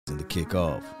Boston to kick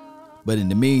off. But in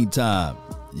the meantime,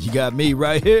 you got me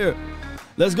right here.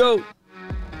 Let's go.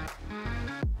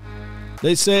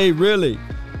 They say, really,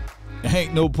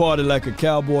 ain't no party like a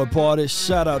cowboy party.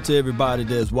 Shout out to everybody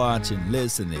that's watching,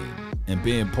 listening, and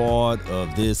being part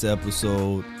of this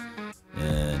episode.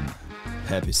 And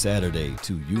happy Saturday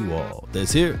to you all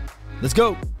that's here. Let's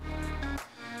go.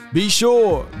 Be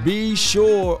sure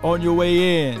on your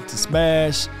way in to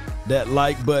smash that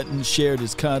like button, share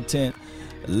this content.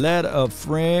 Let a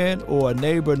friend or a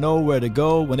neighbor know where to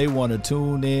go when they want to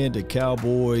tune in to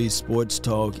Cowboys Sports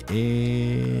Talk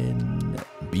and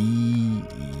beyond.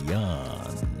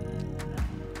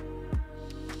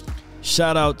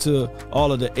 Shout out to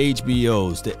all of the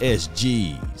HBOs, the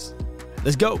SGs.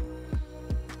 Let's go.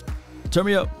 Turn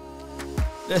me up.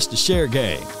 That's the Share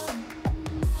Gang.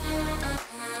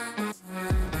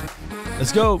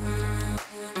 Let's go.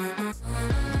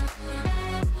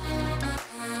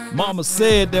 Mama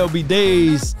said there'll be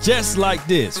days just like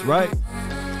this, right?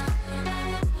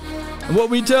 And what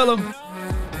we tell them?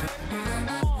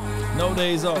 No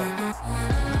days off.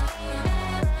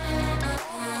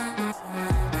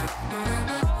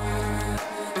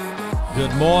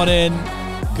 Good morning,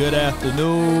 good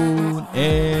afternoon,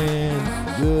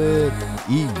 and good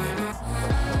evening.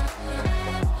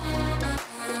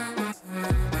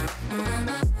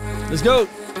 Let's go.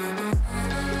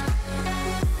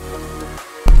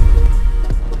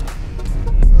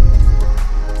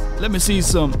 Let me see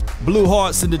some blue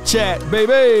hearts in the chat,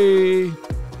 baby.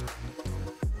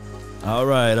 All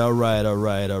right.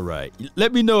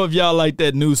 Let me know if y'all like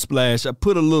that new splash. I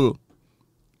put a little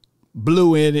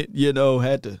blue in it,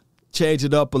 had to change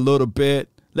it up a little bit.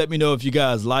 Let me know if you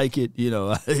guys like it.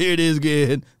 Here it is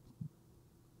again.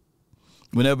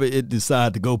 Whenever it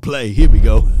decides to go play, here we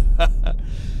go.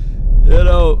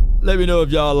 Let me know if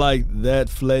y'all like that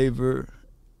flavor.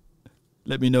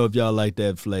 Let me know if y'all like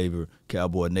that flavor.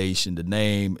 Cowboy Nation. The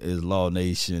name is Law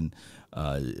Nation.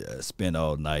 I spent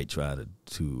all night trying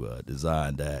to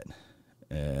design that.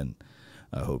 And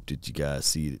I hope that you guys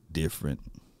see it different.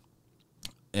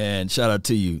 And shout out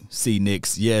to you, C.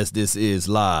 Nix. Yes, this is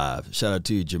live. Shout out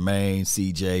to you, Jermaine,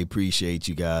 CJ. Appreciate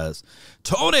you guys.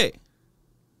 Tony.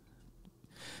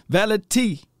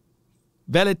 Valeti.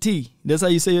 That's how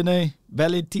you say your name?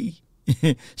 Valeti.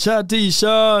 Shout out to you,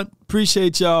 Sean.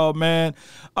 Appreciate y'all, man.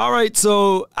 All right,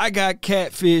 so I got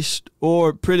catfished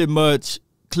or pretty much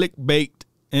clickbait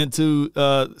into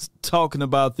talking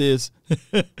about this.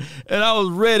 And I was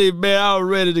ready, man. I was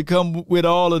ready to come with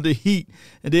all of the heat.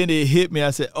 And then it hit me.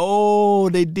 I said, oh,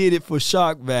 they did it for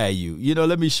shock value.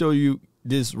 Let me show you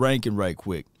this ranking right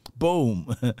quick.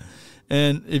 Boom.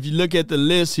 And if you look at the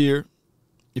list here,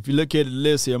 I'm going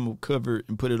to cover it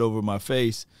and put it over my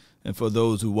face. And for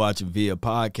those who watch it via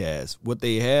podcast, what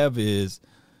they have is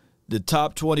the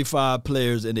top 25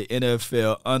 players in the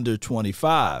NFL under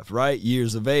 25, right?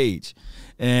 Years of age.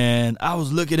 And I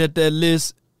was looking at that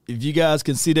list. If you guys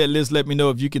can see that list, let me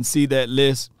know if you can see that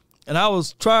list. And I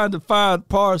was trying to find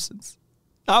Parsons.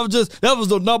 That was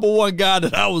the number one guy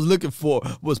that I was looking for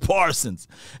was Parsons.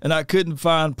 And I couldn't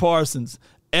find Parsons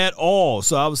at all.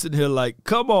 So I was sitting here like,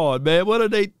 come on, man, what are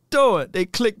they doing? They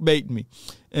clickbaiting me.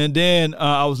 And then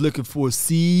I was looking for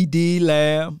CeeDee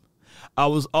Lamb. I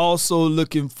was also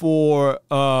looking for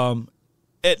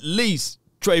at least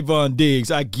Trayvon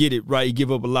Diggs. I get it, right? He give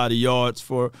up a lot of yards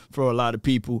for a lot of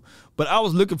people. But I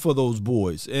was looking for those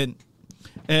boys. And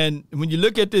when you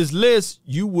look at this list,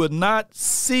 you would not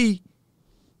see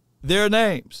their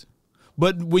names.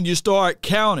 But when you start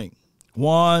counting,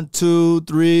 1, 2,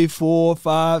 3, 4,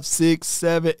 5, 6,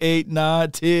 7, 8,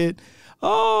 9, 10.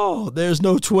 Oh, there's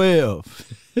no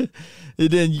 12. And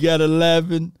then you got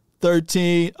 11,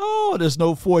 13. Oh, there's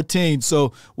no 14.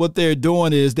 So what they're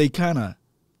doing is they kind of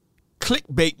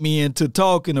clickbait me into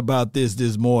talking about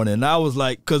this morning. And I was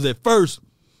like, because at first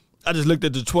I just looked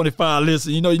at the 25 list.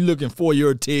 And, you're looking for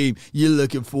your team. You're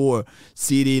looking for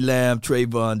CeeDee Lamb,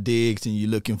 Trayvon Diggs, and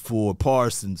you're looking for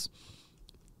Parsons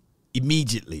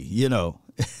immediately,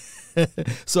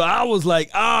 So I was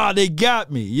like, they got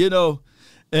me,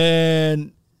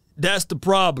 And that's the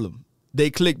problem. They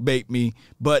clickbait me,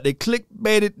 but they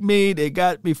clickbaited me. They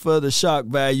got me for the shock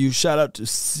value. Shout out to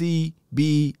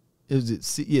CBS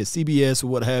or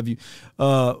what have you,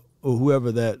 or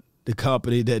whoever the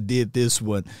company that did this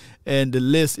one. And the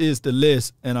list is the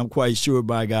list, and I'm quite sure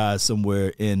my guy's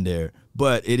somewhere in there.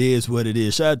 But it is what it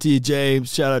is. Shout out to you,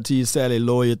 James. Shout out to you, Sally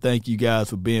Lawyer. Thank you guys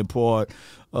for being part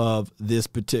of this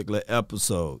particular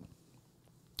episode.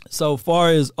 So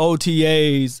far as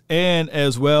OTAs and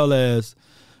as well as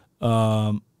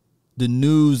the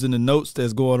news and the notes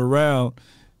that's going around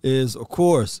is, of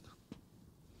course,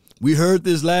 We heard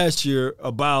this last year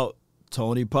about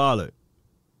Tony Pollard.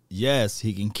 Yes,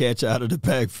 he can catch out of the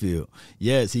backfield.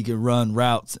 Yes, he can run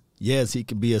routes. Yes, he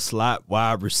can be a slot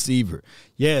wide receiver.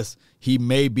 Yes, he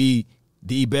may be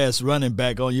the best running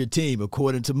back on your team,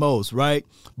 according to most, right?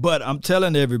 But I'm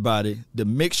telling everybody, the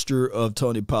mixture of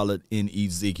Tony Pollard and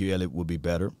Ezekiel Elliott will be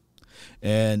better.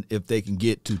 And if they can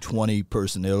get to 20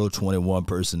 personnel or 21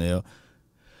 personnel,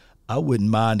 I wouldn't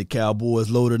mind the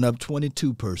Cowboys loading up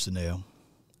 22 personnel.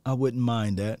 I wouldn't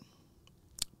mind that.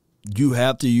 You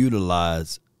have to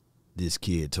utilize this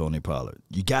kid, Tony Pollard.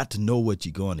 You got to know what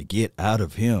you're going to get out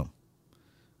of him.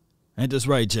 Ain't this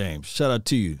right, James? Shout out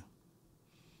to you.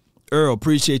 Earl,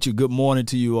 appreciate you. Good morning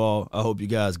to you all. I hope you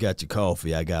guys got your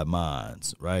coffee. I got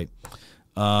mines, right?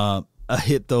 I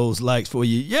hit those likes for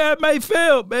you. Yeah,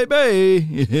 Mayfield,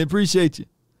 baby. Appreciate you.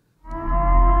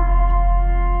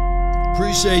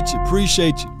 Appreciate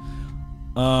you.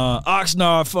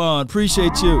 Oxnard Fund,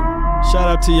 appreciate you. Shout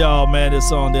out to y'all, man,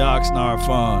 that's on the Oxnard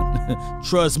Fund.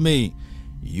 Trust me,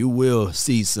 you will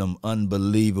see some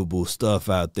unbelievable stuff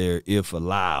out there if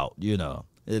allowed, you know.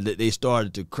 They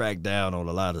started to crack down on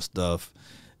a lot of stuff,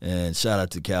 and shout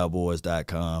out to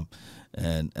Cowboys.com.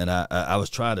 And I was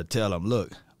trying to tell them,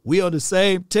 look, we on the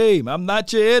same team. I'm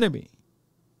not your enemy.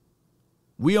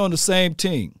 We on the same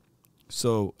team.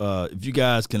 So if you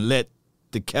guys can let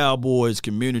the Cowboys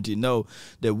community know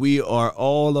that we are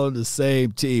all on the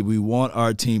same team. We want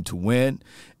our team to win,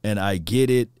 and I get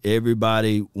it.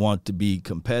 Everybody wants to be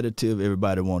competitive.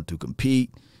 Everybody wants to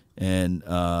compete, and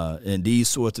these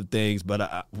sorts of things.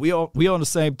 But we on the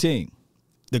same team.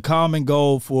 The common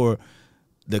goal for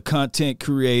the content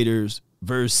creators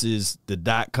versus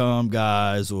the .com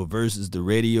guys or versus the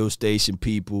radio station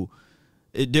people,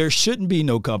 there shouldn't be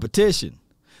no competition.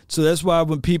 So that's why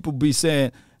when people be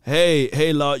saying,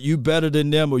 hey, Law, you better than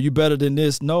them or you better than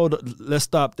this. No, let's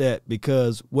stop that,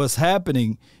 because what's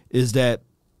happening is that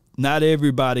not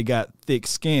everybody got thick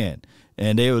skin,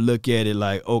 and they would look at it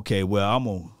like, okay, well, I'm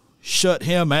going to shut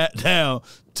him down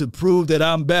to prove that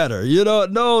I'm better. You know,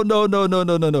 no.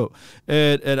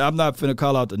 And I'm not finna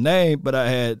call out the name, but I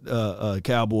had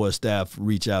Cowboy staff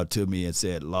reach out to me and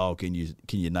said, Law, can you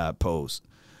not post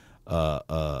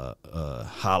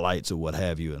highlights or what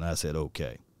have you? And I said,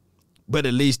 okay. But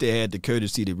at least they had the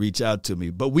courtesy to reach out to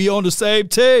me. But we on the same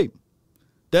team.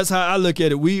 That's how I look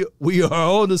at it. We are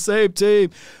on the same team.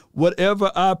 Whatever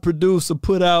I produce or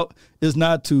put out is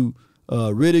not to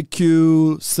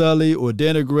ridicule, sully, or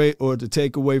denigrate, or to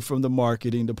take away from the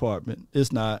marketing department.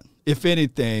 It's not. If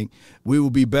anything, we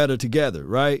will be better together,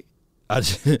 right?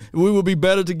 We will be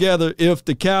better together if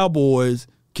the Cowboys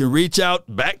can reach out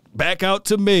back out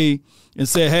to me and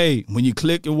say, hey, when you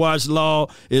click and watch Law,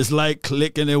 it's like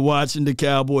clicking and watching the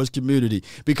Cowboys community.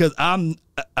 Because I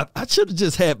should have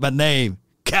just had my name,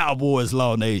 Cowboys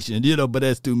Law Nation, you know, but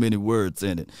that's too many words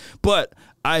in it. But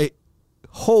I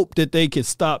hope that they can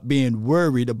stop being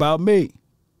worried about me.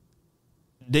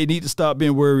 They need to stop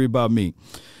being worried about me.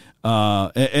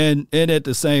 And at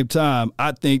the same time,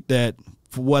 I think that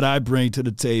for what I bring to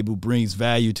the table brings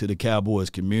value to the Cowboys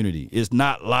community. It's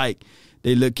not like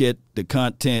they look at the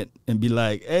content and be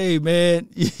like, hey, man,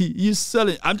 you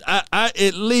selling. I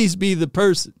at least be the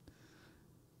person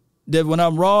that when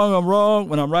I'm wrong, I'm wrong.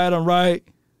 When I'm right.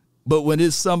 But when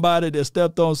it's somebody that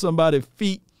stepped on somebody's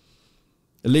feet,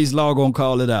 at least Law gonna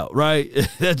call it out, right?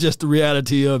 That's just the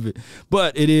reality of it.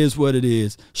 But it is what it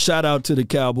is. Shout out to the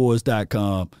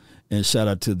Cowboys.com and shout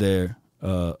out to their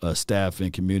staff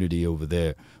and community over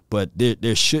there. But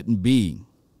there shouldn't be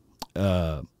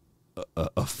a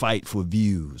fight for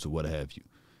views or what have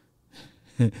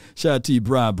you. Shout out to you,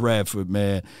 Brian Bradford,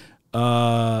 man.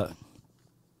 Why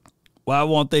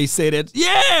won't they say that?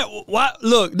 Yeah, why?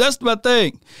 Look, that's my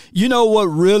thing. You know what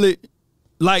really,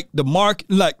 like the market,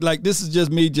 like this is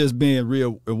just me just being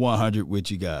real 100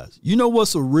 with you guys. You know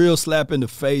what's a real slap in the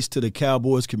face to the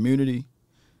Cowboys community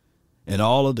and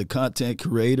all of the content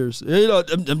creators? You know,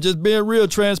 I'm just being real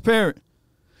transparent.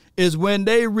 Is when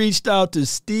they reached out to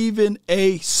Stephen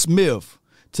A. Smith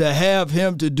to have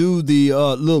him to do the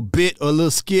little bit or little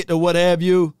skit or what have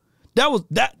you.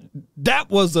 That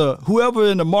was whoever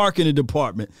in the marketing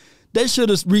department. They should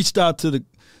have reached out to the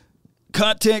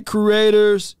content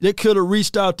creators. They could have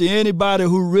reached out to anybody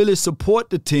who really support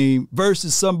the team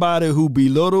versus somebody who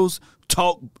belittles,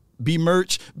 talk,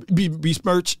 besmirch,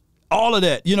 all of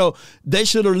that. You know, they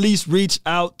should at least reach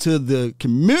out to the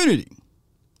community.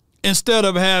 Instead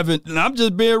of having, and I'm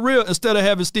just being real, instead of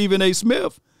having Stephen A.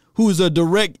 Smith, who's a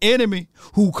direct enemy,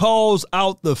 who calls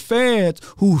out the fans,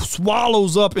 who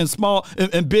swallows up in small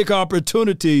and big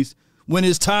opportunities When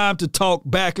it's time to talk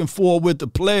back and forth with the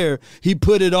player, he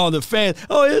put it on the fans.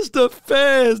 Oh, it's the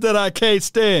fans that I can't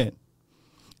stand.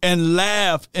 And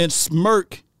laugh and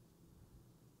smirk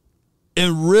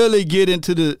and really get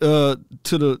into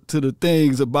the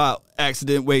things about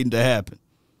accident waiting to happen.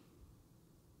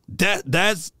 That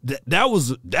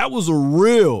was a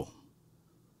real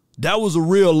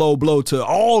low blow to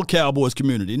all Cowboys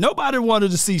community. Nobody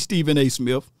wanted to see Stephen A.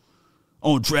 Smith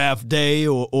on draft day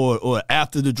or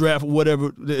after the draft or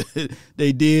whatever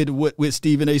they did with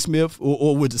Stephen A. Smith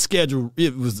or with the schedule.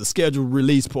 It was the scheduled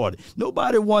release party.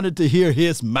 Nobody wanted to hear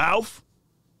his mouth.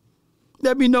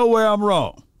 Let me know where I'm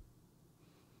wrong.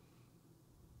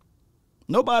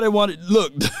 Nobody wanted,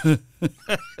 look,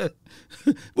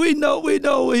 we know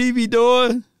what he be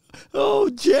doing. Oh,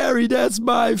 Jerry, that's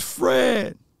my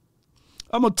friend.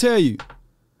 I'm going to tell you,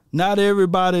 not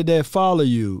everybody that follows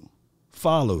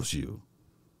you.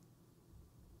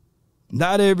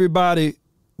 Not everybody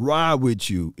ride with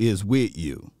you is with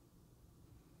you.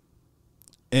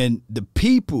 And the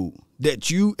people that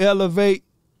you elevate,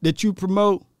 that you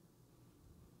promote,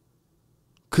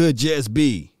 could just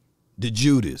be the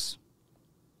Judas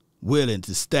willing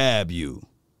to stab you.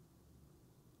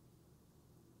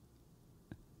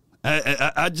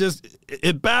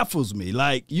 It baffles me.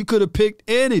 Like, you could have picked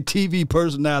any TV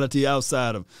personality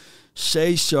outside of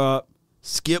Shay Sharp,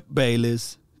 Skip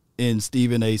Bayless, and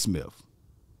Stephen A. Smith.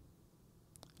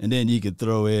 And then you could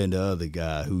throw in the other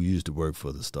guy who used to work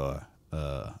for the Star.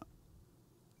 I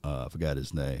forgot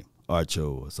his name.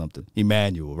 Archo or something.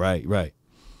 Emmanuel, right.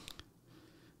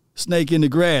 Snake in the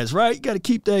grass, right? You got to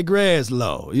keep that grass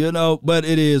low, but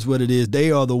it is what it is. They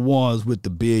are the ones with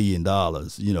the $1 billion,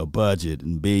 budget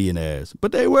and billionaires.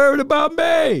 But they worried about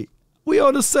me. We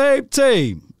on the same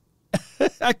team.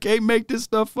 I can't make this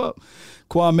stuff up.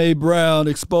 Kwame Brown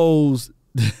exposed,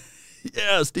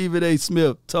 Stephen A.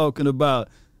 Smith talking about,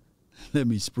 let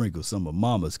me sprinkle some of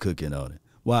Mama's cooking on it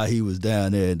while he was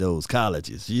down there in those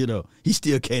colleges. He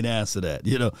still can't answer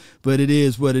that, but it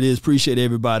is what it is. Appreciate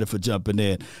everybody for jumping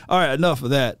in. All right, enough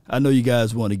of that. I know you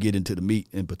guys want to get into the meat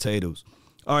and potatoes.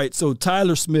 All right, so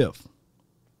Tyler Smith.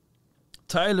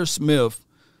 Tyler Smith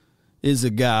is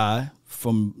a guy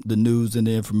from the news and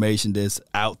the information that's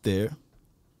out there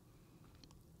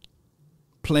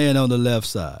playing on the left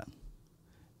side.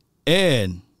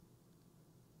 And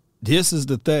this is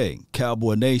the thing,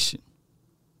 Cowboy Nation.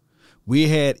 We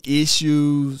had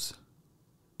issues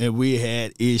and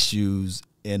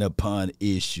upon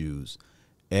issues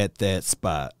at that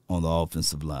spot on the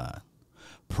offensive line.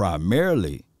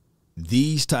 Primarily,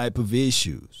 these type of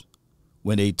issues,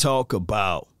 when they talk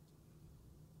about,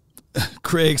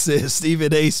 Craig says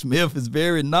Stephen A. Smith is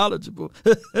very knowledgeable.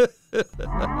 Wait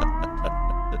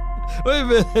a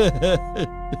minute.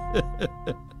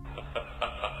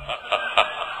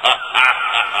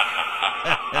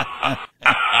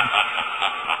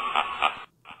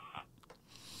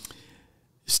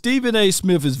 Stephen A.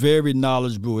 Smith is very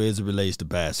knowledgeable as it relates to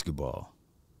basketball.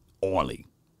 Only.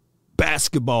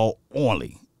 Basketball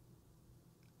only.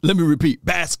 Let me repeat,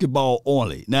 basketball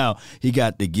only. Now, he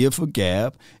got the gift of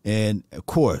gab, and, of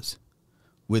course,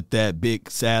 with that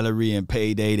big salary and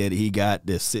payday that he got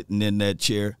that's sitting in that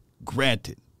chair,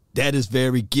 granted, that is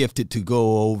very gifted to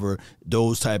go over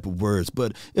those type of words.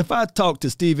 But if I talk to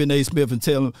Stephen A. Smith and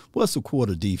tell him, what's a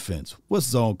quarter defense? What's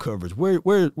zone coverage?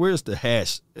 Where's the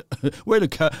hash? Where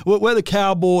the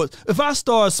Cowboys? If I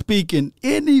start speaking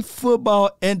any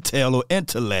football intel or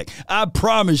intellect, I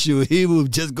promise you he will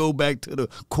just go back to the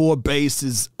core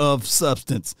basis of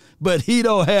substance. But he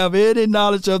don't have any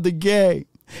knowledge of the game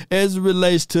as it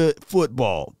relates to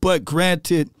football. But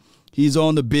granted, he's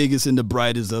on the biggest and the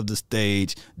brightest of the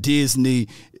stage. Disney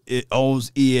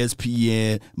owns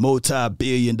ESPN,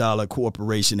 multi-billion-dollar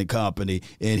corporation and company,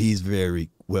 and he's very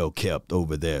well kept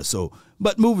over there. So,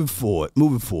 but moving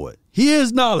forward, he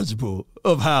is knowledgeable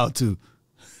of how to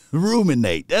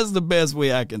ruminate. That's the best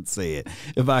way I can say it,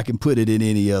 if I can put it in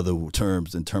any other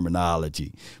terms and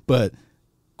terminology. But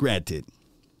granted,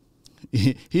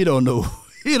 he don't know.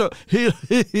 Let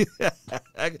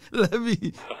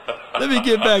me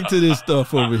get back to this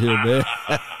stuff over here, man.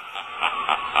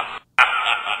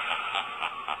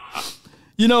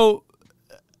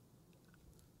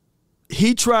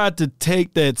 He tried to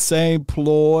take that same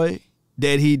ploy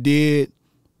that he did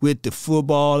with the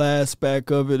football aspect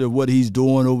of it, and what he's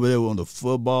doing over there on the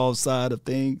football side of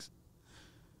things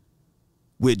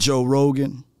with Joe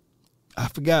Rogan. I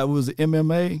forgot, was it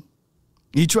MMA?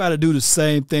 He tried to do the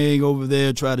same thing over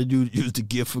there, use the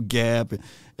gift of gab.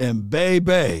 And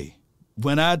baby,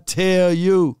 when I tell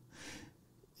you,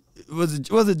 was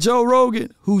it Joe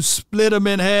Rogan who split him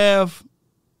in half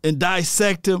and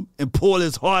dissect him and pull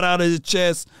his heart out of his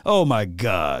chest. Oh, my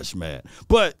gosh, man.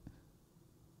 But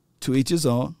to each his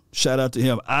own. Shout out to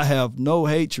him. I have no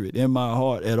hatred in my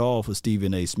heart at all for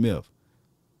Stephen A. Smith.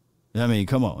 I mean,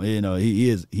 come on. You know, he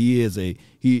is a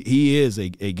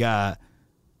guy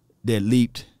that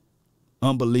leaped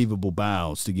unbelievable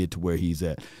bounds to get to where he's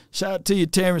at. Shout out to you,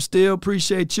 Terrence Steele.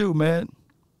 Appreciate you, man.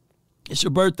 It's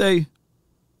your birthday.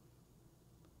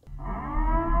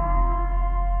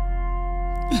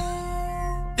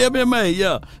 MMA,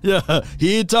 yeah.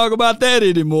 He ain't talk about that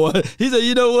anymore. He said,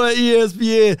 you know what,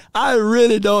 ESPN, I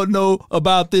really don't know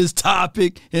about this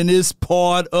topic and this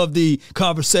part of the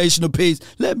conversational piece.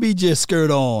 Let me just skirt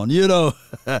on, you know.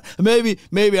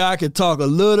 Maybe I could talk a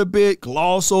little bit,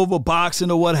 gloss over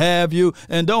boxing or what have you,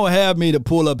 and don't have me to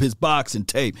pull up his boxing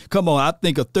tape. Come on, I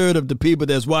think a third of the people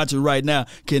that's watching right now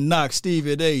can knock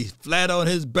Stephen A. flat on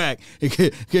his back and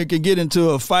can get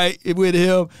into a fight with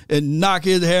him and knock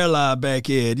his hairline back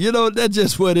in. You know, that's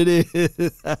just what it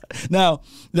is. Now,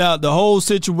 the whole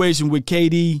situation with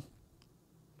KD,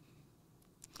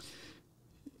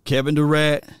 Kevin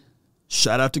Durant,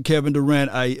 shout out to Kevin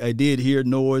Durant. I did hear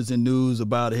noise and news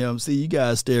about him. See, you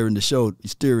guys steering the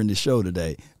show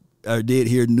today. I did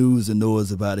hear news and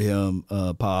noise about him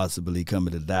possibly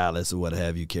coming to Dallas or what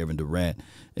have you, Kevin Durant.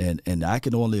 And I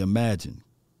can only imagine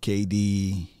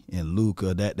KD and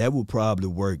Luka, that would probably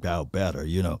work out better,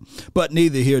 you know. But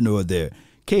neither here nor there.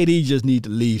 KD just need to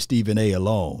leave Stephen A.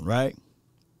 alone, right?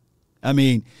 I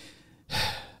mean,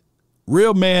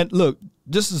 real man, look,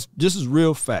 this is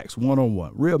real facts,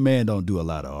 one-on-one. Real man don't do a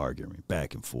lot of arguing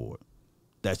back and forth.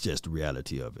 That's just the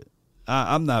reality of it.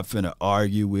 I'm not finna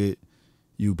argue with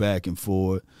you back and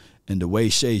forth. And the way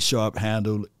Shay Sharp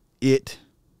handled it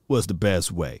was the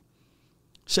best way.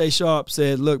 Shay Sharp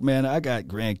said, look, man, I got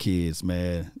grandkids,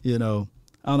 man. You know,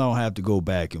 I don't have to go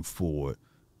back and forth.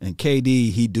 And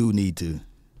KD, he do need to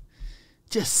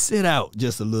just sit out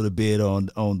just a little bit on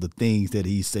the things that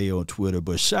he say on Twitter.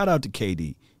 But shout out to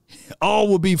KD. All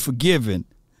will be forgiven.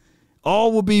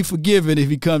 All will be forgiven if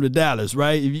he come to Dallas,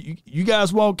 right? If you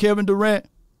guys want Kevin Durant?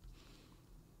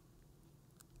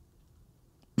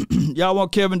 Y'all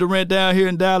want Kevin Durant down here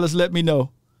in Dallas? Let me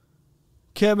know.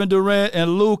 Kevin Durant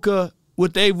and Luka,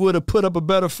 would have put up a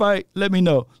better fight? Let me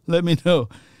know. Let me know.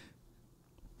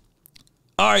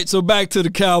 All right, so back to the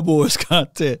Cowboys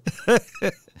content.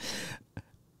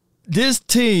 This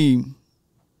team,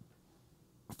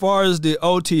 as far as the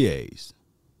OTAs,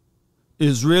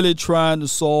 is really trying to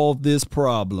solve this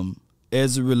problem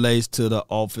as it relates to the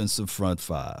offensive front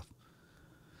five.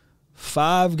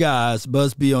 5 guys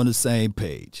must be on the same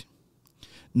page.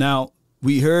 Now,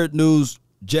 we heard news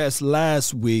just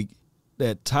last week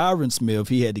that Tyron Smith,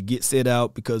 he had to get set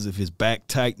out because of his back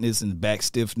tightness and back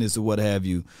stiffness or what have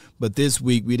you. But this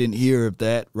week we didn't hear of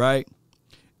that, right?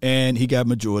 And he got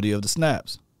majority of the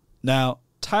snaps. Now,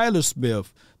 Tyler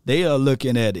Smith, they are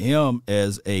looking at him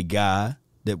as a guy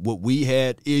that what we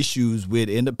had issues with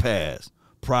in the past,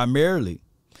 primarily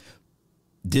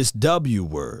this W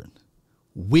word,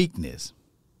 weakness.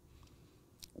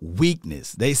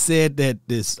 Weakness. They said that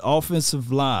this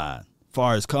offensive line, as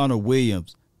far as Connor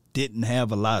Williams, didn't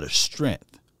have a lot of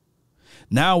strength.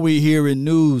 Now we're hearing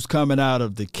news coming out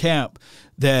of the camp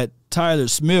that Tyler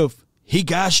Smith, he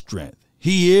got strength.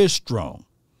 He is strong.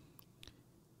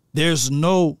 There's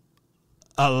a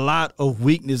lot of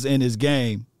weakness in his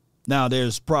game. Now,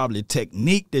 there's probably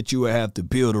technique that you would have to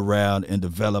build around and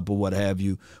develop or what have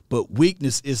you, but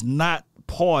weakness is not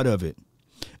part of it.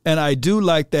 And I do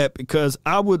like that because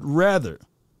I would rather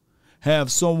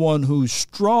have someone who's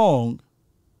strong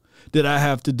that I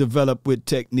have to develop with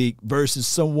technique versus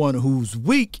someone who's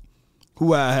weak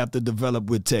who I have to develop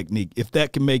with technique, if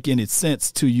that can make any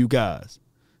sense to you guys.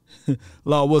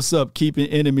 Law, what's up? Keeping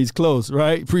enemies close,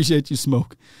 right? Appreciate you,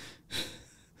 Smoke.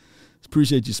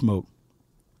 Appreciate you, Smoke.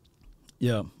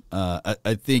 Yeah,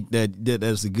 I think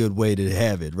that's a good way to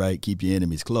have it, right? Keep your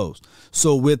enemies close.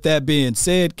 So with that being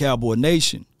said, Cowboy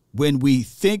Nation, when we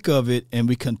think of it and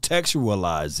we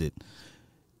contextualize it,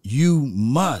 you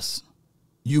must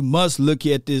look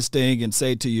at this thing and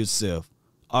say to yourself,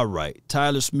 all right,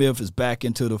 Tyler Smith is back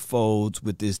into the folds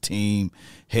with this team,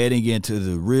 heading into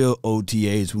the real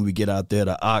OTAs when we get out there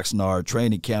to Oxnard,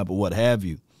 training camp, or what have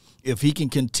you. If he can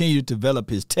continue to develop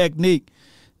his technique,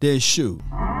 then shoot.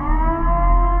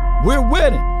 We're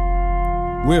winning.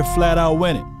 We're flat out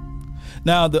winning.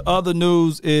 Now, the other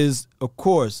news is, of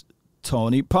course,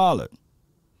 Tony Pollard.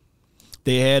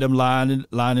 They had him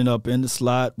lining up in the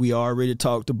slot. We already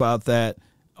talked about that.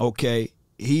 Okay,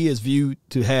 he is viewed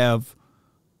to have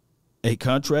a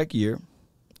contract year.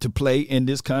 To play in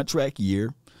this contract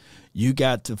year, you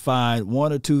got to find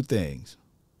one or two things.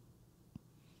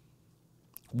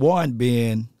 One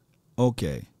being,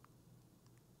 okay,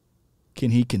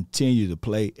 can he continue to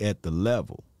play at the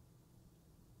level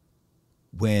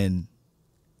when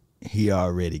he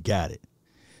already got it?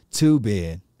 Two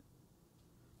being,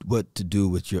 what to do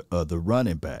with your other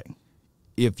running back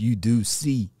if you do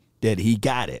see that he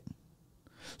got it.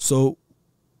 So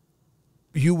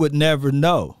you would never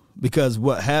know, because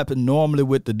what happened normally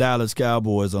with the Dallas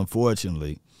Cowboys,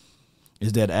 unfortunately,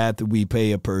 is that after we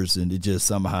pay a person, it just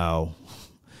somehow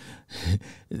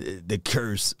the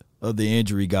curse of the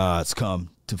injury gods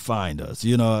come to find us.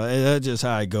 You know, that's just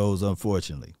how it goes,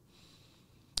 unfortunately.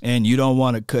 And you don't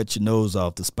want to cut your nose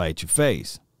off to spite your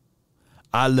face.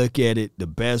 I look at it, the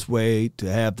best way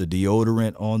to have the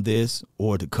deodorant on this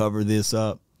or to cover this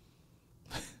up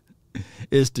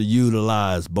is to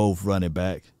utilize both running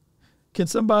backs. Can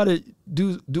somebody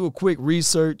do a quick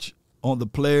research on the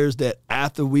players that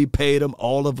after we paid them,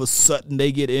 all of a sudden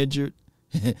they get injured?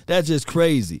 That's just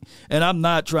crazy. And I'm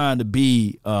not trying to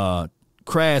be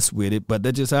crass with it, but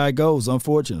that's just how it goes,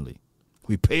 unfortunately.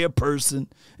 We pay a person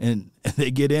and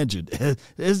they get injured.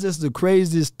 It's just the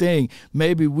craziest thing.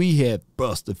 Maybe we have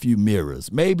bust a few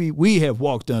mirrors. Maybe we have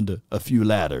walked under a few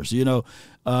ladders. You know,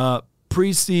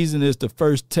 preseason is the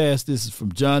first test. This is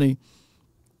from Johnny.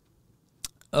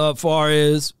 Far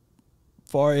as,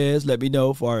 let me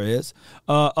know,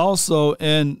 also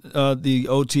in the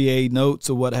OTA notes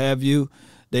or what have you,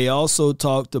 they also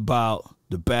talked about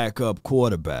the backup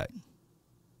quarterback.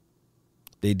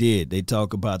 They did. They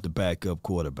talk about the backup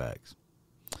quarterbacks.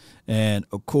 And,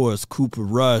 of course, Cooper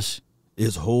Rush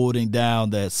is holding down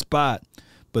that spot.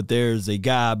 But there's a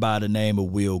guy by the name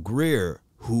of Will Grier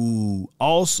who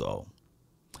also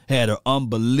had an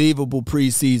unbelievable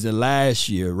preseason last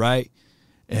year, right?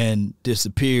 And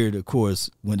disappeared, of course,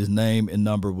 when his name and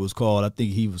number was called. I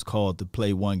think he was called to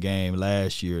play one game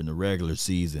last year in the regular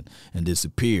season and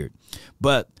disappeared.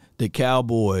 But the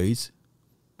Cowboys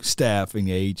staffing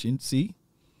agency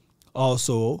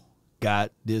also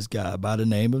got this guy by the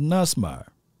name of Nussmeier,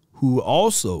 who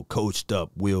also coached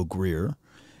up Will Grier.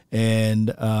 And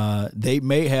they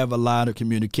may have a lot of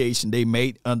communication. They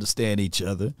may understand each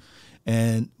other.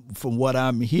 And from what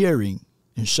I'm hearing,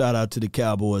 and shout out to the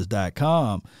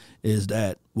Cowboys.com, is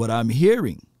that what I'm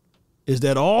hearing is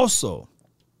that also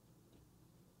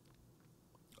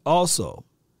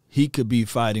he could be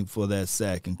fighting for that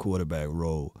second quarterback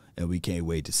role, and we can't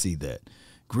wait to see that.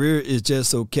 Grier is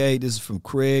just okay. This is from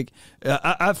Craig.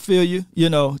 I feel you. You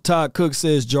know, Todd Cook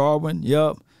says Jarwin.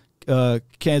 Yup.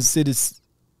 Kansas City,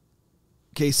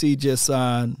 KC just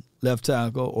signed left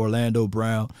tackle Orlando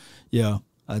Brown. Yeah,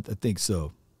 I think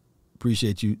so.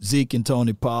 Appreciate you. Zeke and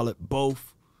Tony Pollard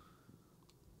both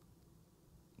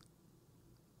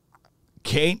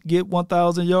can't get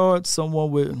 1,000 yards.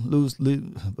 Someone will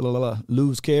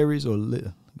lose carries, or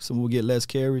someone will get less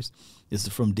carries. This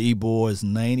is from D-Boys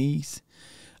 90s.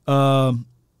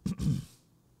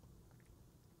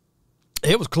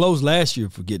 It was close last year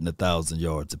for getting 1,000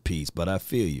 yards apiece, but I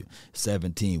feel you.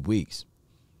 17 weeks.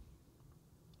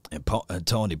 And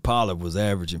Tony Pollard was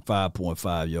averaging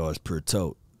 5.5 yards per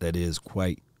tote. That is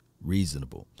quite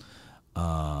reasonable.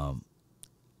 I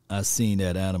seen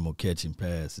that animal catching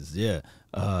passes. Yeah,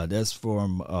 that's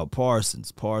from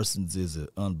Parsons. Parsons is an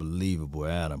unbelievable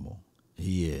animal.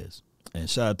 He is. And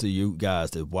shout out to you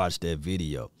guys that watched that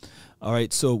video. All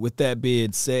right, so with that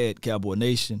being said, Cowboy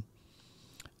Nation,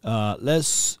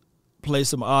 let's play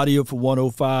some audio for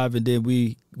 105, and then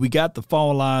we got the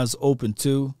phone lines open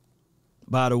too,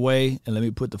 by the way, and let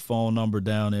me put the phone number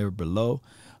down there below.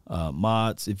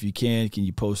 Mods, if you can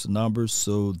you post the numbers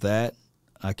so that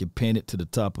I can pin it to the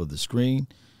top of the screen,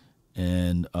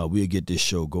 and we'll get this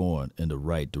show going in the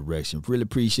right direction. Really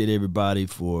appreciate everybody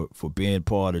for being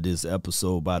part of this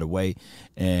episode, by the way.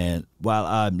 And while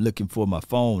I'm looking for my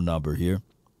phone number here,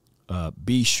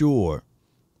 be sure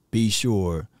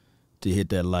to hit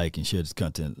that like and share this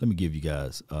content. Let me give you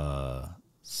guys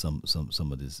some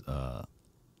of this.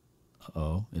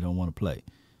 Uh-oh, they don't want to play.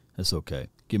 That's okay.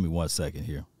 Give me 1 second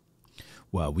here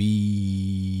while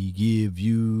we give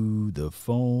you the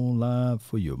phone line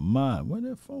for your mind. Where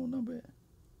that phone number at?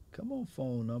 Come on,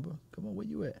 phone number. Come on, where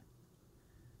you at?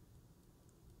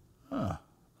 I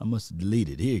must have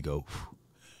deleted. Here you go.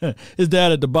 It's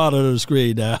down at the bottom of the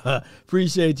screen now.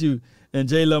 Appreciate you. And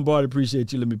Jay Lombardi,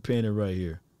 appreciate you. Let me pin it right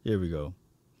here. Here we go.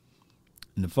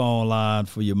 And the phone line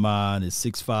for your mind is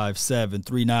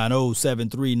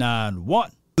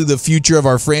 657-390-7391. The future of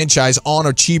our franchise on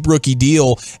a cheap rookie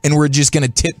deal, and we're just going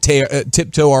to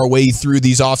tiptoe our way through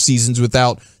these off seasons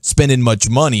without spending much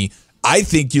money. I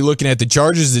think you're looking at the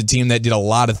Chargers as a team that did a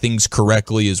lot of things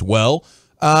correctly as well.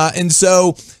 And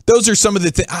so those are some of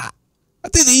the things. I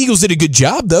think the Eagles did a good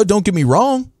job, though. Don't get me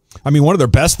wrong. I mean, one of their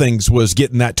best things was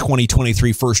getting that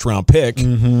 2023 first-round pick.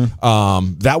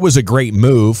 That was a great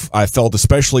move, I felt,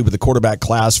 especially with the quarterback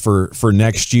class for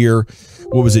next year.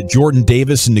 What was it, Jordan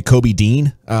Davis and Nakobe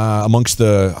Dean amongst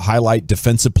the highlight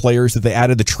defensive players that they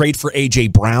added. The trade for A.J.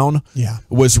 Brown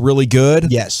was really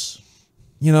good. Yes.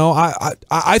 You know,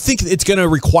 I think it's going to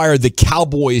require the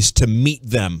Cowboys to meet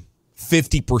them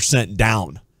 50%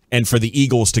 down and for the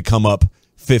Eagles to come up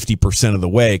 50% of the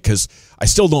way, because I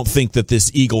still don't think that this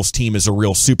Eagles team is a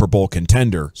real Super Bowl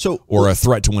contender or a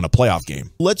threat to win a playoff game.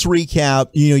 Let's recap.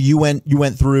 You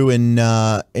went through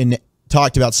and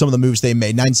talked about some of the moves they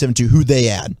made. 972, who they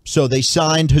add. So they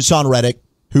signed Hassan Reddick,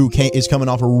 who is coming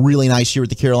off a really nice year with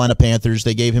the Carolina Panthers.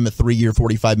 They gave him a 3-year,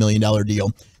 $45 million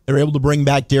deal. They were able to bring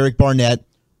back Derek Barnett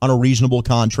on a reasonable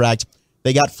contract.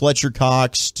 They got Fletcher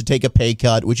Cox to take a pay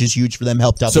cut, which is huge for them.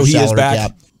 Helped out their salary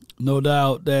cap. No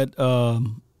doubt that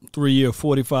 3-year,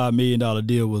 $45 million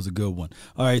deal was a good one.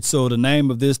 All right, so the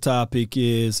name of this topic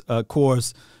is, of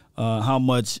course, how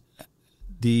much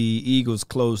the Eagles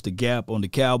closed the gap on the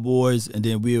Cowboys, and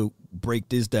then we'll break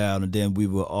this down, and then we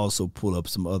will also pull up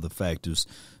some other factors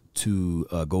to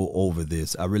go over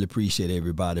this. I really appreciate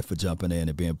everybody for jumping in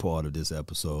and being part of this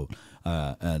episode,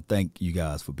 and thank you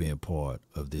guys for being part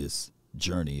of this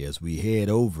journey as we head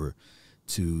over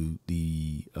to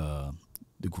the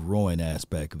growing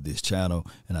aspect of this channel.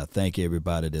 And I thank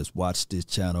everybody that's watched this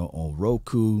channel on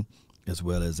Roku as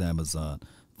well as Amazon.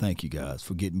 Thank you guys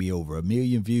for getting me over 1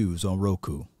 million views on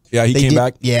Roku. Yeah, he came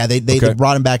back. Yeah, they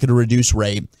brought him back at a reduced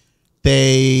rate.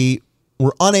 They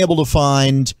were unable to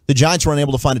find – the Giants were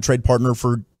unable to find a trade partner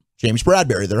for James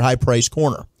Bradberry, their high-priced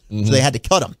corner. So they had to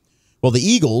cut him. Well, the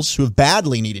Eagles, who have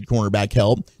badly needed cornerback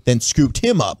help, then scooped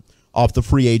him up off the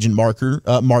free agent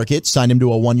market, signed him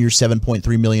to a 1-year,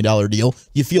 $7.3 million deal.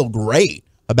 You feel great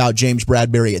about James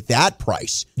Bradberry at that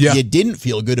price. Yeah. You didn't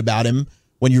feel good about him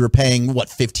when you were paying,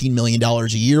 $15 million a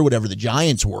year, whatever the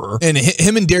Giants were. And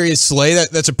him and Darius Slay,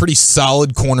 that's a pretty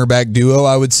solid cornerback duo,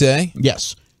 I would say.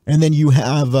 Yes. And then you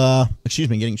have,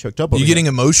 getting choked up. You getting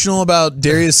emotional about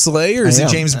Darius Slay, or is it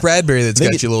James Bradberry that's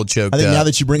got you a little choked up? I think now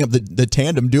that you bring up the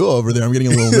tandem duo over there, I'm getting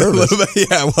a little nervous.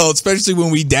 Yeah, well, especially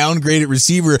when we downgrade at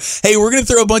receiver. Hey, we're going to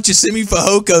throw a bunch of Simi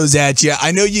Fehokos at you.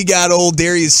 I know you got old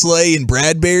Darius Slay and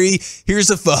Bradberry. Here's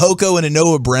a Fehoko and a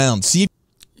Noah Brown. See?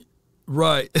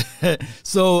 Right.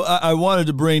 So I wanted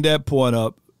to bring that point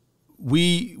up.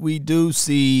 We do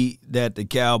see that the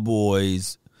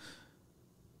Cowboys,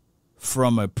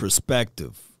 from a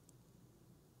perspective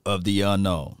of the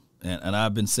unknown, and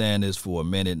I've been saying this for a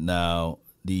minute now,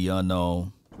 the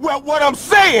unknown. Well, what I'm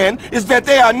saying is that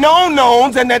there are known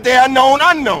knowns and that there are known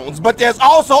unknowns, but there's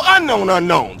also unknown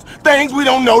unknowns, things we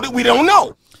don't know that we don't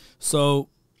know. So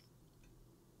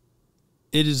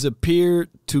it has appeared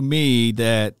to me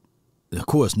that, of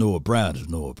course, Noah Brown is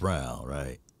Noah Brown,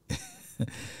 right?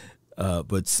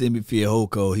 But Simi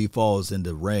Fehoko, he falls in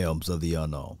the realms of the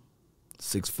unknown.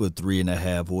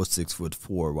 6'3.5" or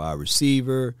 6'4" wide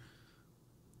receiver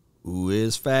who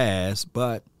is fast,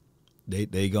 but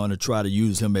they're going to try to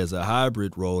use him as a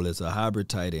hybrid role, as a hybrid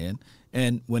tight end.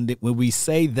 And when we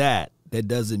say that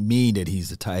doesn't mean that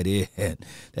he's a tight end.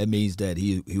 That means that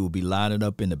he will be lining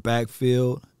up in the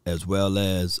backfield as well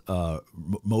as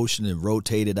motion and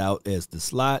rotated out as the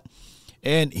slot.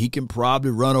 And he can probably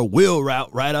run a wheel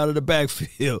route right out of the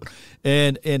backfield.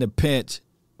 And in a pinch,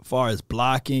 as far as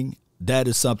blocking, that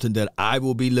is something that I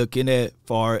will be looking at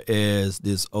far as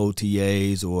this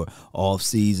OTAs or off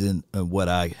season, and what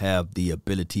I have the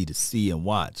ability to see and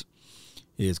watch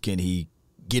is, can he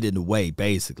get in the way,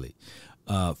 basically.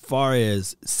 Far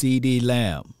as CeeDee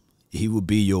Lamb, he will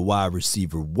be your wide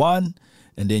receiver 1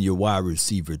 and then your wide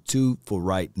receiver 2 for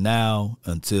right now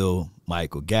until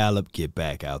Michael Gallup get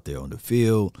back out there on the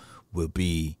field, will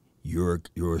be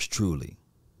yours truly,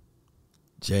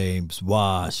 James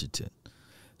Washington.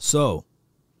 So,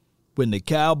 when the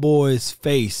Cowboys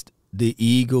faced the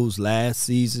Eagles last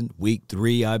season, week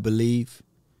 3, I believe,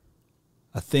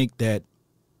 I think that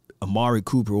Amari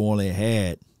Cooper only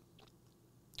had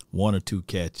 1 or 2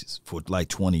 catches for like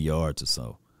 20 yards or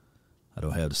so. I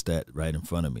don't have the stat right in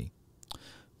front of me.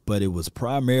 But it was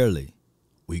primarily,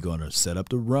 we're going to set up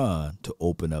the run to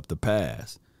open up the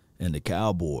pass. And the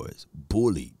Cowboys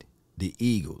bullied the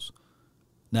Eagles.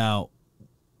 Now,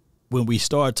 when we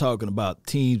start talking about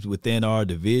teams within our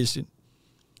division,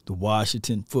 the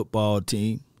Washington football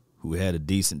team, who had a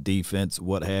decent defense,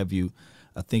 what have you,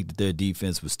 I think that their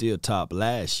defense was still top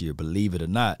last year, believe it or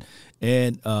not.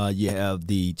 And you have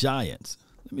the Giants.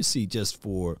 Let me see, just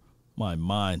for my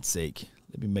mind's sake,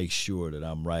 let me make sure that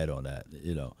I'm right on that.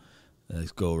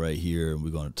 Let's go right here, and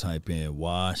we're going to type in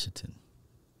Washington.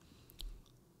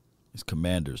 It's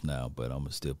Commanders now, but I'm going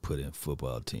to still put in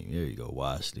football team. There you go,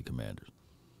 Washington Commanders.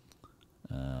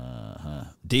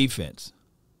 Defense,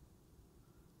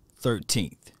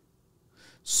 13th.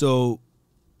 So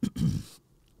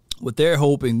what they're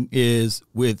hoping is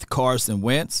with Carson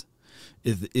Wentz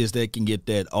is they can get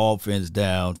that offense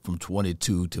down from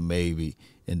 22 to maybe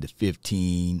into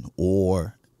 15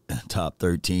 or top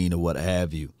 13 or what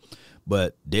have you.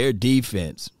 But their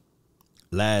defense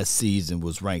last season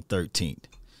was ranked 13th.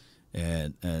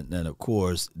 And of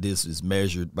course, this is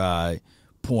measured by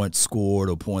points scored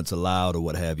or points allowed or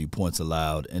what have you, points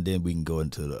allowed. And then we can go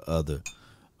into the other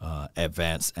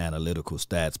advanced analytical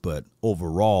stats. But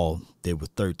overall, they were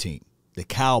 13th. The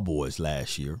Cowboys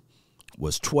last year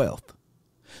was 12th.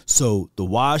 So the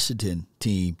Washington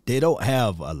team, they don't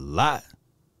have a lot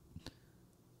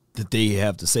that they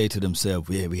have to say to themselves,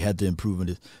 yeah, we had to improve in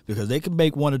this, because they can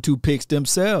make 1 or 2 picks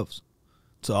themselves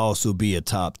to also be a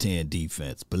top 10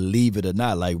 defense, believe it or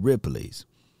not, like Ripley's.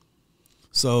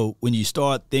 So when you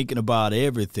start thinking about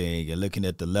everything and looking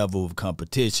at the level of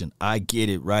competition, I get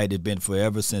it, right? It's been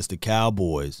forever since the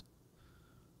Cowboys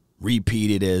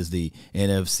repeated as the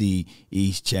NFC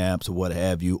East champs or what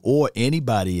have you, or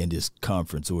anybody in this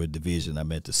conference or division, I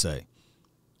meant to say.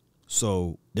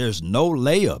 So there's no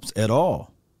layups at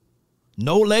all.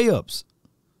 No layups.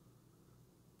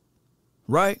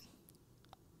 Right?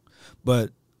 But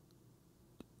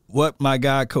what my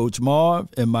guy Coach Marv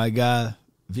and my guy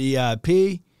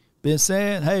VIP been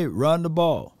saying, hey, run the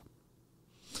ball.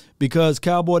 Because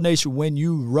Cowboy Nation, when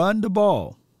you run the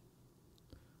ball,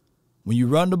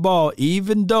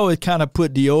 even though it kind of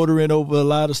put deodorant over a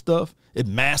lot of stuff, it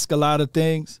masks a lot of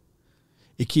things,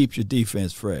 it keeps your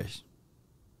defense fresh.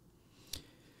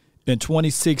 In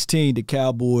 2016, the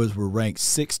Cowboys were ranked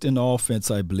 6th in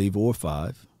offense, I believe, or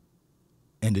 5.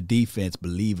 And the defense,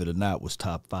 believe it or not, was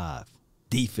top 5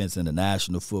 defense in the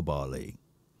National Football League.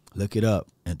 Look it up,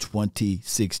 in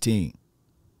 2016.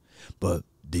 But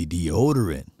the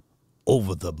deodorant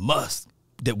over the musk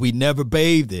that we never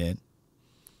bathed in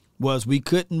was we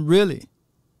couldn't really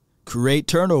create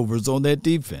turnovers on that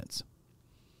defense.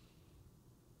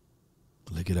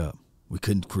 Look it up. We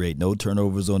couldn't create no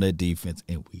turnovers on that defense,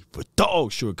 and we for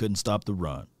dog sure couldn't stop the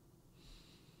run.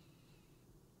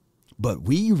 But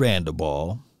we ran the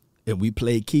ball, and we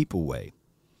played keep away.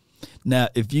 Now,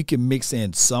 if you can mix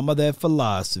in some of that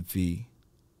philosophy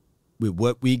with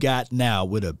what we got now,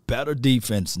 with a better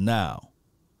defense now,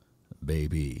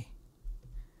 baby,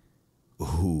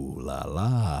 ooh la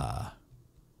la,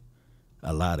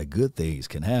 a lot of good things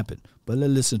can happen. But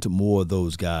let's listen to more of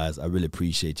those guys. I really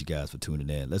appreciate you guys for tuning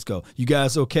in. Let's go. You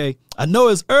guys okay? I know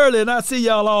it's early, and I see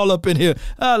y'all all up in here.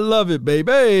 I love it,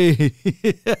 baby.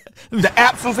 The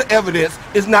absence of evidence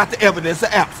is not the evidence of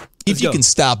absence. If you can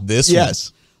stop this one.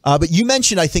 Yes. But you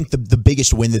mentioned, I think, the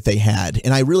biggest win that they had,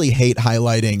 and I really hate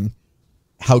highlighting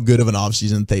how good of an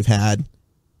offseason they've had.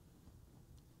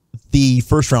 The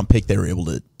first-round pick they were able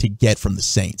to get from the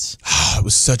Saints. It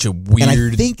was such a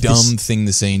weird, dumb thing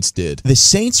the Saints did. The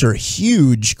Saints are a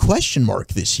huge question mark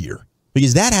this year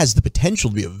because that has the potential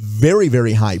to be a very,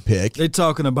 very high pick. They're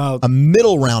talking about a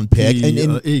middle-round pick.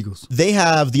 The Eagles. They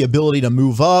have the ability to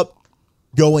move up,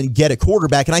 go and get a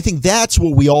quarterback, and I think that's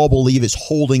what we all believe is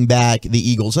holding back the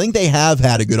Eagles. I think they have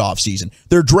had a good offseason.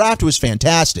 Their draft was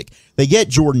fantastic. They get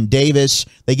Jordan Davis.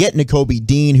 They get Nakobe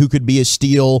Dean, who could be a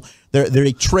steal.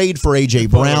 They trade for A.J.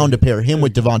 Brown to pair him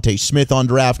with Devontae Smith on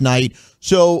draft night.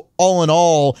 So all in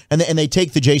all, and they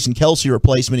take the Jason Kelce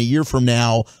replacement a year from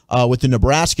now with the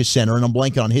Nebraska center, and I'm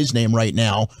blanking on his name right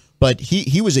now, but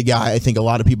he was a guy I think a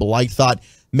lot of people thought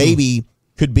maybe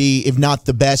could be, if not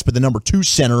the best, but the number 2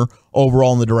 center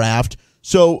overall in the draft.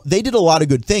 So they did a lot of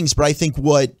good things, but I think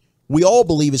what we all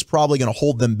believe is probably going to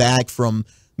hold them back from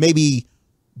maybe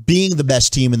being the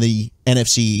best team in the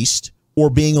NFC East or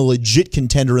being a legit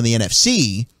contender in the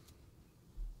NFC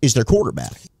is their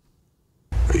quarterback.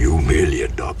 You merely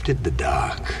adopted the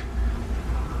dark.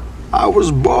 I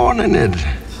was born in it.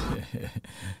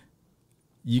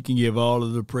 You can give all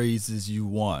of the praises you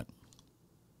want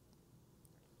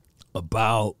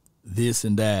about this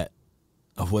and that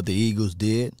of what the Eagles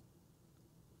did.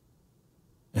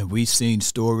 And we've seen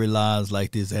storylines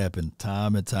like this happen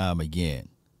time and time again.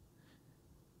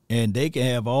 And they can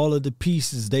have all of the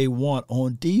pieces they want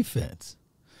on defense.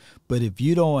 But if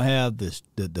you don't have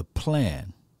the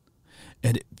plan,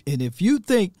 and if you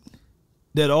think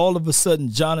that all of a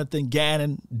sudden Jonathan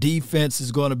Gannon defense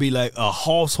is going to be like a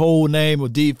household name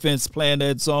of defense playing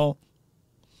that song,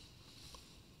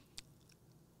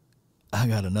 I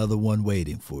got another one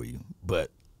waiting for you.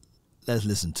 But let's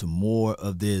listen to more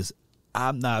of this.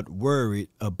 I'm not worried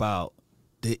about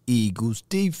the Eagles'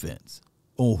 defense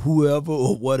on whoever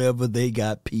or whatever they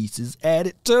got pieces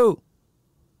added to.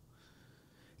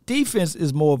 Defense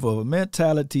is more of a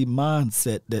mentality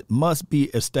mindset that must be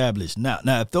established now.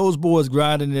 Now, if those boys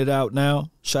grinding it out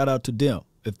now, shout out to them.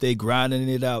 If they grinding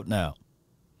it out now,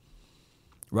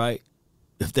 right?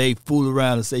 If they fool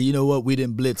around and say, you know what, we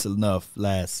didn't blitz enough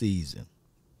last season.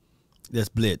 Let's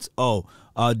blitz. Oh,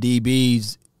 our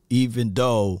DBs, even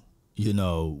though, you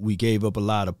know, we gave up a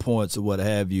lot of points or what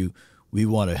have you, we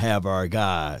want to have our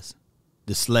guys,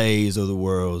 the Slays of the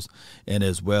world, and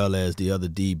as well as the other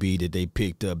DB that they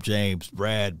picked up, James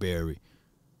Bradbury.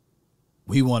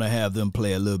 We want to have them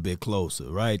play a little bit closer,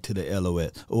 right, to the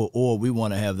LOS, or we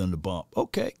want to have them to bump.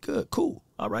 Okay, good, cool,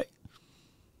 all right.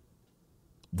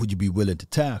 Would you be willing to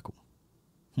tackle?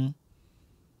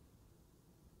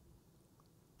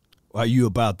 Are you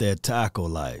about that tackle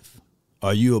life?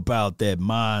 Are you about that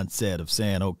mindset of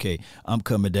saying, okay, I'm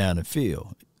coming down the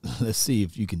field? Let's see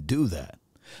if you can do that.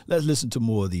 Let's listen to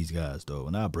more of these guys, though,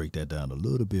 and I'll break that down a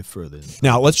little bit further.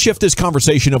 Now, let's shift this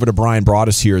conversation over to Brian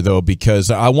Broaddus here, though, because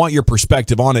I want your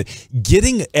perspective on it.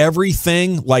 Getting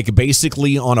everything, like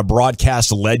basically on a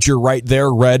broadcast ledger right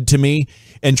there, read to me,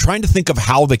 and trying to think of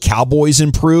how the Cowboys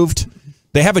improved.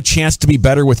 They have a chance to be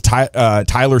better with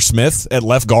Tyler Smith at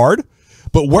left guard,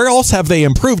 but where else have they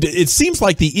improved? It seems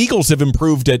like the Eagles have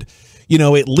improved at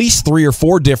least 3 or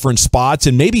 4 different spots,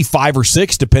 and maybe 5 or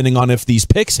 6, depending on if these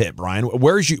picks hit. Brian,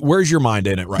 where's your mind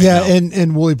in it right now? Yeah,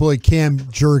 and Wooly Boy, Cam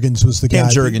Jurgens was the guy. Cam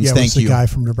Jurgens, thank you. Guy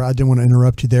from Nebraska. I didn't want to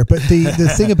interrupt you there, but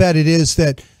the thing about it is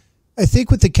that I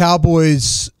think with the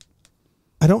Cowboys,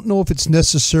 I don't know if it's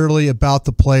necessarily about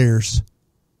the players.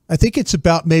 I think it's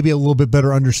about maybe a little bit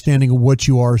better understanding of what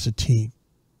you are as a team,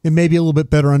 and maybe a little bit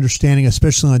better understanding,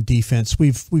 especially on defense.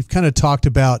 We've kind of talked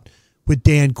about with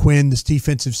Dan Quinn, this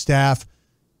defensive staff.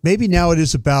 Maybe now it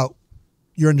is about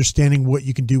your understanding what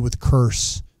you can do with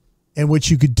Curse and what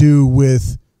you could do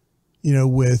with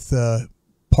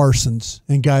Parsons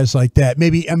and guys like that.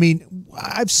 Maybe, I mean,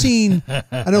 I've seen,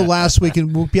 I know last week,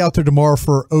 and we'll be out there tomorrow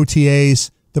for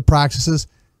OTAs, the practices.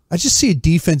 I just see a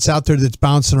defense out there that's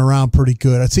bouncing around pretty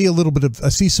good. I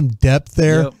see some depth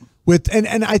there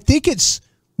and I think it's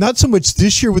not so much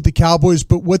this year with the Cowboys,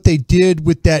 but what they did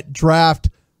with that draft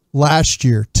last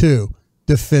year too,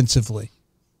 defensively.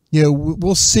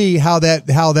 We'll see how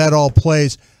that all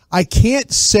plays. I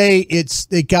can't say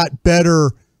it got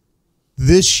better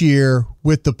this year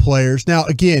with the players. Now,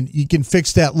 again, you can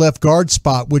fix that left guard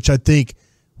spot, which I think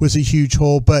was a huge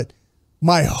hole. But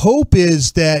my hope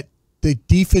is that the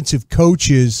defensive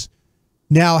coaches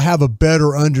now have a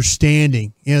better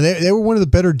understanding. They were one of the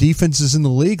better defenses in the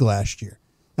league last year.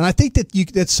 And I think that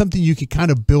that's something you could kind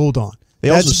of build on. They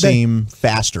also seem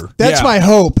faster. That's my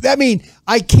hope. I mean,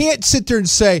 I can't sit there and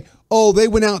say, oh, they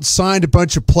went out and signed a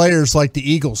bunch of players like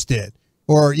the Eagles did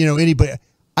or, anybody.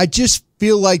 I just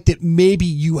feel like that maybe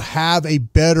you have a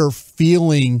better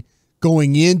feeling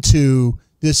going into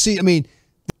this season. I mean,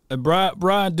 and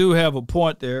Brian do have a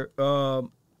point there.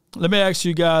 Let me ask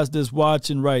you guys this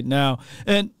watching right now.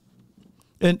 And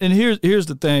here's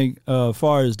the thing as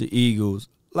far as the Eagles.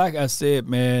 Like I said,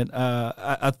 man,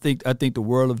 I think the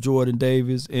world of Jordan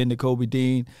Davis and Nakobe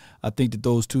Dean. I think that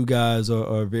those two guys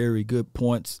are very good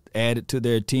points added to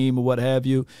their team or what have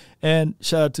you. And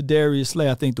shout out to Darius Slay.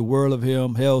 I think the world of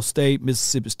him. Hell State,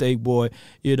 Mississippi State boy.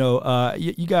 You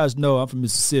guys know I'm from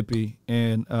Mississippi,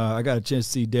 and I got a chance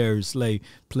to see Darius Slay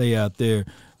play out there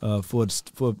for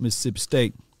Mississippi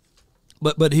State.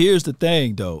 But here's the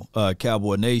thing, though,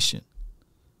 Cowboy Nation.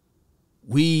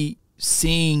 We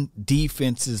seen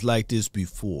defenses like this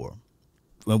before.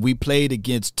 When we played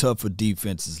against tougher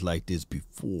defenses like this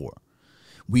before,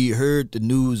 we heard the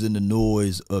news and the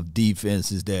noise of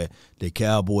defenses that the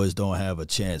Cowboys don't have a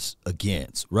chance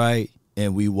against, right?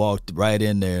 And we walked right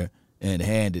in there and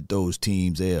handed those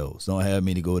teams L's. Don't have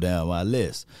me to go down my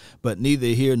list. But neither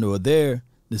here nor there,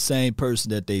 the same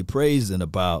person that they praising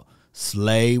about,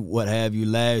 Slay, what have you,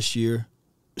 last year,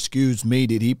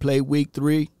 did he play week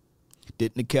 3?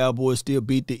 Didn't the Cowboys still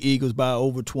beat the Eagles by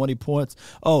over 20 points?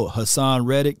 Oh, Hassan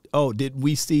Reddick. Oh, didn't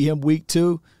we see him week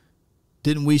 2?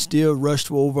 Didn't we still rush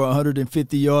for over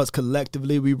 150 yards?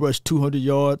 Collectively, we rushed 200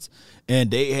 yards. And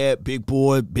they had Big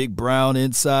Boy, Big Brown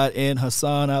inside, and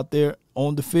Hassan out there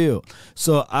on the field.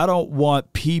 So I don't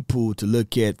want people to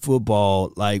look at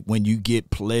football like when you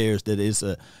get players that it's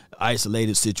a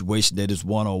isolated situation that is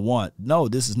one-on-one. No,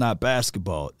 this is not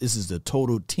basketball. This is the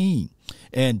total team.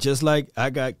 And just like I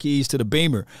got keys to the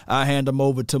Beamer, I hand them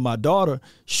over to my daughter.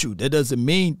 Shoot, that doesn't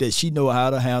mean that she know how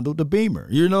to handle the Beamer.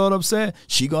 You know what I'm saying?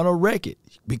 She gonna wreck it.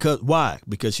 Because why?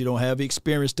 Because she don't have the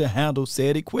experience to handle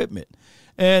said equipment.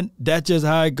 And that's just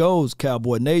how it goes,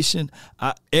 Cowboy Nation.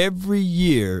 Every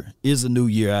year is a new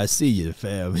year. I see you,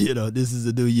 fam. You know, this is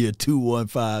a new year.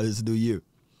 215 is a new year.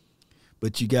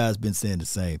 But you guys been saying the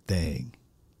same thing,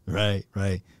 right?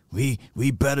 Right.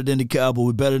 We better than the Cowboys.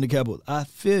 We better than the Cowboys. I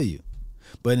feel you.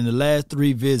 But in the last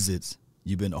 3 visits,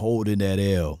 you've been holding that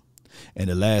L. And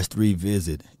the last 3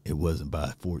 visits, it wasn't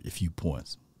by a few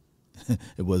points.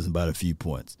 It wasn't by a few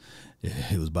points.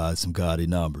 It was by some gaudy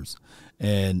numbers.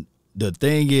 And the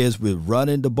thing is, with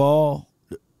running the ball,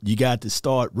 you got to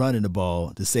start running the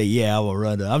ball to say, yeah,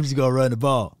 I'm just going to run the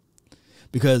ball.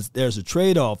 Because there's a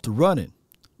trade-off to running.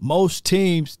 Most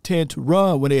teams tend to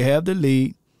run when they have the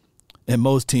lead, and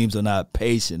most teams are not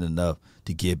patient enough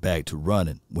to get back to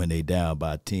running when they down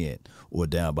by 10 or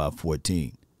down by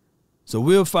 14. So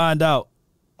we'll find out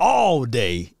all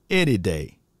day, any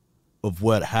day, of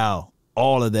how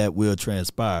all of that will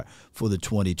transpire for the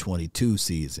 2022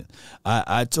 season.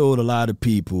 I told a lot of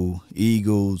people,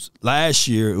 Eagles, last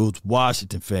year it was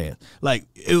Washington fans. Like,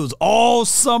 it was all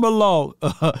summer long.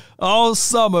 All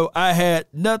summer I had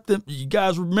nothing. You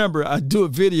guys remember, I do a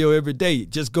video every day.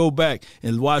 Just go back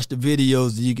and watch the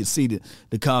videos and you can see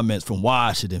the comments from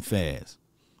Washington fans.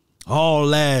 All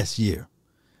last year.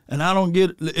 And I don't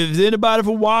get, is anybody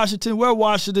from Washington? Where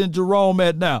Washington Jerome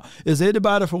at now? Is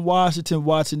anybody from Washington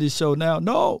watching this show now?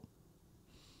 No.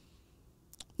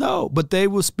 No, but they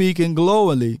were speaking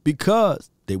glowingly because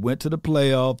they went to the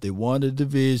playoff. They won the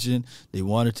division. They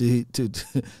wanted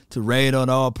to rain on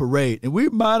our parade. And we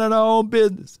minding our own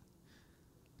business.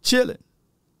 Chilling.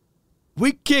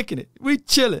 We kicking it. We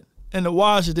chilling. And the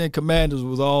Washington Commanders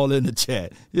was all in the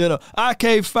chat. You know, I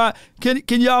can't find.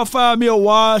 Can y'all find me a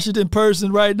Washington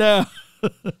person right now?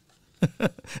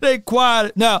 They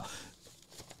quiet now.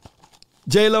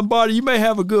 Jay Lombardi, you may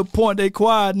have a good point. They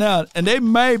quiet now, and that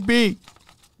may be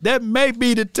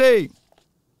the team.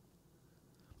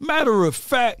 Matter of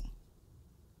fact,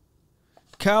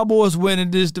 Cowboys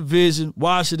winning this division.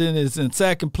 Washington is in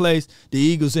second place. The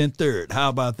Eagles in third. How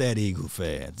about that, Eagle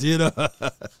fans? You know.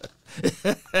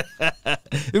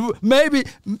 maybe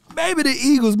the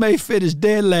Eagles may finish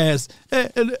dead last.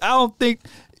 And I don't think,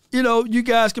 you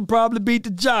guys can probably beat the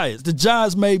Giants. The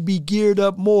Giants may be geared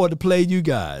up more to play you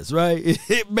guys, right?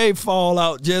 It may fall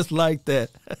out just like that.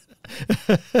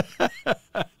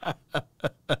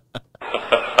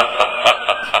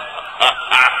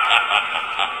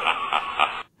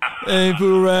 Ain't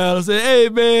fool around and say, hey,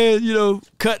 man,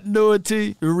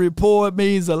 continuity, the report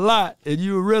means a lot. And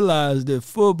you realize that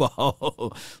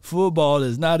football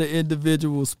is not an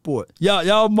individual sport.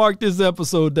 Y'all mark this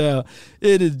episode down.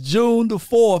 It is June the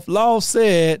 4th. Law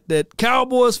said that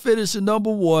Cowboys finishing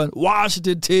number 1,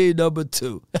 Washington team number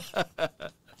 2.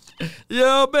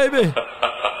 Yeah, baby.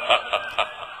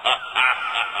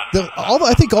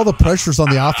 I think all the pressure's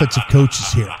on the offensive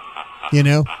coaches here.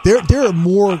 There are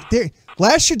more.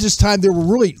 Last year this time there were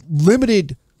really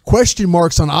limited question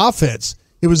marks on offense.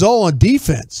 It was all on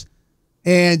defense.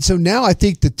 And so now I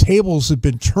think the tables have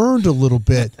been turned a little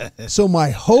bit. So my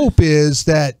hope is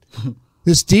that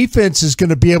this defense is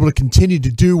going to be able to continue to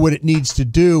do what it needs to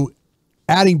do.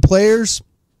 Adding players,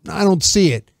 I don't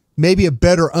see it. Maybe a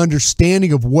better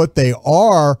understanding of what they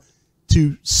are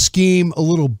to scheme a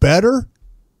little better.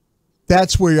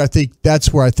 That's where I think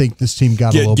this team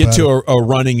got a little better. Get to a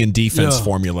running and defense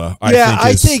formula. I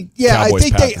think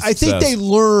they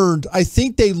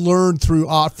learned through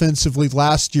offensively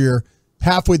last year,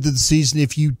 halfway through the season.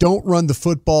 If you don't run the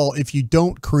football, if you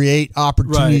don't create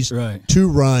opportunities to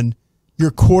run,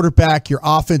 your quarterback, your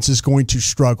offense is going to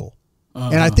struggle.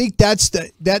 And I think that's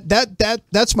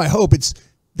my hope. It's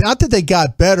not that they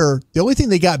got better. The only thing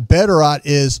they got better at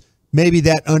is maybe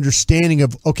that understanding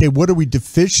of, okay, what are we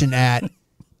deficient at?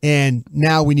 And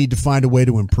now we need to find a way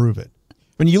to improve it.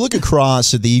 When you look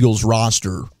across at the Eagles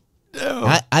roster,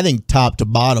 I think top to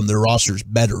bottom, their roster is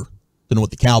better than what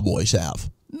the Cowboys have.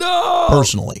 No!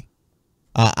 Personally.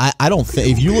 I don't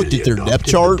think, if you looked at their depth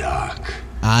chart,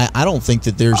 I don't think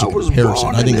that there's a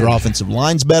comparison. I think their offensive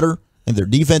line's better. I think their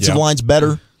defensive line's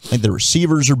better. I think their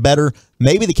receivers are better.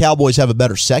 Maybe the Cowboys have a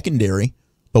better secondary.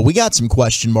 But we got some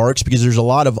question marks because there's a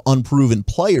lot of unproven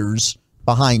players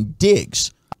behind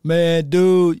Diggs. Man,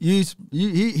 dude, he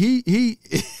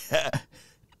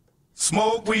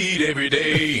smoke weed every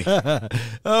day.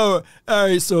 All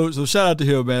right, so shout out to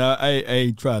him, man. I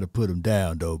ain't trying to put him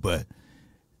down though, but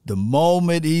The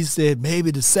moment he said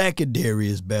maybe the secondary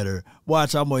is better,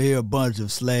 watch, I'm going to hear a bunch of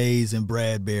Slays and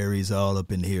Bradberries all up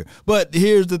in here. But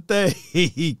here's the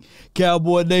thing,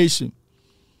 Cowboy Nation.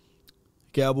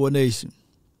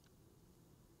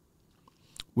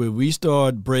 When we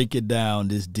start breaking down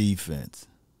this defense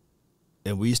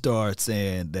and we start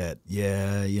saying that,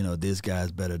 yeah, this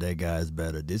guy's better, that guy's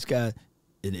better, this guy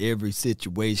in every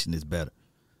situation is better.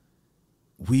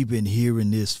 We've been hearing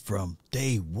this from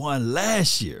day one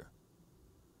last year.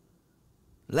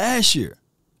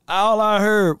 All I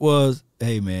heard was,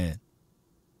 hey, man,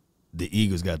 the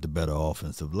Eagles got the better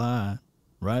offensive line,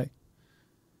 right?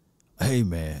 Hey,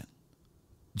 man,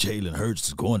 Jalen Hurts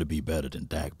is going to be better than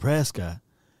Dak Prescott.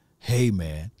 Hey,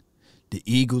 man, the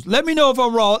Eagles. Let me know if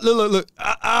I'm wrong. Look,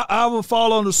 I will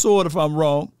fall on the sword if I'm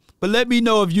wrong. But let me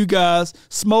know if you guys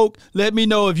smoke. Let me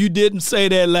know if you didn't say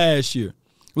that last year.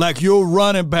 Like your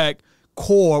running back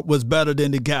core was better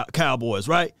than the Cowboys,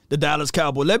 right? The Dallas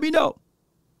Cowboys. Let me know.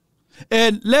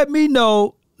 And let me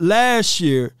know last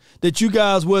year that you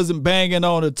guys wasn't banging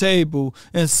on the table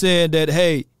and saying that,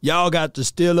 hey, y'all got the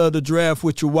steal of the draft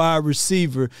with your wide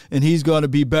receiver, and he's going to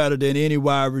be better than any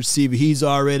wide receiver. He's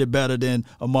already better than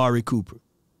Amari Cooper.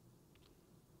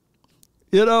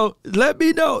 Let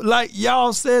me know. Like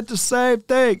y'all said the same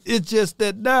thing. It's just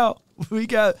that now we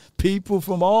got people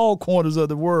from all corners of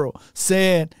the world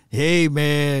saying, hey,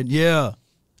 man, yeah,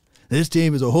 this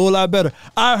team is a whole lot better.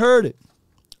 I heard it.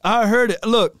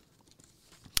 Look,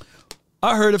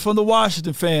 I heard it from the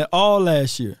Washington fan all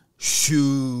last year.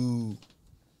 Shoot.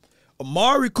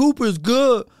 Amari Cooper is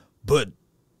good, but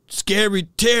Scary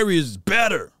Terry is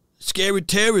better. Scary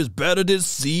Terry is better than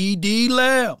C.D.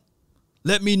 Lamb.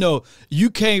 Let me know. You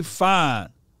can't find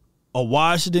a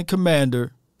Washington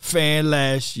Commander fan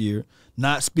last year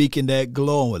not speaking that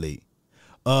glowingly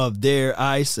of their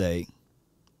wide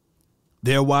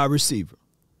receiver.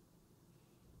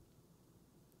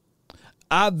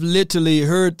 I've literally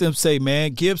heard them say,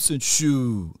 man, Gibson,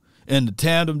 shoot, and the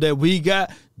tandem that we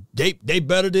got, they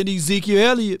better than Ezekiel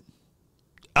Elliott.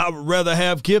 I would rather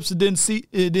have Gibson than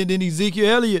Ezekiel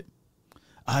Elliott.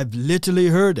 I've literally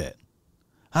heard that.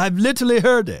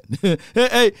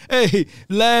 Hey,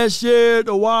 last year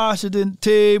the Washington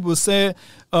team was saying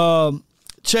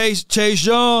Chase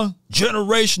Young,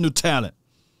 generational talent.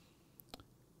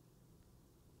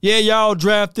 Yeah, y'all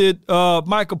drafted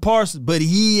Michael Parsons, but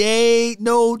he ain't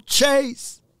no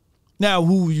Chase. Now,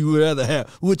 who would you rather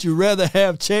have? Would you rather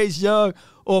have Chase Young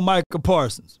or Michael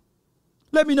Parsons?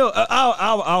 Let me know.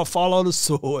 I'll follow the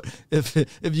sword if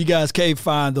you guys can't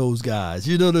find those guys.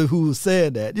 You know who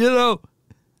said that,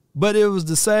 But it was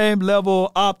the same level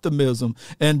of optimism.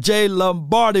 And Jay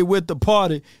Lombardi with the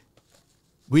party,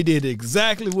 we did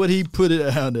exactly what he put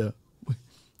it down there.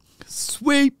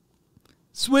 Sweep.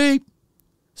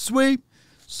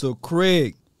 So,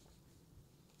 Craig,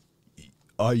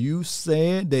 are you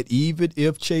saying that even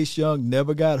if Chase Young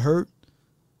never got hurt,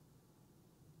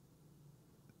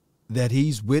 that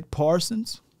he's with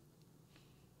Parsons?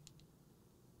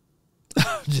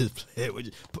 I'm just playing with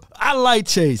you. I like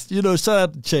Chase. Shout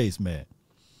out to Chase, man.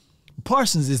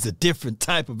 Parsons is a different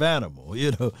type of animal,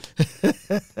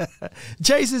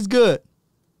 Chase is good.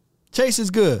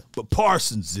 But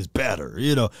Parsons is better.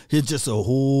 He's just a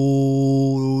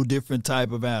whole different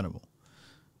type of animal,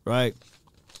 right?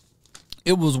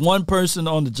 It was one person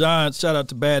on the Giants, shout out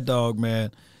to Bad Dog,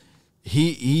 man.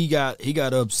 He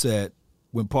got upset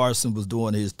when Parsons was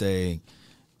doing his thing,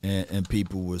 and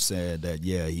people were saying that,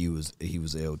 yeah, he was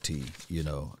LT,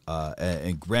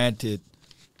 and granted,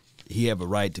 he have a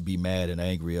right to be mad and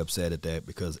angry, upset at that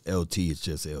because LT is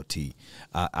just LT.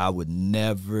 I would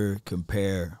never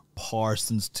compare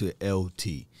Parsons to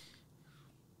LT.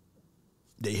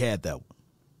 They had that one.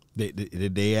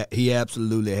 He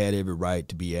absolutely had every right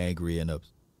to be angry and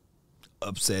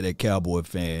upset at Cowboy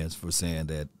fans for saying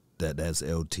that's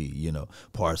LT.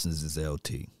 Parsons is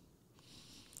LT,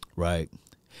 right?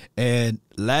 And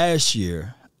last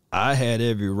year, I had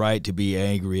every right to be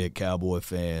angry at Cowboy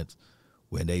fans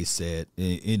when they said,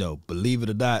 believe it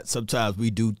or not, sometimes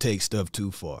we do take stuff too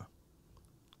far.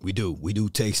 We do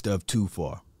take stuff too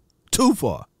far. Too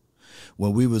far.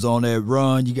 When we was on that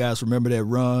run, you guys remember that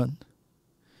run?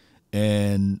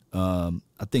 And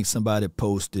I think somebody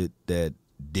posted that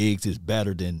Diggs is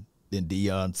better than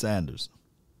Deion Sanders.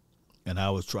 And I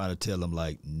was trying to tell him,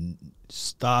 like,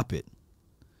 stop it.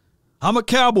 I'm a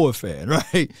Cowboy fan,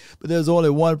 right? But there's only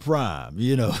one prime,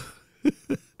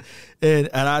 And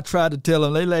I tried to tell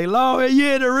them, they like, Lord, you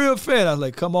ain't a real fan. I was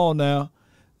like, come on now.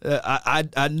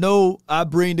 I know I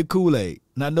bring the Kool-Aid.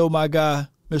 And I know my guy,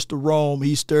 Mr. Rome,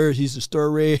 he's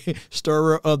the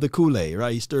stirrer of the Kool-Aid,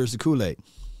 right? He stirs the Kool-Aid.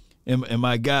 And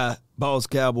my guy, Boss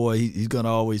Cowboy, he's going to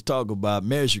always talk about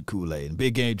measured Kool-Aid. And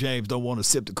Big Game James don't want to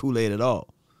sip the Kool-Aid at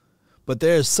all. But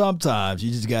there's sometimes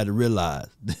you just got to realize,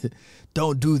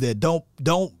 don't do that.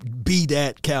 Don't be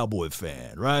that Cowboy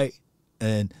fan, right?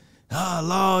 And,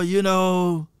 Law,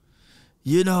 Law,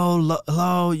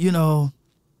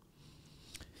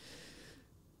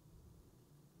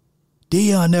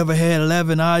 Deion never had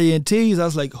 11 INTs. I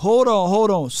was like, hold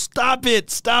on, stop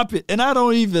it. And I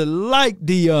don't even like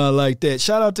Deion like that.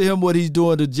 Shout out to him, what he's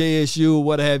doing to JSU or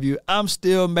what have you. I'm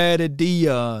still mad at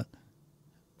Deion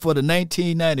for the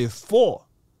 1994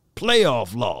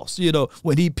 playoff loss,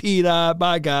 when he peed-eyed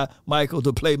my guy, Michael,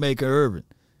 the playmaker Irvin.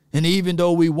 And even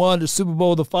though we won the Super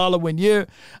Bowl the following year,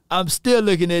 I'm still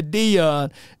looking at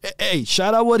Deion. Hey,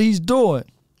 shout out what he's doing.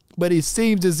 But it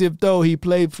seems as if though he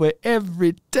played for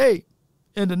every day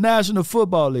in the National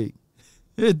Football League.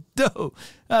 Though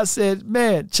I said,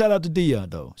 man, shout out to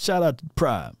Deion, though. Shout out to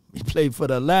Prime. He played for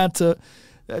the Atlanta.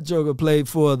 That joker played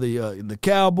for the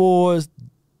Cowboys,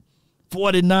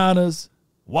 49ers,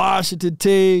 Washington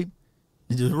team,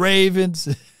 the Ravens.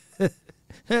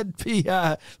 That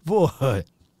P.I., boy.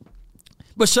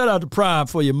 But shout out to Prime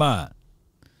for your mind.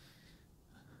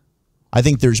 I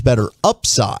think there's better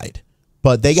upside,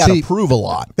 but they got to prove a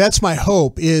lot. That's my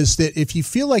hope, is that if you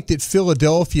feel like that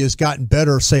Philadelphia has gotten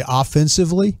better, say,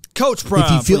 offensively. Coach Prime.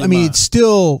 If you feel, it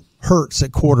still hurts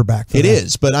at quarterback. It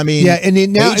is, but yeah,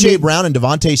 and now A.J. Brown and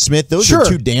Devontae Smith, those are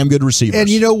two damn good receivers. And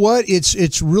you know what?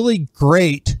 It's really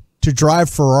great to drive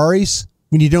Ferraris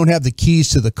when you don't have the keys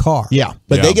to the car. Yeah,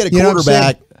 but they get a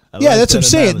quarterback. That's what I'm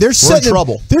saying. They're in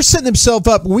trouble. They're setting themselves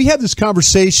up. When we have this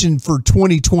conversation for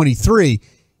 2023,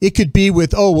 it could be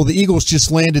with, the Eagles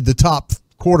just landed the top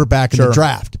quarterback in the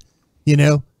draft.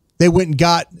 They went and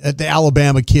got the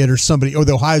Alabama kid or somebody, or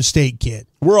the Ohio State kid.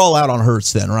 We're all out on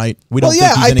Hurts then, right? We don't think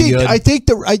he's any good. I think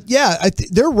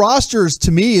their rosters,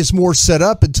 to me, is more set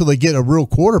up until they get a real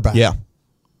quarterback. Yeah.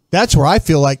 That's where I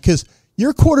feel like, because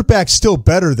your quarterback's still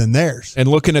better than theirs. And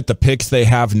looking at the picks they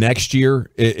have next year,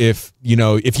 if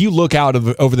you look out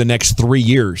over the next 3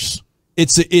 years,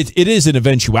 it is an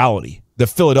eventuality. The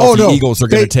Philadelphia Eagles are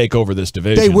going to take over this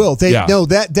division. They will.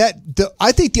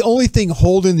 I think the only thing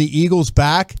holding the Eagles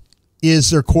back is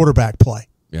their quarterback play.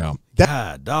 Yeah.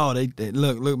 God, dog, they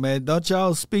look, man, don't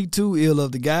y'all speak too ill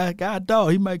of the guy. God,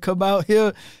 dog, he might come out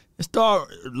here and start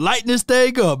lighting this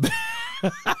thing up.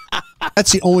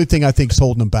 That's the only thing I think is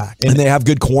holding them back. And they have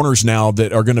good corners now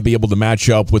that are going to be able to match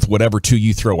up with whatever two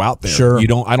you throw out there. Sure.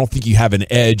 I don't think you have an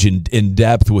edge in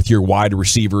depth with your wide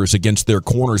receivers against their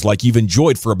corners like you've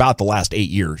enjoyed for about the last 8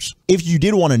 years. If you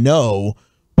did want to know,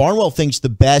 Barnwell thinks the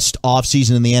best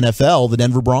offseason in the NFL, the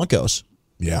Denver Broncos.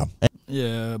 Yeah.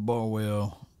 Yeah,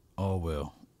 Barnwell. Oh,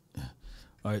 well.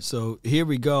 All right, so here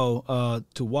we go.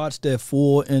 To watch that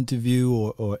full interview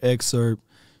or excerpt,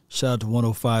 shout out to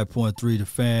 105.3 The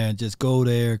Fan. Just go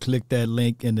there, click that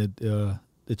link in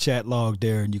the chat log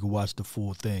there, and you can watch the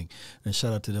full thing. And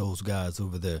shout out to those guys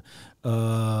over there.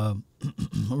 I'll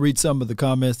read some of the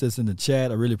comments that's in the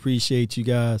chat. I really appreciate you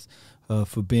guys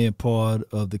for being part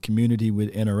of the community with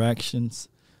interactions.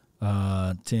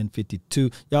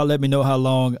 10:52. Y'all let me know how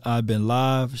long I've been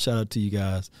live. Shout out to you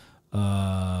guys.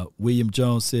 William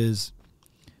Jones says,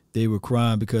 they were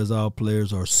crying because all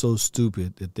players are so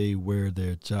stupid that they wear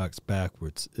their jocks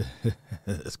backwards.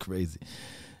 That's crazy.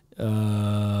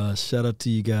 Shout out to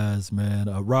you guys, man.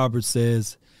 Robert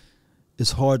says,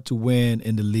 it's hard to win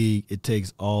in the league. It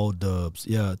takes all dubs.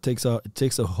 Yeah, it takes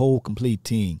a whole complete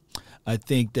team. I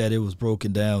think that it was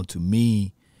broken down to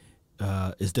me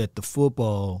is that the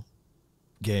football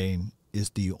game is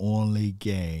the only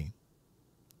game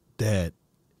that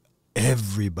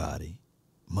everybody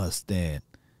must stand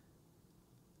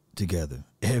together.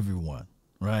 Everyone,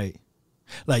 right?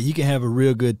 Like, you can have a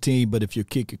real good team, but if your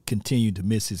kicker continue to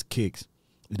miss his kicks,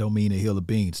 it don't mean a hill of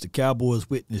beans. The Cowboys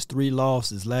witnessed 3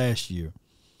 losses last year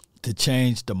to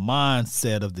change the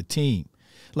mindset of the team.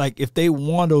 Like, if they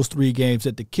won those 3 games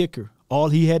at the kicker, all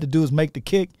he had to do is make the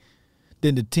kick,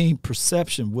 then the team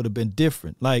perception would have been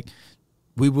different. Like,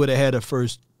 we would have had a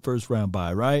first round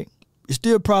bye, right? It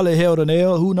still probably held an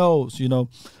L. Who knows,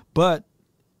 But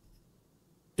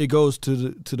it goes to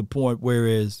the point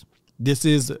whereas this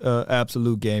is an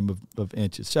absolute game of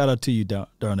inches. Shout out to you,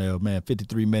 Darnell, man.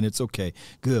 53 minutes. Okay,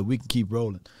 good. We can keep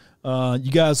rolling.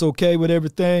 You guys okay with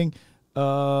everything?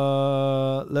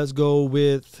 Let's go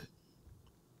with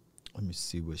 – let me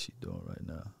see what she's doing right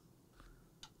now.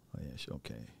 Oh, yeah, she's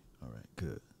okay. All right,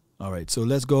 good. All right, so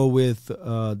let's go with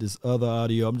this other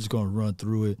audio. I'm just going to run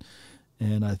through it.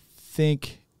 And I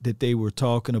think that they were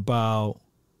talking about,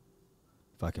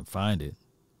 if I can find it,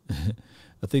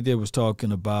 I think they was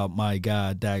talking about my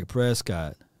guy Dak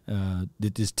Prescott.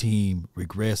 Did this team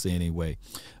regress anyway?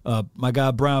 My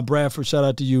guy Brian Bradford, shout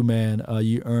out to you, man.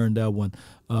 You earned that one.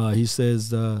 He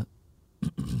says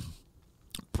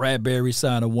Bradbury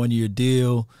signed a 1-year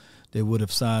deal. They would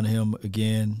have signed him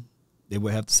again. They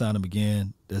would have to sign him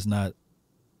again.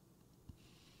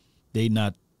 They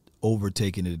not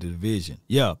overtaking the division.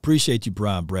 Yeah, appreciate you,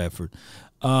 Brian Bradford.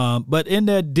 But in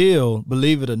that deal,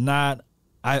 believe it or not,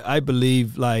 I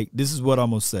believe, like, this is what I'm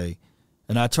going to say.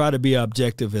 And I try to be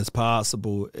objective as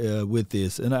possible with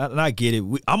this. And I get it.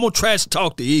 I'm going to trash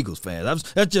talk the Eagles fans.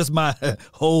 That's just my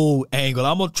whole angle.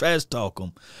 I'm going to trash talk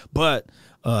them. But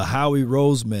Howie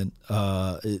Roseman,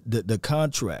 the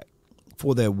contract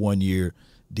for that 1-year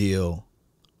deal,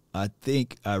 I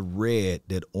think I read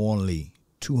that only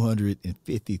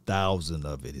 $250,000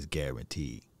 of it is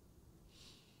guaranteed.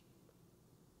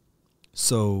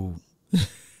 So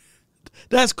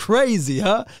that's crazy,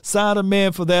 huh? Sign a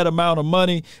man for that amount of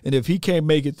money, and if he can't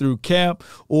make it through camp,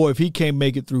 or if he can't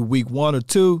make it through week 1 or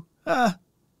 2,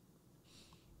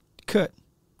 cut.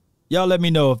 Y'all let me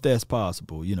know if that's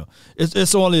possible. You know,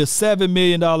 it's only a $7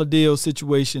 million deal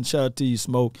situation. Shout out to you,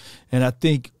 Smoke. And I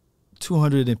think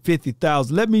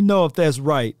 $250,000. Let me know if that's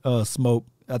right, Smoke.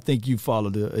 I think you follow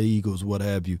the Eagles, what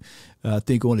have you. I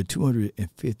think only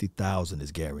 $250,000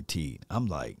 is guaranteed. I'm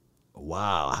like,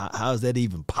 wow, how is that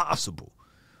even possible?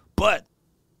 But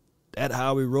that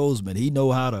Howie Roseman, he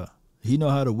know how to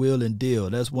wheel and deal.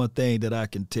 That's one thing that I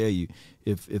can tell you.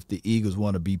 If the Eagles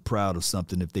want to be proud of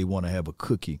something, if they want to have a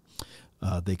cookie,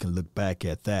 they can look back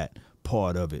at that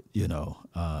part of it, you know,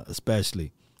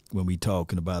 especially when we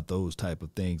talking about those type of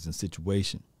things and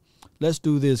situation. Let's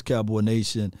do this, Cowboy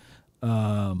Nation.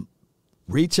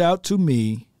 Reach out to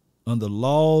me on the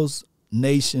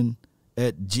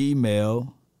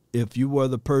lawsnation@gmail if you were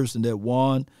the person that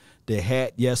won the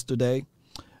hat yesterday.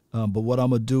 But what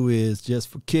I'm going to do is, just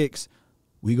for kicks,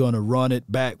 we're going to run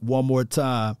it back one more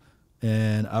time.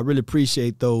 And I really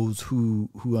appreciate those who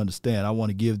understand. I want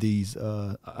to give these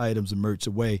items and merch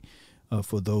away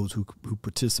for those who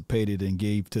participated and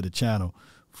gave to the channel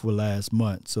for last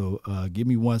month. So give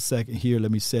me 1 second here.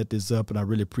 Let me set this up, and I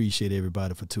really appreciate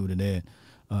everybody for tuning in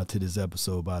to this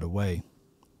episode, by the way.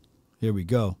 Here we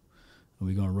go. And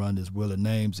we're going to run this Wheel of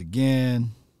Names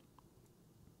again.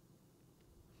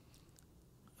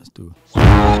 Let's do it.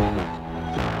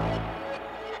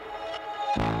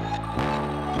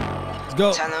 Let's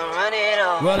go. Run it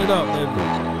up. Run it up, baby.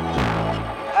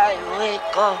 I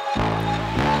wake up.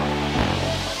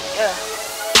 Yeah.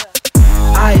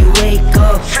 I wake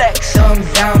up, flex, thumb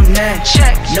down now,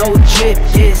 check, no drip,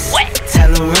 this, wet.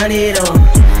 Tell them run it up,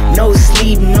 no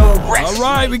sleep, no rest. All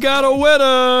right, we got a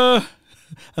winner.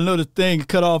 I know the thing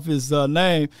cut off his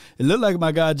name. It looked like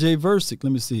my guy Jay Versick.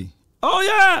 Let me see. Oh,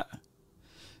 yeah.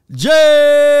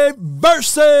 Jay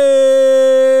Versick.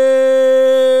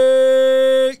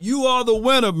 You are the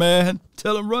winner, man.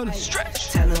 Tell him run it.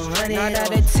 Tell him run it. 9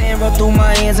 out of 10, rub through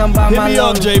my hands, I'm by my Hit me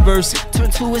up, Jay Versick.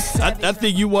 I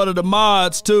think you one of the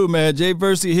mods too, man. Jay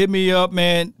Versick, hit me up,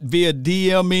 man, via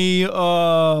DME,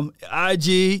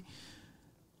 IG,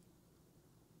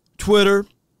 Twitter,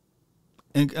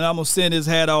 and I'm gonna send his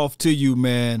hat off to you,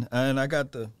 man. And I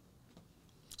got the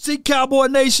See Cowboy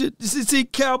Nation, see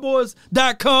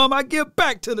Cowboys.com. I give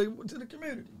back to the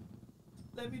community.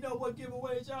 Let me know what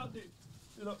giveaways y'all do.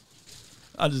 You know,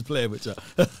 I just play with y'all.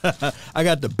 I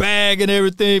got the bag and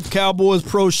everything. Cowboys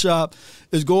Pro Shop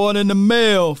is going in the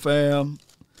mail, fam.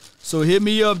 So hit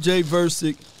me up, Jay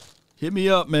Versick. Hit me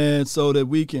up, man, so that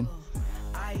we can.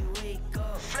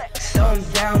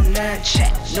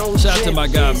 Shout out to my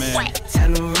guy, man.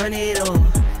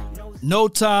 No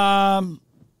time,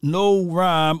 no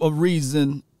rhyme or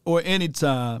reason or any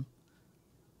time.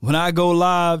 When I go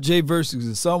live, Jay Versick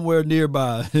is somewhere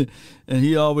nearby, and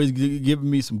he always giving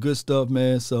me some good stuff,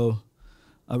 man. So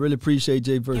I really appreciate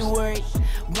Jay Versick.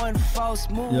 One false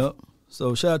move. Yep.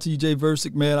 So shout out to you, Jay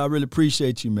Versick, man. I really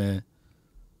appreciate you, man.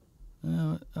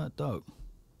 Dog.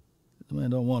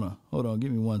 Man, don't want to. Hold on.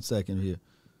 Give me 1 second here.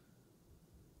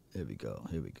 There we go.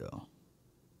 Here we go.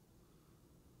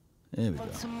 There we go.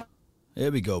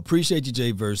 There we go. Appreciate you,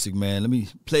 Jay Versick, man. Let me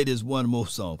play this one more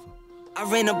song. I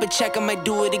ran up a check, I might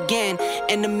do it again.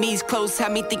 Enemies close,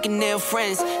 had me thinking they're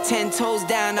friends. 10 toes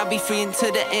down, I'll be free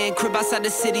until the end. Crib outside the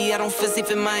city, I don't feel safe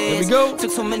in my hands. There we go.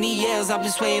 Took so many years, I'm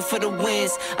just waiting for the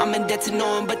wins. I'm in debt to no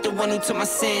one but the one who took my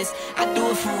sins. I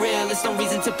do it for real, there's no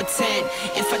reason to pretend.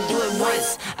 If I do it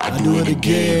once, I do it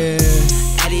again.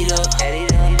 Add it up,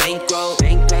 bankroll,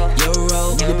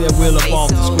 euro. Get that wheel up off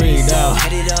the screen now.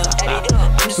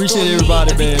 Appreciate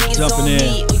everybody, man, jumping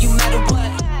in. You matter what?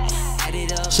 Add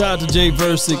it up. Shout out to Jay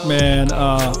Versick, man.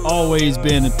 Always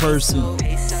been in person.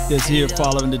 Just here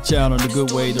following the channel the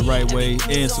good way, the right way,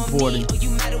 and supporting.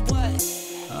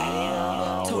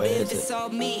 Where is it?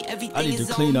 I need to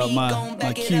clean up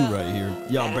my cue right here.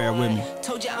 Y'all bear with me.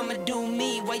 Told you I'ma do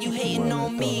me. Why you hating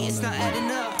on me? It's not adding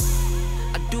up.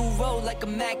 I do roll like a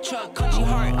Mack truck. Cause you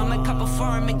hard, I might cop a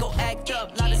farm and go act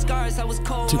up. Lot of scars, I was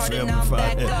cold hearted, now I'm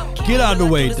back up. Get out of the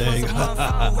way, dang.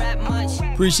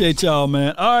 Appreciate y'all,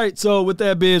 man. All right, so with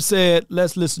that being said,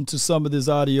 let's listen to some of this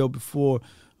audio before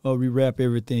we wrap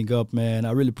everything up, man.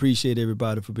 I really appreciate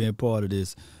everybody for being part of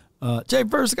this. Jay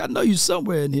Versick, I know you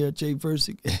somewhere in here, Jay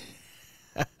Versick.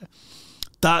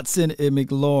 Dotson and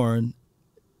McLaurin,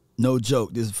 no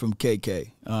joke. This is from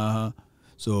KK.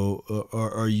 So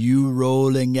are you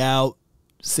rolling out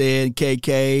saying,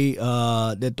 KK,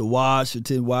 that the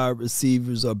Washington wide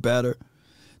receivers are better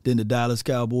than the Dallas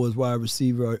Cowboys wide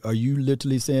receiver? Are you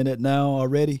literally saying that now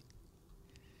already?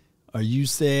 Are you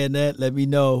saying that? Let me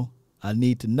know. I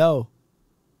need to know.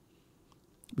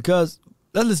 Because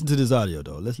let's listen to this audio,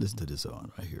 though. Let's listen to this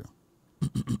on right here.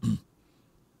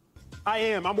 I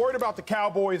am. I'm worried about the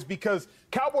Cowboys because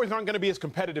Cowboys aren't going to be as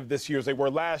competitive this year as they were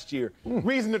last year.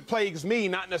 Reason it plagues me,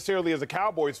 not necessarily as a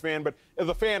Cowboys fan, but as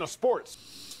a fan of sports.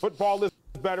 Football is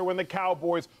better when the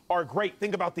Cowboys are great.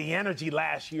 Think about the energy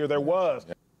last year there was.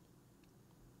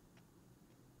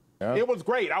 Yeah. It was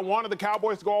great. I wanted the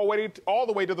Cowboys to go all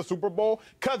the way to the Super Bowl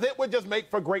because it would just make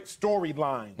for great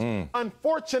storylines.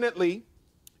 Unfortunately,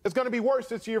 it's going to be worse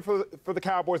this year for the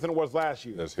Cowboys than it was last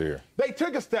year. Let's hear. They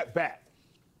took a step back.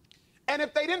 And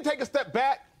if they didn't take a step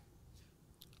back,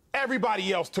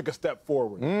 everybody else took a step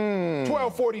forward.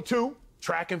 12:42,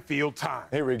 track and field time.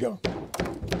 Here we go.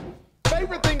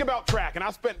 Favorite thing about track, and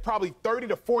I spent probably 30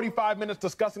 to 45 minutes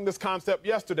discussing this concept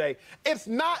yesterday, it's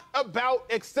not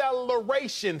about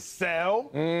acceleration, Sel.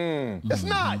 It's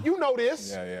not. You know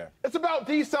this. Yeah. It's about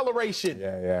deceleration.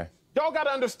 Yeah. Y'all got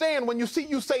to understand, when you see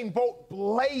Usain Bolt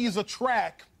blaze a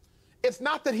track, it's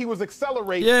not that he was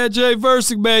accelerating. Yeah, Jay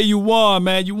Versick, man, you won,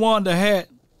 man. You won the hat.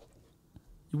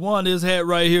 You won this hat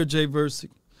right here, Jay Versick.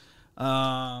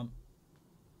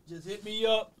 Just hit me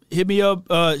up. Give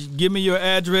me your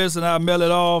address, and I'll mail it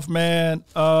off, man,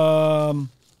 to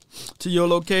your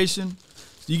location.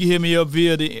 You can hit me up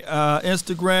via the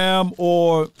Instagram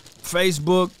or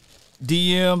Facebook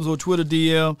DMs or Twitter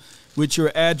DM with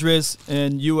your address,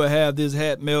 and you will have this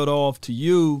hat mailed off to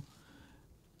you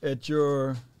at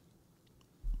your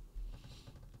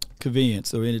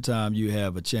convenience or anytime you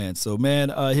have a chance. So, man,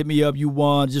 hit me up. You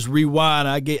won. Just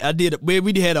rewind.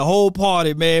 We had a whole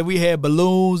party, man. We had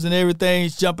balloons and everything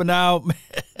jumping out.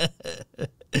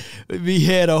 We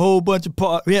had a whole bunch of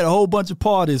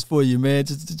parties for you, man.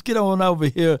 Just get on over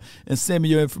here and send me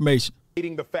your information.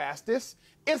 The fastest.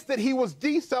 It's that he was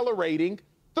decelerating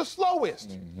the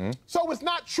slowest. So it's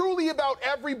not truly about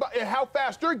everybody how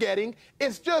fast you're getting.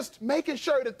 It's just making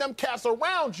sure that them cats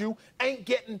around you ain't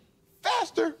getting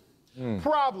faster.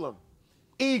 Problem.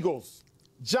 Eagles,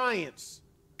 Giants,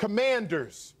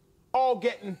 Commanders, all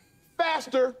getting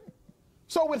faster.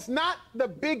 So it's not as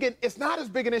big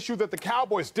an issue that the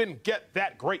Cowboys didn't get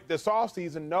that great this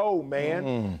offseason. No,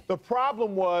 man. The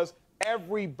problem was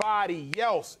everybody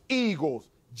else, Eagles,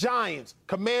 Giants,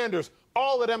 Commanders,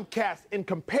 all of them cats in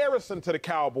comparison to the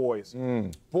Cowboys.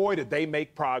 Boy, did they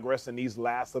make progress in these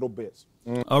last little bits.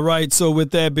 All right, so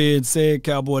with that being said,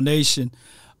 Cowboy Nation,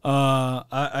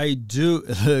 I do,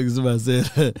 as I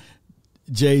said,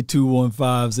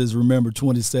 J215 says, remember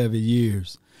 27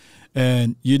 years.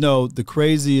 And, you know, the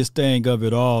craziest thing of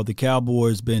it all, the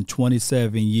Cowboys been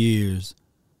 27 years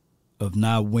of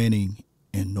not winning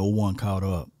and no one caught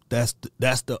up. That's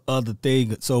the other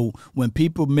thing. So when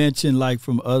people mention, like,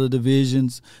 from other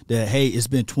divisions that, hey, it's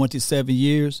been 27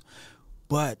 years,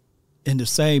 but in the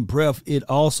same breath, it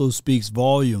also speaks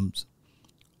volumes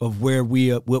of where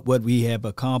what we have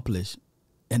accomplished,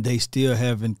 and they still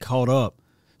haven't caught up.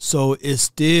 So it's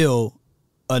still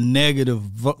a negative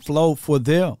flow for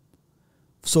them.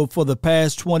 So for the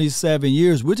past 27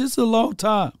 years, which is a long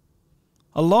time,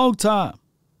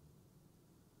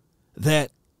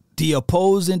 that the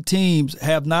opposing teams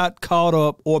have not caught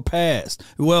up or passed.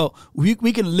 Well, we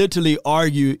can literally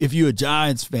argue, if you're a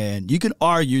Giants fan, you can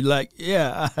argue like,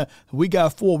 yeah, we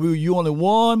got 4. You only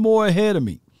one more ahead of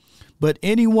me. But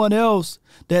anyone else,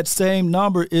 that same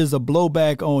number is a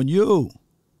blowback on you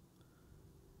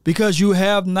because you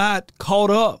have not caught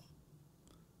up.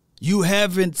 You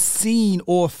haven't seen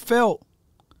or felt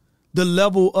the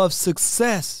level of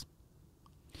success.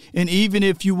 And even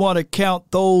if you want to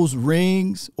count those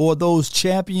rings or those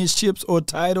championships or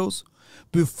titles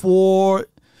before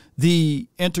the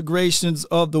integrations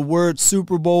of the word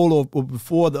Super Bowl or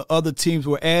before the other teams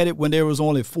were added when there was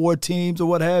only 4 teams or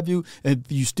what have you, and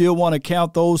you still want to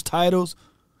count those titles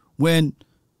when,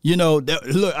 look,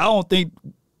 I don't think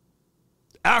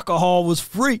alcohol was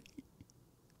free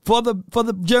for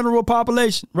the general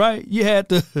population, right? You had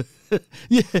to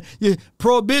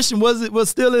prohibition was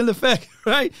still in effect,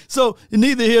 right? So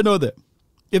neither here nor there.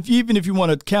 Even if you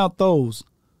want to count those,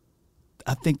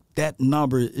 I think that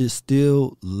number is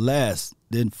still less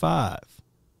than 5.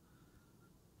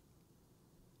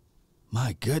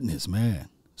 My goodness, man.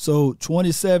 So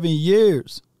 27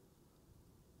 years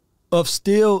of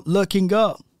still looking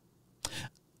up.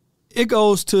 It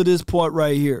goes to this point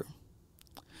right here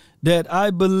that I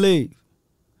believe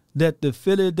that the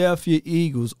Philadelphia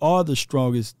Eagles are the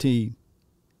strongest team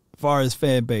as far as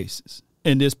fan bases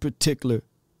in this particular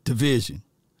division,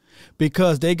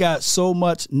 because they got so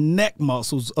much neck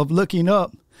muscles of looking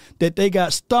up that they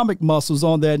got stomach muscles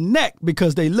on their neck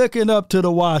because they looking up to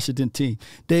the Washington team.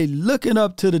 They looking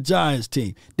up to the Giants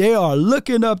team. They are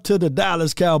looking up to the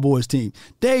Dallas Cowboys team.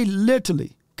 They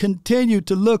literally continue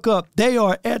to look up. They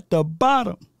are at the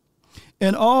bottom.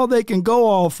 And all they can go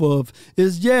off of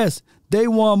is, yes, they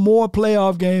won more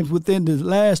playoff games within the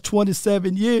last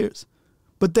 27 years,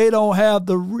 but they don't have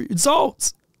the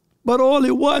results, but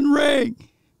only 1 ring.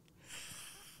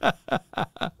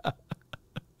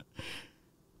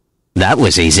 That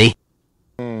was easy.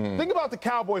 Think about the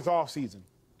Cowboys offseason.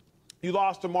 You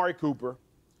lost Amari Cooper.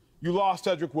 You lost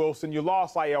Cedric Wilson. You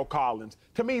lost La'el Collins.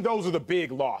 To me, those are the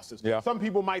big losses. Yeah. Some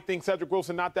people might think Cedric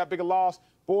Wilson not that big a loss.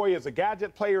 Boy, as a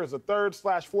gadget player, as a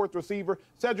 3rd/4th receiver,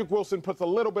 Cedric Wilson puts a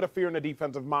little bit of fear in the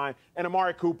defensive mind. And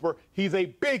Amari Cooper, he's a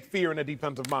big fear in the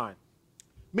defensive mind.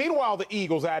 Meanwhile, the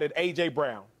Eagles added A.J.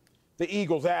 Brown. The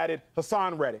Eagles added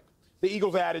Hassan Reddick. The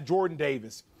Eagles added Jordan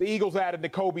Davis. The Eagles added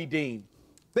Nakobe Dean.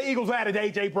 The Eagles added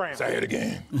A.J. Brown. Say it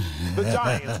again. The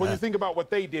Giants, when you think about what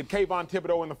they did, Kayvon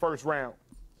Thibodeau in the 1st round.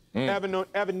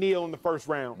 Evan Neal in the 1st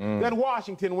round. Then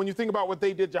Washington, when you think about what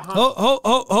they did, Jahan.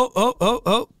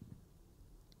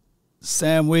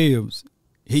 Sam Williams,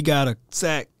 he got a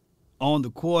sack on the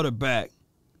quarterback.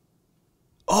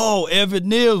 Oh, Evan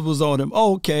Neal was on him.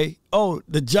 Oh, okay. Oh,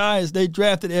 the Giants, they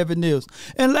drafted Evan Neal.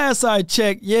 And last I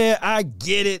checked, yeah, I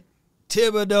get it.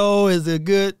 Thibodeau is a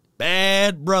good,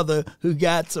 bad brother who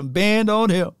got some band on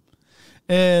him.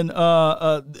 And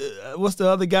what's the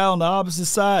other guy on the opposite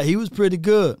side? He was pretty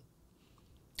good.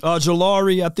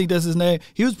 Jalari, I think that's his name.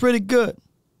 He was pretty good.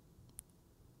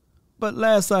 But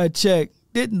last I checked,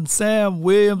 didn't Sam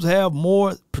Williams have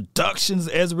more productions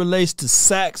as it relates to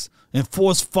sacks and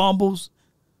forced fumbles?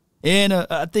 And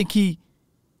I think he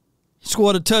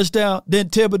scored a touchdown, then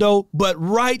Thibodeau. But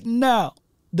right now,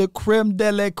 the creme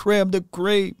de la creme, the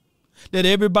cream that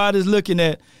everybody's looking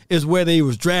at is where they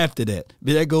was drafted at.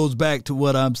 But that goes back to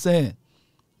what I'm saying.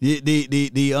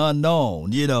 The unknown,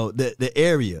 the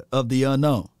area of the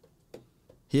unknown.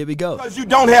 Here we go. Because you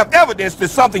don't have evidence that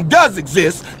something does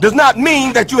exist does not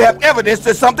mean that you have evidence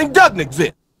that something doesn't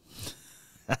exist.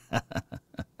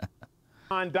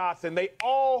 Dotson, they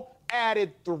all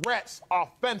added threats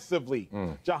offensively.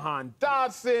 Jahan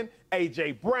Dotson,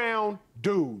 A.J. Brown,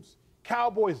 dudes.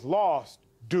 Cowboys lost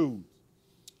dudes.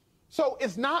 So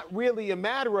it's not really a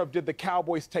matter of did the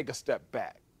Cowboys take a step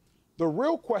back. The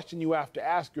real question you have to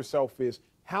ask yourself is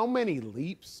how many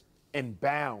leaps and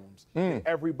bounds did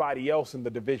everybody else in the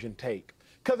division take?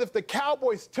 Because if the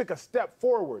Cowboys took a step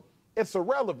forward, it's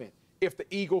irrelevant. If the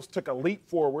Eagles took a leap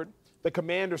forward, the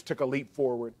Commanders took a leap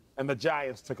forward, and the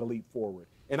Giants took a leap forward.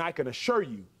 And I can assure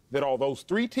you that all those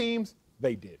 3 teams,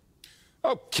 they did.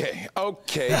 Okay. Come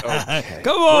We're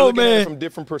on, looking at it man. from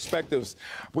different perspectives.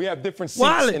 We have different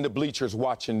seats in the bleachers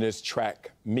watching this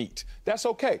track meet. That's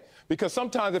okay. Because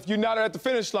sometimes if you're not at the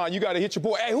finish line, you got to hit your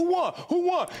boy. Hey, who won? Who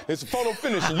won? It's a photo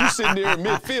finish, and you sitting there in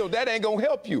midfield. That ain't going to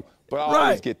help you. But I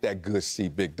always get that good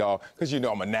seat, big dog, because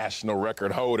I'm a national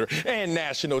record holder and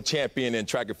national champion in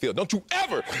track and field. Don't you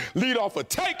ever lead off a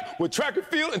take with track and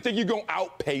field and think you're going to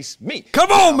outpace me.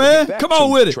 Come on, man. Come on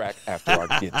with it. Track after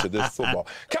I get to this football.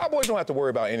 Cowboys don't have to worry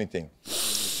about anything.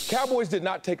 Cowboys did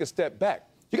not take a step back.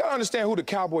 You got to understand who the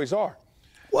Cowboys are.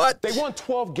 What? They won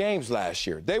 12 games last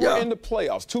year. They were in the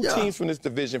playoffs. 2 teams from this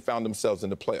division found themselves in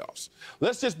the playoffs.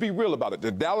 Let's just be real about it.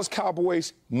 The Dallas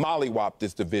Cowboys mollywopped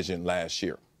this division last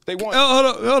year. They won.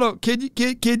 Hold on. Can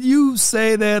you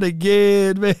say that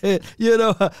again, man?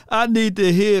 I need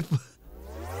to hear.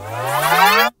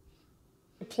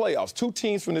 Playoffs. 2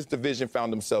 teams from this division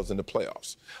found themselves in the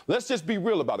playoffs. Let's just be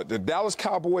real about it. The Dallas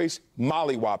Cowboys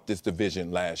mollywopped this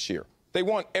division last year. They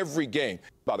won every game.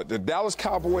 About it, the Dallas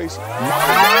Cowboys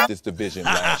won this division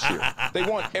last year. They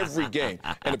won every game,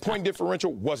 and the point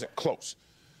differential wasn't close.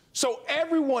 So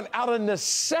everyone out of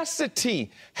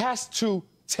necessity has to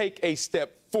take a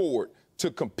step forward to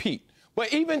compete.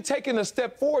 But even taking a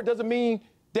step forward doesn't mean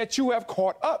that you have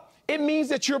caught up. It means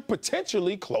that you're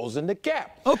potentially closing the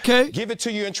gap. Okay. Give it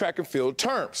to you in track and field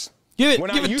terms.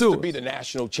 When I used to be the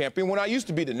national champion, when I used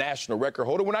to be the national record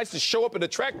holder, when I used to show up at the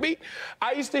track meet,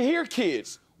 I used to hear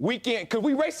kids weekend, because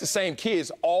we race the same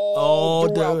kids all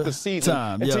throughout the season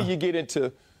until you get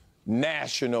into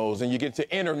nationals and you get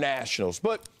to internationals.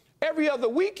 But every other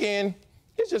weekend,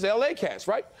 it's just LA cats,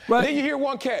 right? Then you hear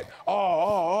one cat,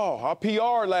 I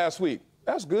PR last week.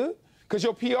 That's good, because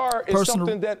your PR is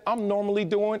something that I'm normally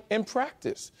doing in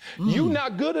practice. You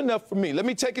not good enough for me. Let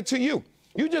me take it to you.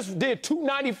 You just did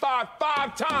 295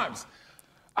 5 times.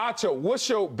 Acho, what's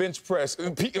your bench press?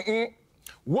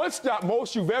 What's the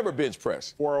most you've ever bench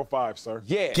pressed? 405, sir.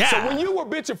 Yeah. So when you were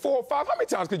benching 405, how many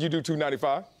times could you do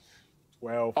 295?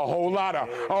 12. A whole lot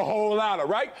of,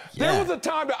 right? Yeah. There was a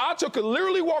time that Acho could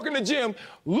literally walk in the gym,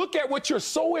 look at what you're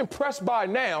so impressed by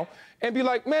now, and be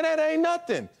like, man, that ain't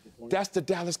nothing. That's the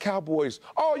Dallas Cowboys.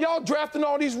 Oh, y'all drafting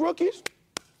all these rookies?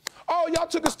 Oh, y'all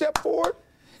took a step forward?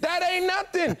 That ain't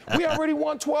nothing. We already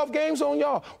won 12 games on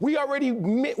y'all. We already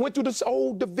went through this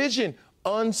whole division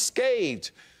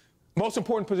unscathed. Most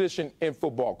important position in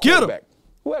football, quarterback.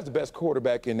 Who has the best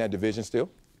quarterback in that division still?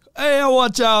 Hey, I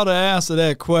want y'all to answer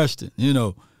that question, you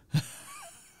know.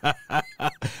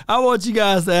 I want you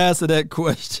guys to answer that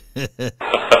question.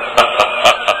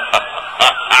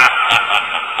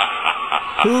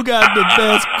 Who got the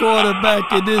best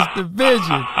quarterback in this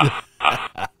division?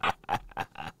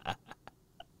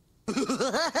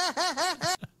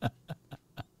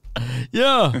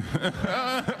 Yeah.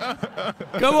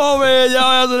 Come on, man. Y'all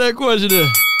answer that question.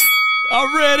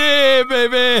 I'm ready,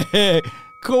 baby.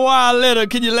 Kawhi Leonard,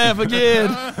 can you laugh again?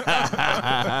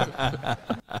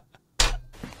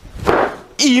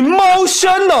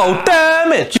 Emotional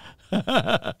damage.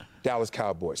 Dallas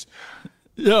Cowboys.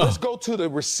 Yeah. Let's go to the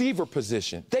receiver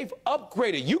position. They've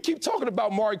upgraded. You keep talking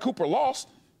about Mari Cooper lost.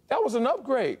 That was an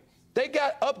upgrade. They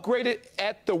got upgraded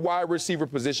at the wide receiver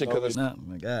position because oh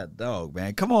my God, dog,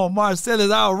 man. Come on, Marcellus,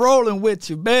 out rolling with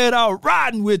you, man. Out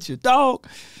riding with you, dog.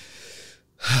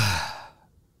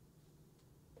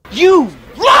 You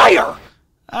liar!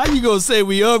 How you gonna say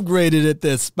we upgraded at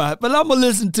that spot? But I'm gonna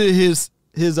listen to his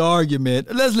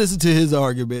argument. Let's listen to his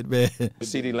argument, man.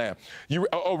 CeeDee Lamb.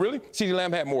 Oh, really? CeeDee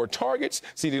Lamb had more targets.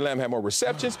 CeeDee Lamb had more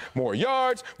receptions, more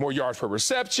yards per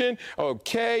reception.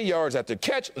 Okay, yards after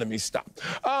catch. Let me stop.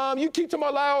 You keep talking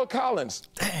about La'el Collins.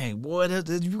 Dang, boy,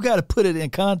 you got to put it in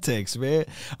context, man.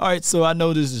 All right, so I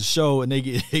know this is a show and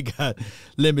they got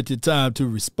limited time to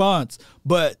response,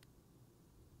 but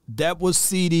that was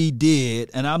CD did,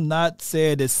 and I'm not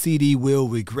saying that CD will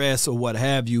regress or what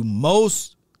have you.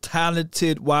 Most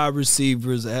talented wide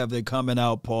receivers have their coming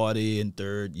out party in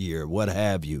third year, what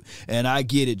have you. And I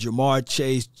get it. Jamar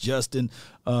Chase, Justin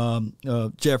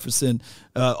Jefferson,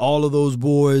 all of those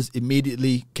boys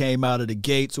immediately came out of the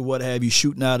gates or what have you,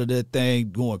 shooting out of that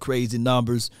thing, going crazy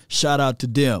numbers. Shout out to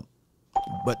them.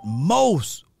 But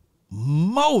most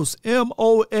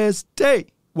M-O-S-T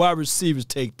wide receivers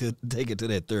take it to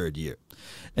that third year.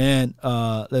 And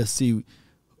let's see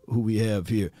who we have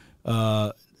here.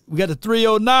 We got the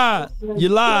 309. You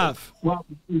live.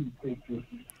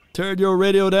 Turn your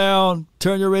radio down.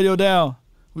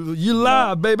 You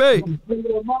live, baby.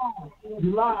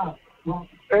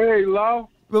 Hey, Law.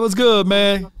 What's good,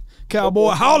 man?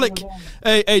 Cowboy Holic.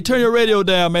 Hey, turn your radio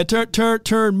down, man.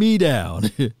 Turn me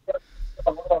down.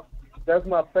 That's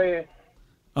my fan.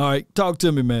 All right, talk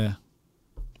to me, man.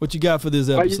 What you got for this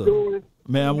episode? How you doing?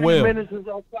 Man, I'm well. Minutes since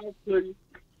I talked to you.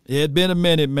 Yeah, it's been a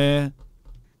minute, man.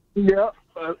 Yeah,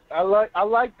 I love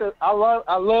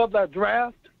that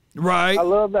draft. Right. I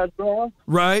love that draft.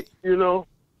 Right. You know,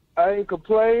 I ain't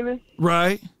complaining.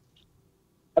 Right.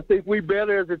 I think we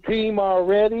better as a team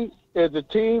already. As a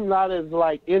team, not as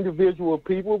like individual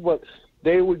people, but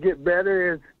they would get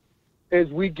better as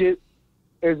we get,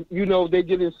 as you know, they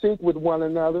get in sync with one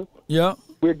another. Yeah.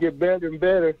 We'll get better and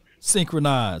better.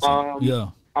 Synchronized. Yeah.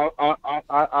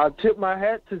 I tip my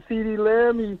hat to CeeDee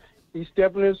Lamb. He's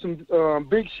stepping in some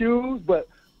big shoes, but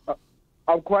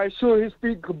I'm quite sure his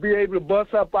feet could be able to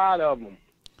bust up out of them.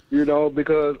 You know,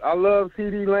 because I love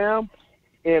CeeDee Lamb,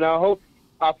 and I hope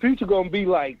our future gonna be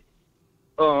like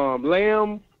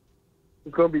Lamb.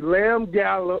 It's gonna be Lamb,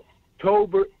 Gallup,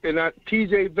 Tolbert, and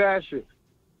T.J. Vasher.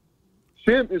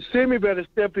 Simi better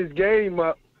step his game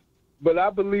up, but I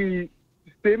believe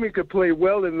Simi could play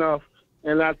well enough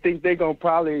and I think they're gonna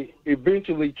probably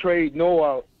eventually trade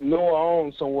Noah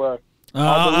on somewhere.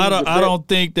 I don't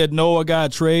think that Noah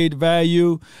got trade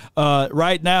value.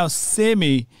 Right now,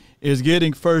 Semi is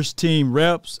getting first team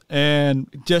reps, and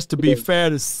just to be fair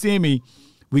to Semi,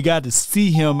 we got to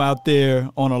see him out there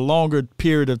on a longer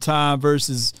period of time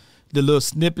versus the little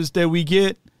snippets that we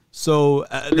get. So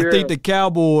I think the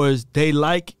Cowboys, they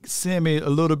like Semi a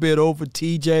little bit over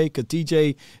TJ because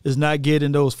TJ is not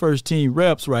getting those first team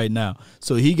reps right now.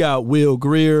 So he got Will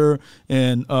Grier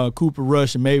and Cooper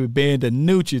Rush and maybe Ben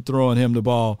DiNucci throwing him the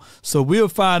ball. So we'll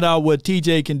find out what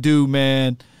TJ can do,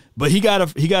 man. But he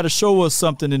gotta show us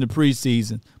something in the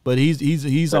preseason. But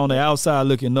he's on the outside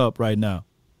looking up right now.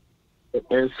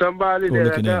 And somebody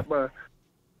that I got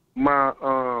my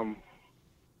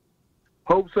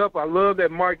hopes up. I love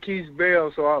that Marquise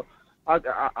Bell, so I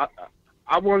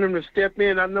want him to step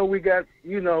in. I know we got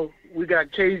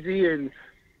KZ and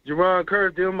Jerron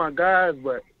Curse, they're my guys,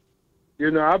 but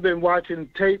I've been watching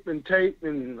tape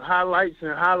and highlights,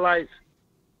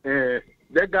 and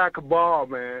that guy can ball,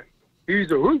 man.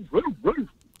 He's a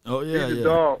oh yeah, he's a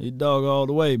dog. He dog all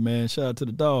the way, man. Shout out to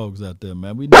the dogs out there,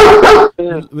 man. We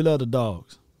love the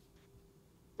dogs.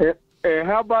 And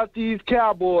how about these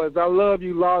Cowboys? I love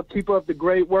you, Law. Keep up the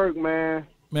great work, man.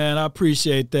 Man, I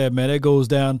appreciate that, man. That goes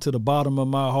down to the bottom of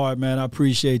my heart, man. I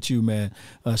appreciate you, man.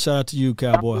 Shout out to you,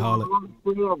 Cowboy Holly.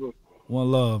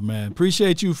 One love, man.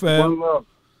 Appreciate you, fam. One love.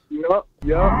 Yup.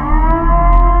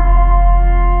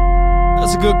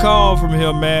 That's a good call from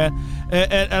him, man.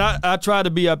 And I try to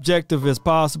be objective as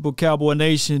possible, Cowboy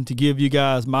Nation, to give you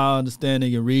guys my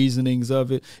understanding and reasonings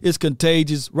of it. It's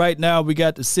contagious. Right now, we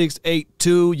got the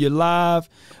 682. You're live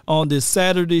on this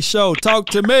Saturday show. Talk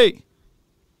to me.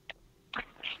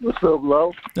 What's up,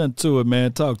 Lo? Nothing to it,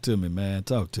 man. Talk to me, man.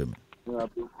 Talk to me. I've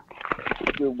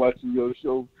been watching your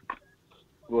show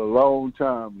for a long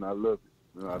time, and I love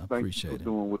it. And I thank you for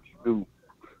doing what you do.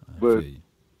 But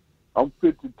I'm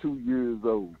 52 years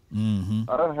old. Mm-hmm.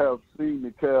 I have seen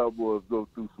the Cowboys go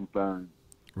through some things.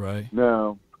 Right.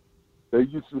 Now, they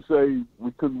used to say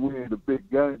we couldn't win the big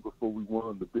game before we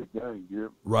won the big game. Yeah.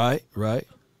 Right.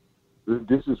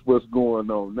 This is what's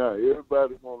going on now.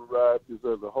 Everybody's going to ride this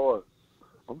other horse.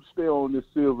 I'm stay on this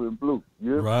silver and blue.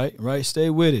 Yeah. Right. Stay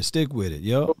with it. Stick with it.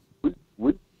 Yup.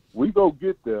 We go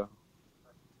get there,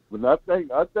 but I think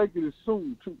it is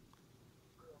soon too.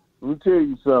 Let me tell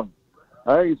you something.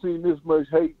 I ain't seen this much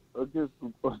hate against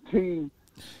a team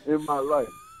in my life.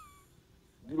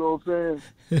 You know what I'm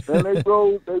saying? And they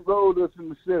rolled us in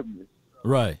the 70s.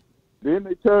 Right. Then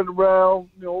they turned around,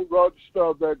 Roger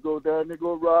Staubach go down, they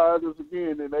go ride us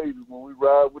again in the 80s when we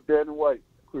ride with Danny White,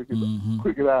 Cricket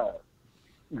Eyes.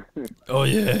 Oh,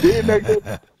 yeah.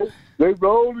 Then they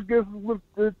rolled against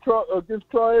Troy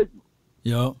Aikman.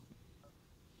 Yup.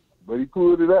 But he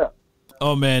pulled it out.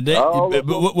 Oh, man.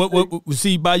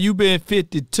 See, by you being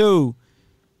 52,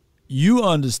 you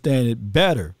understand it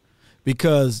better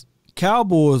because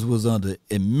Cowboys was under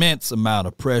immense amount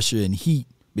of pressure and heat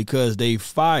because they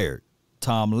fired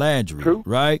Tom Landry,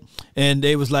 right? And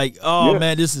they was like, oh,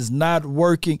 man, this is not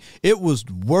working. It was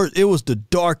worse. It was the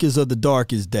darkest of the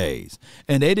darkest days.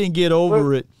 And they didn't get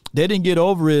over it. They didn't get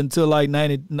over it until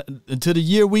until the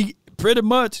year we pretty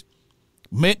much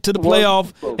went to the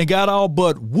playoff and got all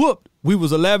but whooped. We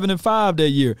was 11-5 that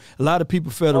year. A lot of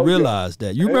people fail to realize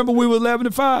that. You remember we were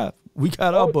 11-5? We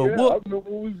got all but whooped. I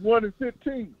remember we was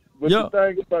 1-15. But the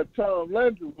thing about Tom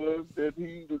Landry was that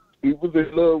he was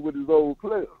in love with his old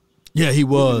players. Yeah, he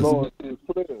was. His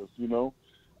players,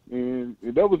 and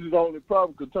that was his only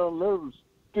problem because Tom Landry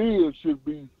still should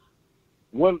be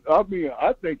one. I mean,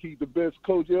 I think he's the best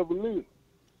coach ever lived.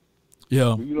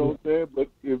 Yeah, you know what I'm saying. But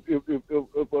if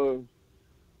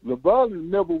LeBron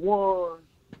never won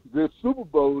the Super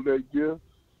Bowl that year,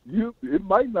 it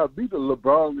might not be the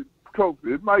LeBron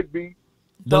trophy. It might be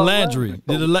the Landry.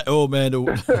 Oh man, in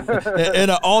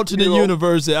an alternate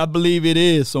universe, I believe it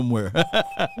is somewhere.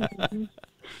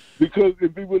 Because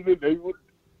if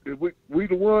we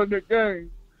the one that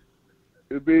game,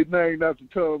 it'd be named after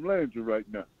Tom Landry right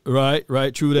now.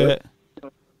 Right. True that.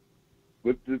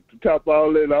 But to top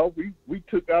all that off, we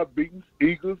took our beatings.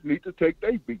 Eagles need to take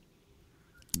their beatings.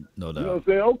 No doubt. You know what I'm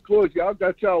saying? Of course, y'all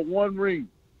got y'all one ring.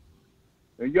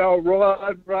 And y'all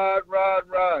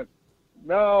ride.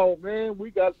 No, man, we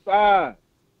got 5.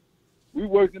 We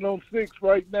working on 6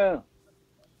 right now.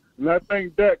 And I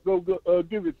think Dak go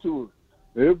give it to us.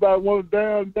 Everybody wants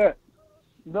down Dak.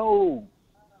 No.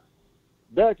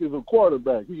 Dak is a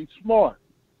quarterback. He's smart.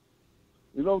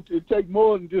 It takes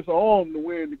more than just an arm to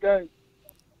win the game.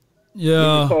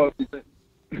 Yeah.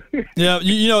 Yeah,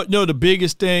 the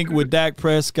biggest thing with Dak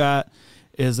Prescott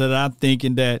is that I'm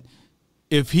thinking that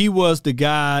if he was the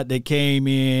guy that came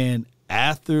in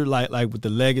after, like with the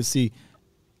legacy,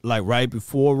 like right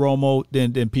before Romo,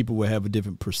 then people would have a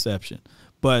different perception.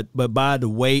 But by the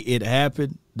way it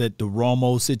happened, that the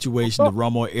Romo situation, the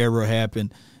Romo era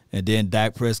happened, and then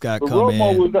Dak Prescott come in.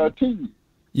 Romo was our team.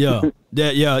 Yeah.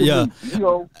 You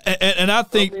know, and I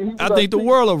think the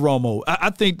world of Romo. I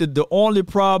think that the only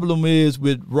problem is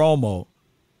with Romo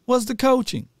was the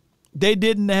coaching. They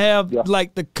didn't have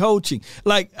like the coaching.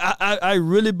 Like I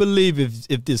really believe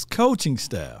if this coaching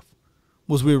staff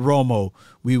was with Romo,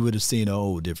 we would have seen a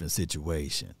whole different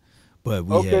situation. But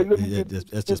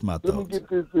that's just my thoughts. Let me get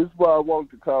this. This is why I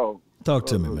wanted to call. Talk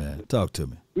to me, man. Talk to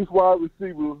me. This wide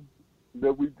receiver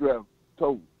that we draft,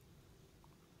 Toby.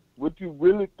 What you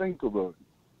really think about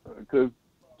it? Because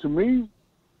to me,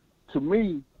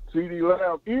 C.D.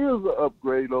 Lamb is an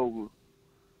upgrade over.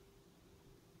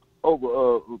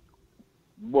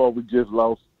 Boy, we just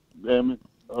lost. Damn it.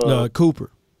 Cooper.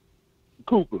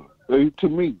 To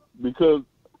me, because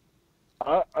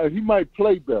he might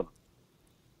play better,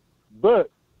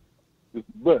 but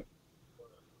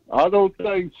I don't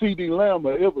think C.D. Lamb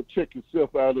will ever check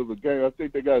himself out of a game. I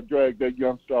think they got to drag that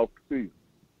youngster off the field.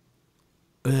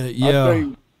 I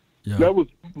think that was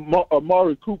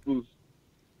Amari Cooper's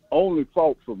only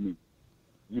fault for me.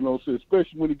 You know, so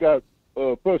especially when he got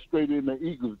frustrated in the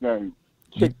Eagles game.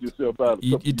 Check yourself out.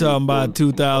 You're talking about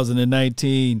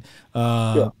 2019.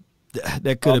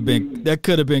 That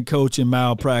could have been coaching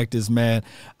malpractice, man.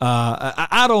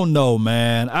 I don't know,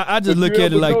 man. I just look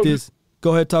at it like this.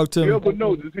 Go ahead, talk to me. You ever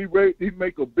notice he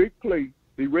make a big play,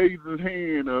 he raises his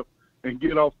hand up and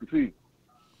get off the field.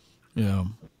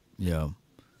 Yeah.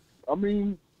 I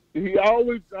mean, I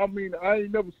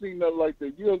ain't never seen nothing like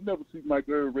that. You'll never see Mike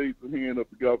Irvin raise his hand up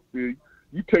to get off the field.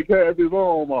 You take half his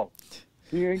arm off.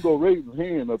 He ain't gonna raise his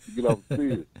hand up to get off the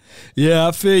field. Yeah,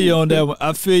 I feel you on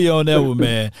that one.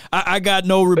 Man. I got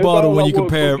no rebuttal when you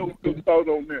compare.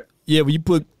 Yeah, when you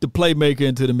put the playmaker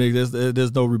into the mix,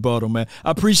 there's no rebuttal, man.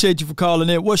 I appreciate you for calling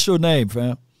in. What's your name,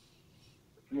 fam?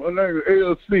 My name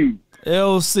is LC.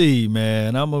 LC,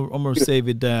 man. I'm gonna save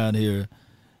it down here.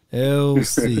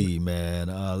 LC, man.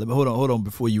 Let me hold on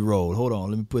before you roll. Hold on,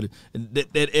 let me put it.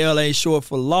 That L ain't short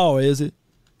for law, is it?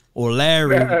 Or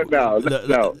Larry? No.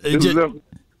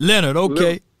 Leonard,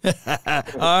 okay. All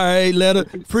right,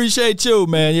 Leonard. Appreciate you,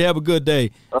 man. You have a good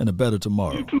day and a better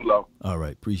tomorrow. You too, Law. All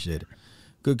right, appreciate it.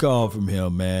 Good call from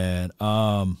him, man.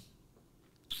 I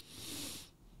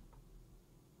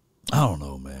don't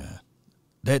know, man.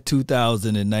 That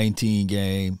 2019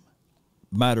 game,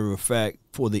 matter of fact,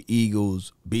 for the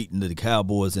Eagles beating the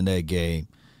Cowboys in that game,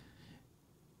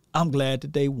 I'm glad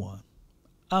that they won.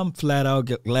 I'm flat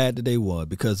out glad that they won,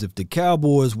 because if the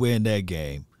Cowboys win that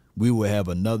game, we will have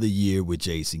another year with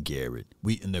Jason Garrett.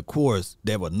 And of course,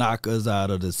 that would knock us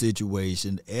out of the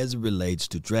situation as it relates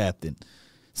to drafting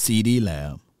C.D.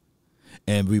 Lamb.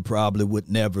 And we probably would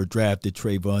never drafted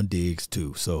Trayvon Diggs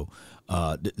too. So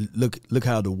look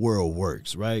how the world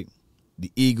works, right?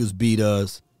 The Eagles beat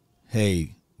us.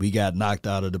 Hey, we got knocked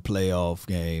out of the playoff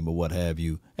game or what have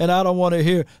you. And I don't want to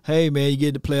hear, hey, man, you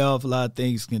get the playoff, a lot of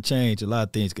things can change, a lot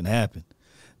of things can happen.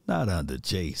 Not under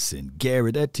Jason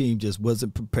Garrett. That team just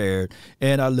wasn't prepared.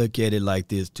 And I look at it like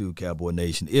this too, Cowboy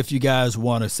Nation. If you guys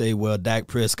want to say, well, Dak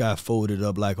Prescott folded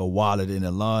up like a wallet in a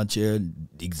lawn chair,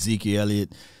 Ezekiel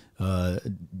Elliott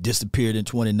disappeared in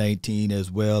 2019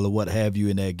 as well, or what have you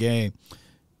in that game,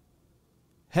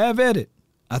 have at it.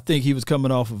 I think he was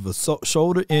coming off of a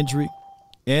shoulder injury.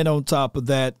 And on top of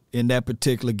that, in that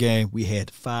particular game, we had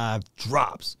 5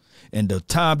 drops. And the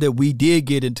time that we did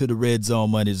get into the red zone,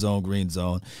 money zone, green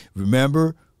zone,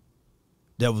 remember,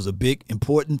 that was a big,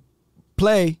 important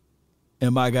play,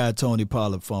 and my guy Tony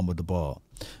Pollard fumbled the ball.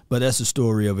 But that's a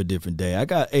story of a different day. I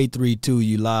got 832,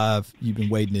 you live. You've been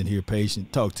waiting in here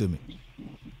patient. Talk to me.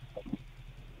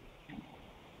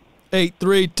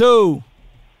 832.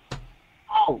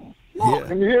 Oh, yeah.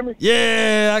 Can you hear me?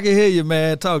 Yeah, I can hear you,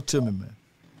 man. Talk to me, man.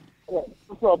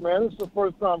 What's up, man? This is the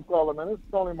first time calling, man. This is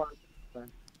Tony Montana.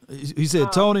 He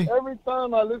said Tony? Every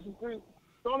time I listen to you,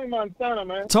 Tony Montana,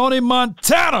 man. Tony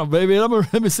Montana, baby.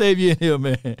 Let me save you in here,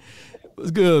 man.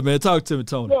 What's good, man? Talk to me,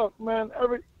 Tony. Look, man,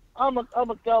 I'm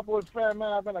a Cowboys fan,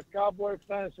 man. I've been a Cowboys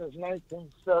fan since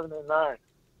 1979.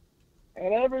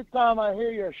 And every time I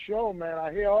hear your show, man,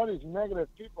 I hear all these negative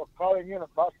people calling in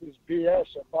about this BS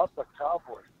about the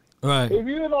Cowboys. Right. If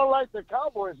you don't like the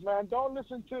Cowboys, man, don't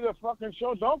listen to the fucking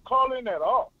show. Don't call in at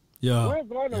all. Yeah. We're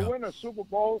going to win a Super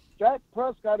Bowl. Dak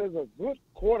Prescott is a good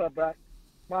quarterback,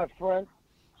 my friend.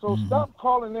 So stop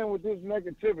calling in with this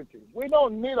negativity. We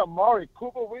don't need Amari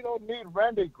Cooper. We don't need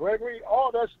Randy Gregory.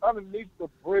 All that's underneath the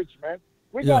bridge, man.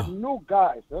 We Yeah. got new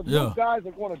guys. Those Yeah. new guys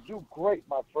are going to do great,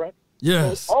 my friend.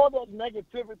 Yes. So all that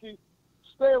negativity,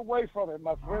 stay away from it,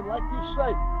 my friend. Like you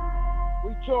say,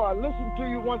 I listened to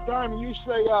you one time, and you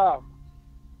say,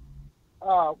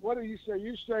 what do you say?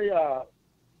 You say,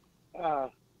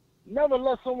 never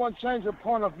let someone change your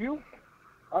point of view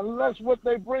unless what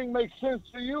they bring makes sense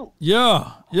to you. Yeah.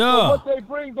 So Yeah. what they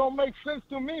bring don't make sense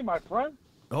to me, my friend.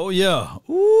 Oh, yeah.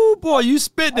 Ooh, boy, you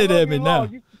spitting it I love at me you, now. Law.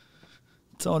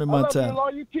 Tony I love you, Montana. Law.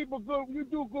 You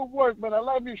do good work, man. I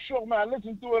love your show, man. I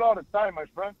listen to it all the time, my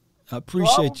friend. I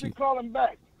appreciate so I will you. be calling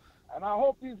back, and I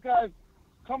hope these guys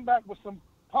come back with some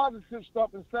positive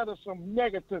stuff instead of some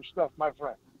negative stuff, my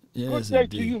friend. Yes, Good day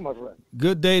indeed. to you, my friend.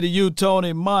 Good day to you,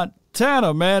 Tony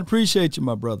Montana, man. Appreciate you,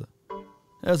 my brother.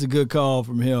 That's a good call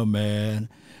from him, man.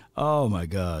 Oh, my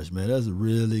gosh, man. That's a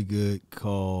really good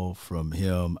call from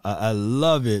him. I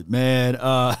love it, man.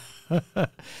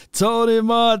 Tony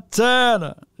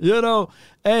Montana. You know,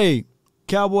 hey,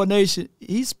 Cowboy Nation,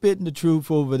 he's spitting the truth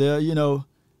over there, you know.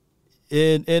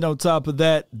 And on top of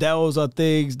that, those are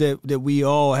things that we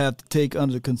all have to take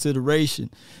under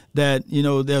consideration. That, you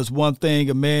know, there's one thing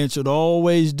a man should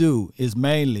always do is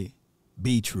mainly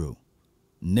be true.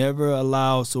 Never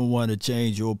allow someone to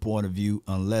change your point of view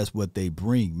unless what they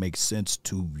bring makes sense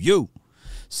to you.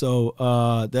 So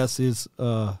that's his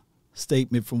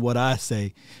statement from what I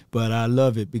say. But I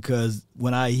love it because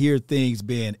when I hear things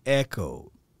being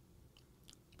echoed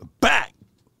back,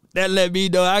 that let me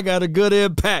know I got a good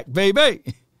impact, baby.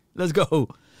 Let's go.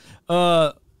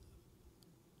 MJ,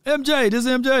 this is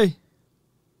MJ.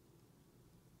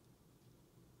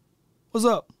 What's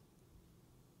up?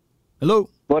 Hello?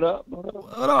 What up? What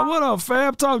up? What up,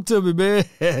 fam? Talk to me, man.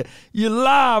 You're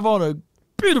live on a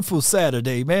beautiful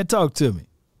Saturday, man. Talk to me.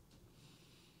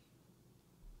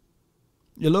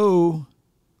 Hello?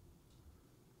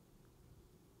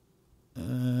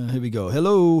 Here we go.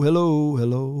 Hello, hello,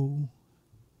 hello.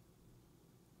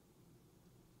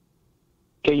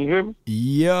 Can you hear me?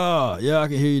 Yeah, I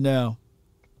can hear you now.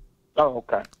 Oh,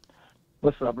 okay.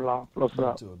 What's up, Law? What's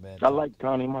up? I like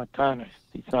Tony Montana.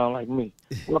 He sound like me.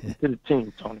 Welcome to the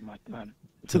team, Tony Montana.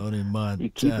 Tony Montana. You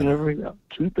keeping it real.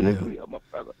 Keeping it real, my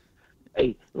brother.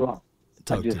 Hey, Law,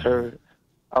 I just heard,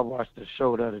 I watched the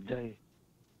show the other day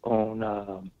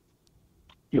on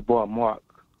your boy Mark,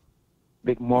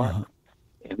 Big Mark,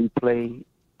 and he played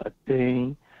a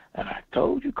thing, and I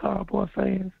told you, Cowboy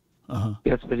fans,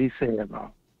 guess what he said,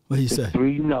 Law? What he The say?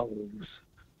 three no's,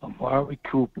 Amari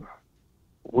Cooper,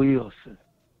 Wilson,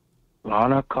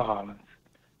 Lana Collins,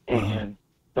 and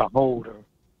the holder.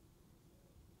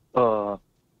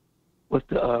 What's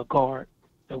the guard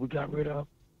that we got rid of?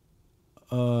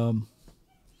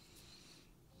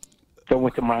 That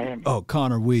went to Miami. Oh,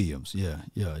 Connor Williams. Yeah.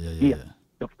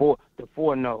 The four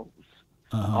no's.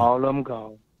 All of them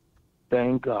gone.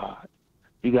 Thank God.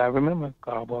 You gotta remember,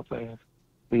 Cowboy fans,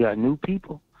 we got new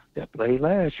people that played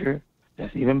last year.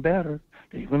 That's even better.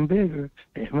 They're even bigger.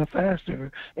 They're even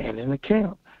faster. And in the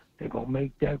camp, they're gonna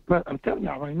make that. I'm telling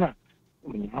y'all right now,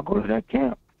 when y'all go to that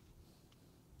camp,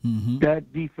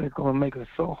 that defense gonna make it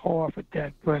so hard for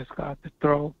Dak Prescott to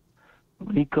throw.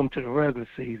 When he come to the regular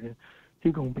season,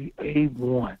 he gonna be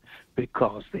A1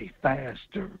 because they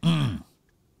faster.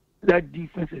 That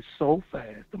defense is so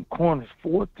fast. Them corners,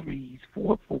 4-3s,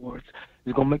 4-4s.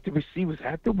 It's gonna make the receivers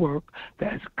have to work.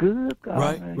 That's good,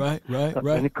 guys. Right.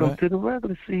 When it comes to the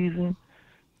regular season,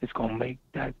 it's gonna make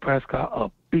Dak Prescott a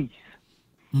beast.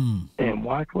 And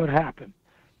watch what happens.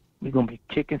 We're gonna be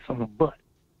kicking some butt.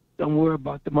 Don't worry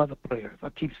about the other players. I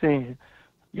keep saying,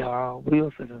 y'all,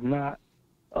 Wilson is not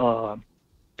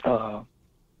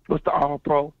what's the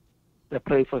All-Pro that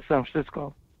played for San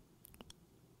Francisco?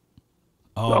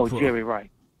 All-Pro. Jerry Rice.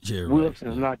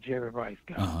 Wilson is not Jerry Rice,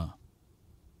 guys.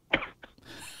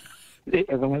 We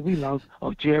lost.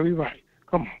 Jerry Rice.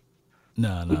 Come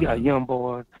on. We got young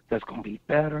boys that's gonna be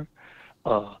better.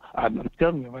 I'm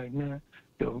telling you right now,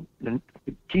 the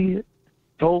kid,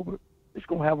 Tolbert, is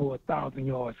gonna have over 1,000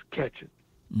 yards catching.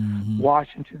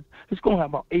 Washington, it's gonna have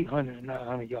about 800 and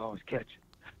 900 yards catching.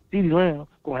 CeeDee Lamb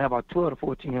gonna have about 1,200 to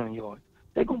 1,400 yards.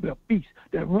 They're gonna be a beast.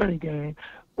 That running game.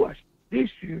 Watch this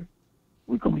year.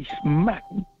 We're gonna be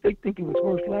smacked. They think it was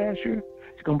worse last year.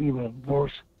 It's gonna be even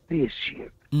worse this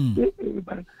year.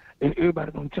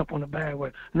 Everybody gonna jump on the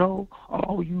bandwagon. No,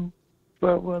 all you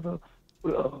fair-weather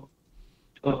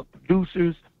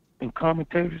producers and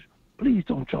commentators, please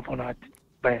don't jump on our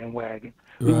bandwagon.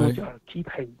 We want y'all to keep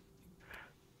hating.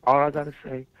 All I gotta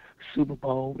say, Super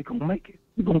Bowl, we're gonna make it.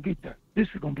 We're gonna get there. This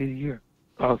is gonna be the year.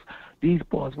 Because these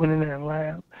boys went in there and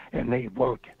laughed, and they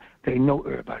working. They know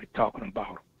everybody talking about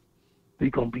them. They're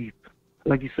gonna be,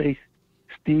 like you say,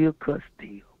 steel cut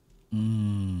steel.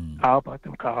 How about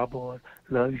them Cowboys?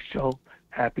 Love your show.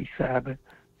 Happy Sabbath.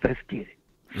 Let's get it.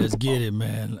 Let's get it,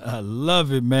 man. I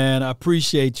love it, man. I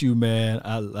appreciate you, man.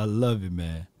 I love it,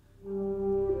 man.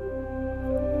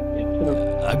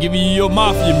 I'm giving you your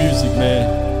Mafia music, man.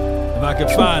 If I can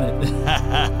find it.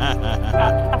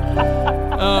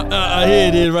 Here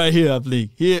it is right here, I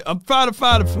believe. Here, I'm trying to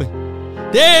find it for you.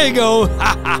 There you go.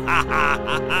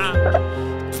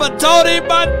 For Tony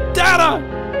Montana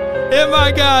and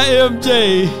my guy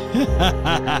MJ.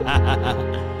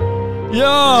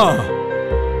 Yo.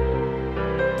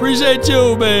 Appreciate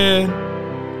you, man.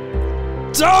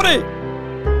 Tony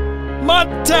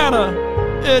Montana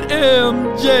and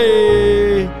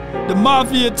MJ. The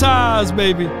Mafia ties,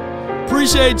 baby.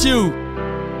 Appreciate you.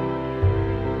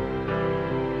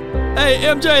 Hey,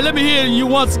 MJ, let me hear you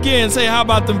once again say, how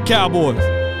about them Cowboys?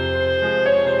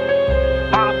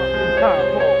 How about them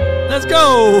Cowboys? Let's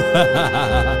go.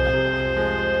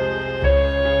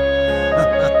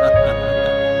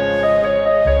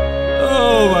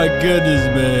 Oh my goodness,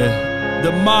 man.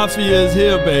 The Mafia is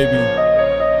here, baby.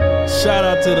 Shout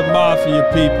out to the Mafia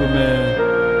people,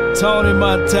 man. Tony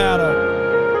Montana.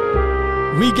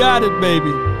 We got it,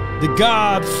 baby. The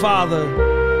Godfather.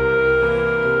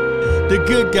 The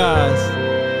good guys.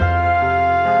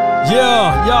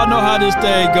 Yeah, y'all know how this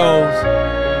thing goes.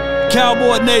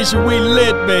 Cowboy Nation, we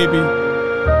lit, baby.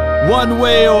 One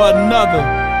way or another,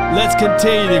 let's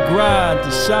continue to grind,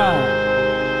 to shine.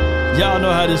 Y'all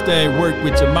know how this thing work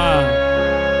with your mind.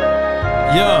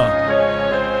 Yeah.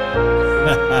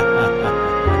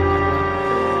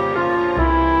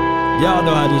 Y'all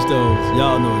know how this goes.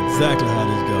 Y'all know exactly how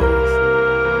this goes.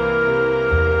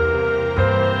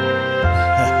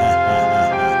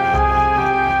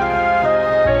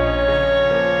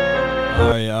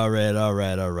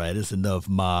 All right. It's enough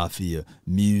Mafia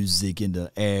music in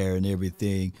the air and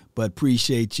everything. But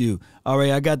appreciate you. All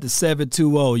right, I got the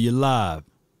 720. You're live.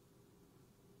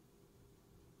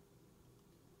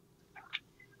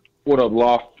 What up,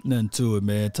 Law? Nothing to it,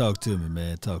 man. Talk to me,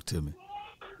 man. Talk to me.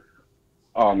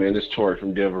 Oh, man, this is Torrey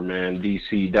from Denver, man.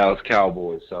 DC, Dallas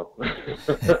Cowboys. So,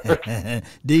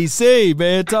 DC,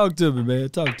 man. Talk to me, man.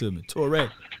 Talk to me. Torrey.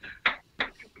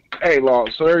 Hey, Law.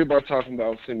 So everybody talking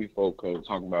about Simi Foco,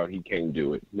 talking about he can't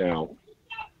do it. Now,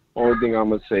 only thing I'm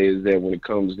going to say is that when it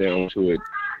comes down to it,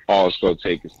 all it's going to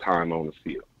take is time on the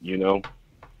field, you know?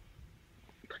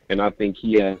 And I think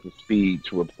he has the speed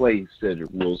to replace Cedric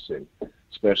Wilson,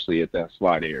 especially at that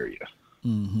slot area.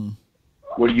 Mm-hmm.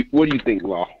 What do you think,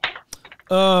 Law?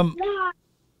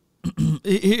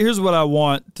 Here's what I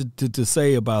want to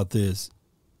say about this.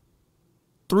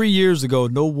 3 years ago,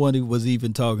 no one was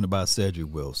even talking about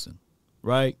Cedric Wilson,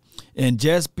 right? And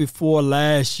just before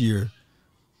last year,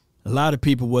 a lot of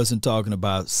people wasn't talking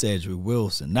about Cedric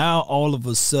Wilson. Now, all of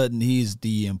a sudden, he's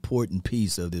the important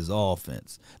piece of this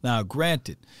offense. Now,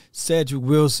 granted, Cedric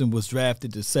Wilson was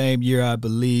drafted the same year, I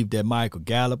believe, that Michael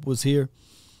Gallup was here.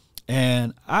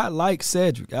 And I like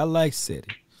Cedric. I like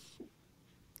Cedric.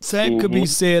 Same could be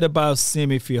said about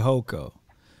Simi Fehoko.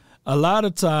 A lot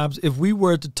of times, if we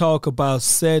were to talk about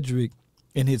Cedric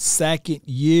in his second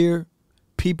year,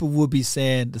 people would be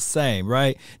saying the same,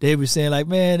 right? They were saying like,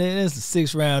 man, that's a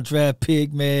 6th-round draft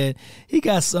pick, man. He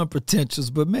got some potentials,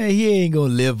 but, man, he ain't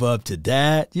going to live up to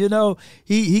that. You know,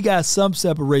 he got some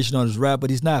separation on his route,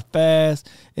 but he's not fast,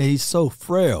 and he's so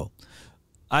frail.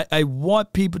 I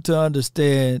want people to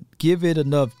understand, give it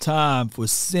enough time for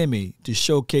Simi to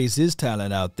showcase his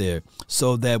talent out there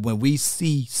so that when we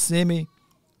see Simi,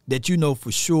 that you know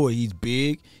for sure he's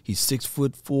big, he's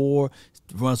 6'4",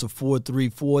 runs a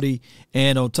 4.3 40,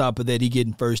 and on top of that, he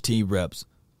getting first team reps.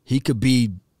 He could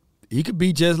be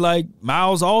just like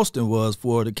Miles Austin was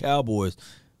for the Cowboys,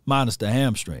 minus the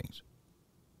hamstrings.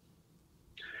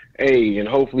 Hey, and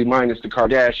hopefully minus the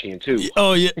Kardashian too.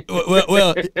 Oh yeah.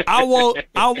 Well, I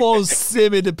want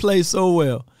Simi to play so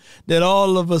well that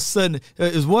all of a sudden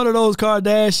is one of those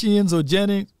Kardashians or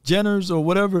Jenners or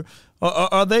whatever.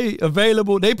 Are they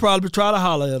available? They probably try to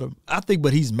holler at him. I think,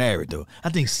 but he's married though. I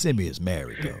think Simi is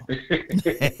married though.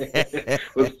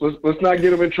 let's not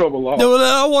get him in trouble, Law. No,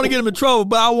 I don't want to get him in trouble,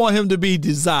 but I want him to be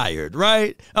desired,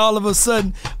 right? All of a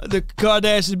sudden, the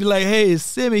Kardashians be like, "Hey, is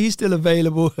Simi? He's still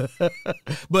available."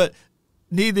 But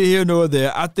neither here nor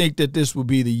there. I think that this will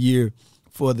be the year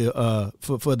for the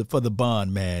for the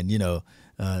Bond man. You know,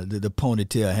 the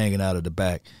ponytail hanging out of the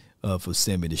back for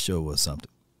Simi to show us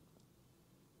something.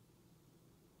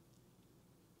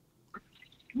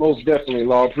 Most definitely,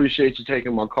 Law. Appreciate you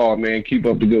taking my call, man. Keep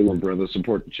up the good one, brother.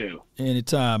 Support the channel.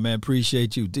 Anytime, man.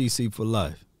 Appreciate you. DC for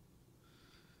life.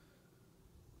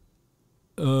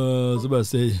 Somebody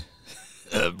say,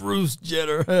 Bruce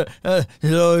Jenner.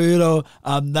 you know,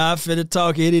 I'm not finna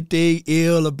talk anything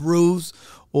ill of Bruce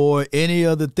or any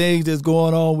of the things that's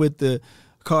going on with the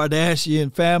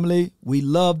Kardashian family. We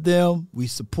love them, we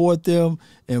support them,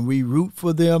 and we root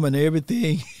for them and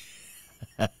everything.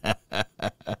 FBI,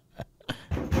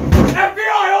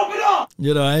 open up!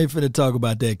 You know, I ain't finna talk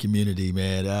about that community,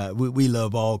 man. We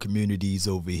love all communities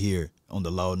over here on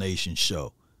the Law Nation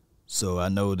show. So I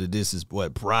know that this is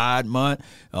Pride Month,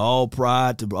 all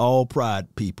pride to all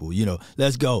pride people. You know,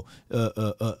 let's go.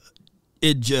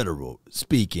 In general,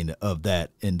 speaking of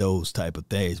that and those type of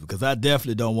things, because I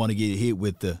definitely don't want to get hit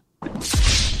with the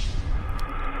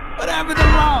what happened to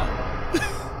Law?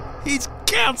 He's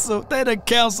canceled. They done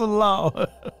canceled Law.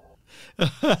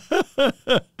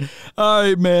 All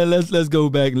right, man. Let's go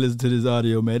back and listen to this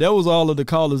audio, man. That was all of the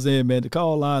callers in, man. The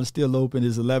call line is still open.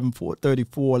 It's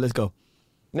 11-434. Let's go.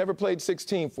 Never played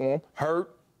 16 for him.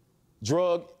 Hurt,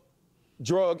 drug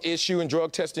issue and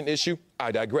drug testing issue.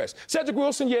 I digress. Cedric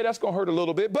Wilson, yeah, that's going to hurt a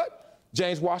little bit, but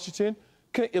James Washington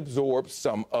can absorb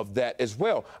some of that as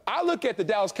well. I look at the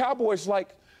Dallas Cowboys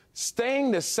like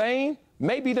staying the same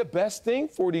may be the best thing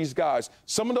for these guys.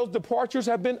 Some of those departures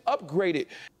have been upgraded.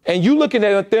 And you looking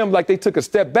at them like they took a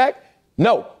step back?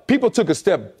 No, people took a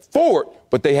step forward,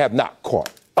 but they have not caught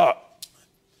up.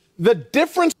 The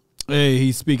difference. Hey,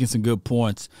 he's speaking some good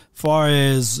points. Far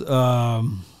as, how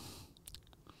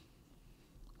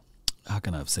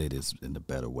can I say this in a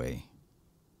better way?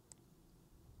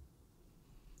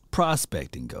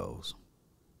 Prospecting goes.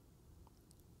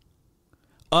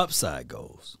 Upside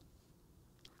goes.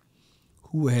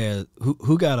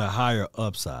 Who got a higher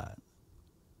upside?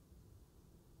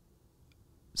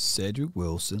 Cedric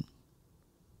Wilson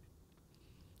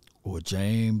or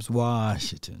James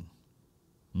Washington?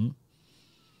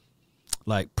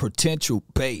 Like potential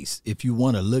base, if you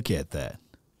want to look at that.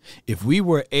 If we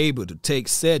were able to take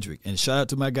Cedric, and shout out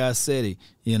to my guy Cedric,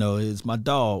 you know, it's my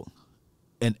dog,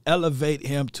 and elevate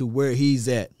him to where he's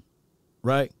at,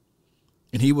 right?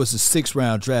 And he was a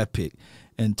 6th-round draft pick.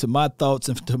 And to my thoughts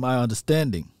and to my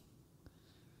understanding,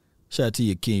 shout out to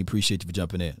you, King, appreciate you for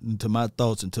jumping in. And to my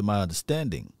thoughts and to my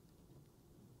understanding,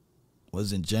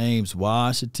 wasn't James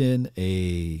Washington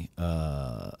a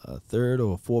 3rd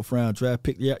or 4th-round draft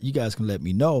pick? Yeah, you guys can let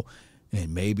me know,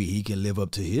 and maybe he can live up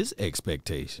to his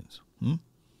expectations.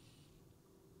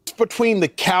 Between the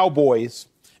Cowboys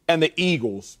and the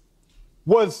Eagles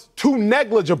was too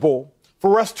negligible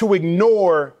for us to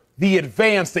ignore the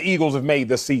advance the Eagles have made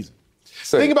this season.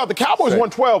 Think about the Cowboys won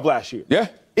 12 last year. Yeah.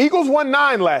 Eagles won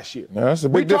 9 last year. Yeah, that's a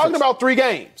big We're talking difference. about 3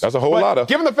 games. That's a whole lot of.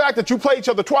 Given the fact that you play each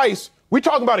other twice, we're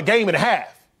talking about a game and a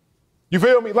half. You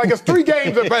feel me? Like it's 3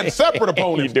 games that have been separate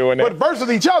opponents. Doing that. But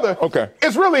versus each other,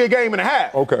 it's really a game and a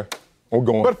half. Okay. We're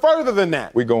going. But further than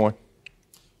that, we're going.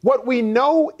 What we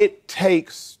know it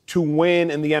takes to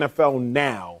win in the NFL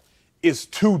now is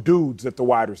 2 dudes at the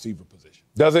wide receiver position.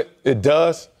 Does it? It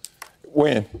does.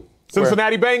 When?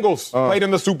 Cincinnati Bengals played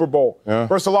in the Super Bowl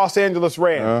versus the Los Angeles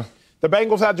Rams. The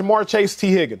Bengals had Jamar Chase,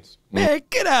 T. Higgins. Man,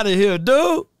 get out of here,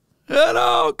 dude.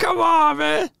 Hello, come on,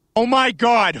 man. Oh, my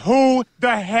God. Who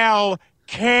the hell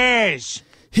cares?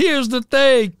 Here's the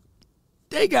thing.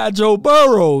 They got Joe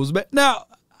Burrows, man. Now,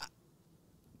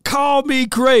 call me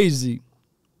crazy,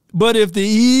 but if the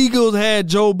Eagles had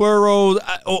Joe Burrows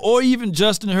or even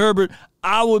Justin Herbert,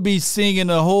 I would be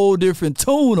singing a whole different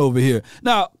tune over here.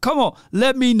 Now, come on,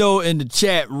 let me know in the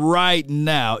chat right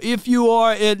now if you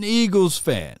are an Eagles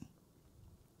fan.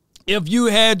 If you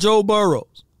had Joe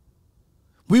Burrows,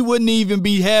 we wouldn't even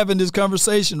be having this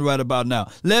conversation right about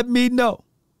now. Let me know.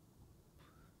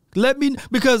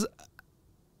 Because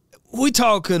we're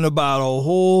talking about a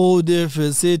whole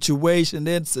different situation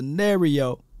and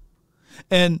scenario.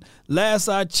 And last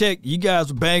I checked, you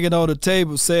guys were banging on the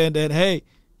table saying that, hey,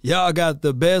 y'all got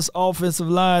the best offensive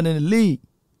line in the league.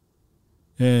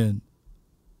 And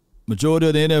majority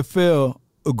of the NFL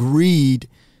agreed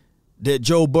that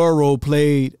Joe Burrow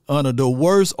played under the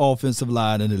worst offensive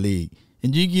line in the league.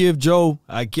 And you give Joe,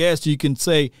 I guess you can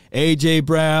say, A.J.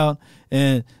 Brown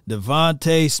and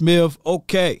Devontae Smith,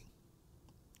 okay.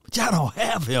 But y'all don't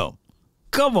have him.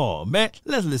 Come on, man.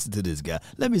 Let's listen to this guy.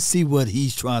 Let me see what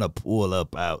he's trying to pull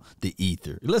up out the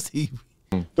ether. Let's see.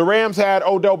 The Rams had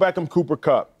Odell Beckham, Cooper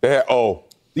Kupp. They had The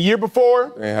year before,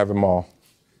 they didn't have them all.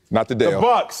 Not the Dale. The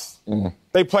Bucks.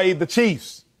 They played the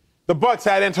Chiefs. The Bucks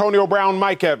had Antonio Brown,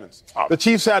 Mike Evans. The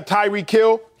Chiefs had Tyreek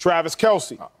Hill, Travis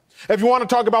Kelce. If you want to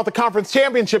talk about the conference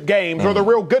championship games or the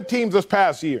real good teams this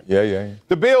past year,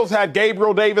 the Bills had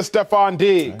Gabriel Davis, Stephon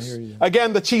Diggs.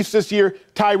 Again, the Chiefs this year,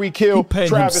 Tyreek Hill,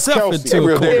 Travis Kelce.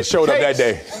 Gabriel Davis showed up that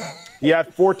day. He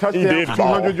had 4 touchdowns, did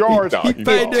 200 ball. yards. He It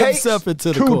backed takes himself into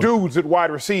the 2 corner. dudes at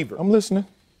wide receiver. I'm listening.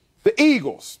 The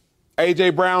Eagles, A.J.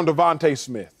 Brown, Devontae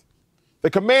Smith. The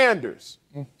Commanders,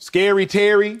 Scary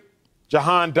Terry,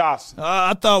 Jahan Dotson.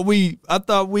 I thought we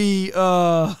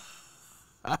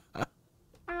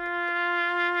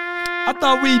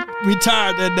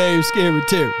retired that name, Scary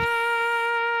Terry.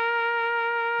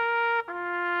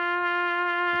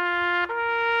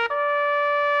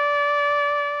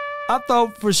 I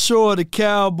thought for sure the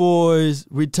Cowboys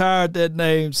retired that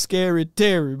name, Scary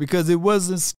Terry, because it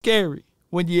wasn't scary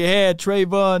when you had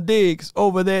Trayvon Diggs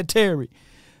over that Terry.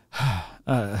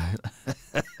 I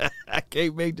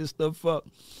can't make this stuff up.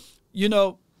 You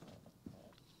know,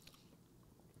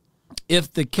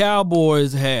 if the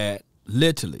Cowboys had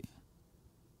literally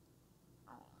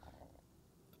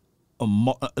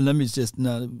let me just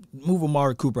move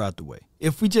Amari Cooper out the way.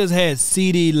 If we just had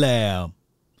CeeDee Lamb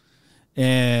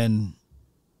and,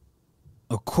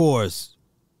 of course,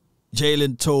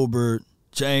 Jalen Tolbert,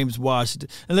 James Washington,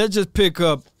 and let's just pick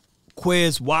up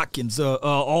Quez Watkins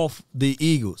off the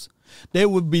Eagles, they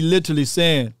would be literally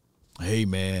saying, hey,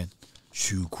 man,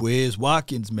 shoot, Quez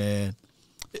Watkins, man.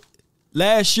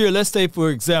 Last year, let's say, for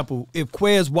example, if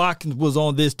Quez Watkins was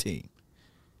on this team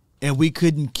and we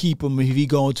couldn't keep him if he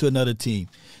going to another team,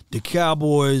 the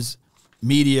Cowboys,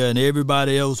 media, and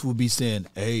everybody else would be saying,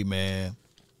 hey, man,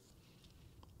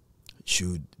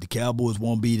 shoot, the Cowboys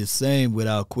won't be the same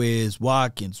without Quez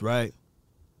Watkins, right?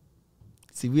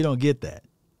 See, we don't get that.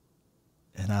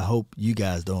 And I hope you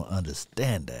guys don't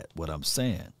understand that, what I'm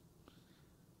saying.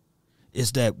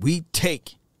 It's that we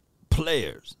take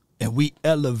players and we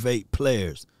elevate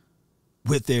players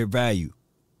with their value.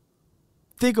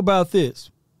 Think about this.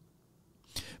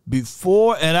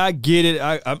 Before, and I get it,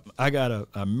 I got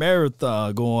a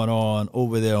marathon going on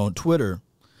over there on Twitter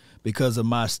because of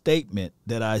my statement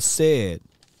that I said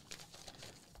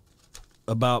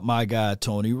about my guy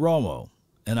Tony Romo.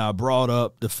 And I brought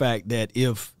up the fact that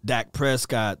if Dak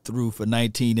Prescott threw for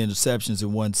 19 interceptions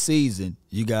in one season,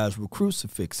 you guys would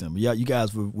crucifix him. You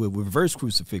guys would reverse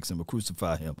crucifix him or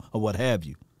crucify him or what have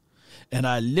you. And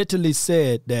I literally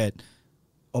said that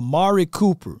Amari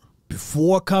Cooper,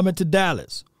 before coming to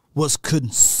Dallas, was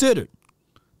considered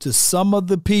to some of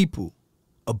the people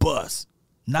a bust.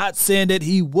 Not saying that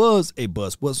he was a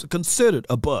bust, was considered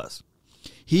a bust.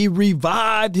 He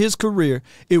revived his career.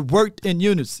 It worked in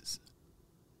unison.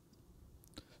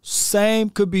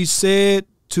 Same could be said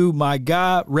to my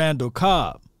guy, Randall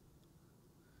Cobb.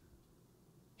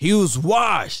 He was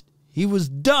washed. He was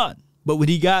done. But when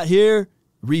he got here,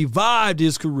 revived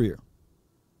his career.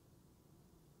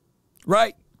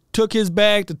 Right? Took his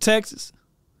bag to Texas.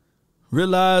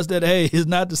 Realized that, hey, it's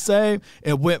not the same.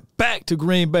 And went back to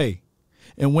Green Bay.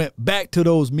 And went back to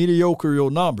those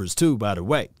mediocre numbers, too, by the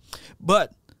way.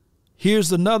 But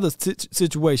here's another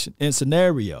situation and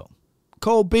scenario.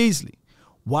 Cole Beasley.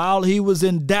 While he was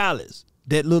in Dallas,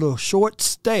 that little short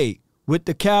stay with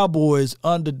the Cowboys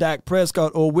under Dak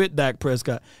Prescott or with Dak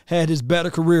Prescott, had his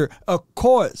better career. Of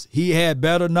course, he had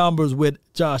better numbers with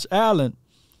Josh Allen,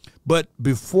 but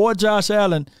before Josh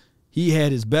Allen, he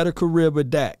had his better career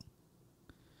with Dak.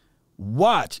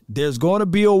 Watch, there's going to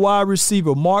be a wide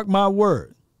receiver, mark my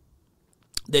word,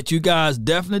 that you guys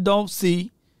definitely don't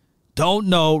see, don't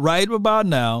know right about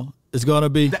now. It's going to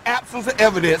be the absence of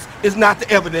evidence is not the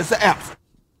evidence of absence.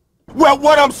 Well,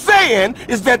 what I'm saying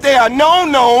is that there are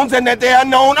known knowns and that there are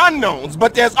known unknowns,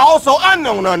 but there's also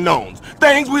unknown unknowns,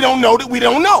 things we don't know that we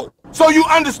don't know. So you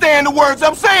understand the words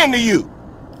I'm saying to you?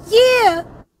 Yeah.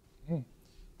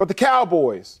 But the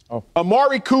Cowboys,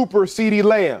 Amari Cooper, CeeDee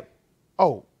Lamb.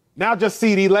 Oh, now just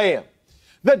CeeDee Lamb.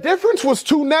 The difference was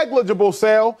too negligible,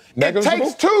 Sal. Negligible? It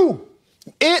takes two.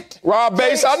 Rob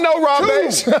Bass, I know Rob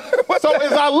Bass. So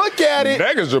as I look at it,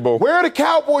 negligible. Where are the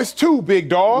Cowboys too, big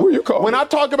dog? Who you calling? When I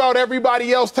talk about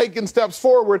everybody else taking steps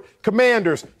forward,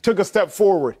 Commanders took a step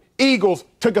forward. Eagles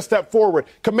took a step forward.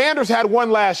 Commanders had one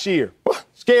last year.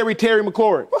 Scary Terry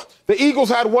McLaurin. The Eagles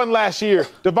had one last year.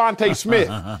 Devontae Smith.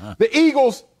 The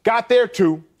Eagles got their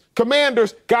two.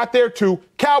 Commanders got their two.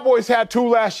 Cowboys had two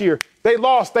last year. They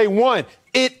lost. They won.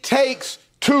 It takes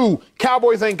two.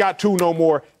 Cowboys ain't got two no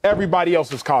more. Everybody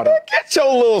else is caught up. Get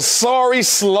your little sorry,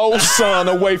 slow son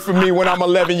away from me when I'm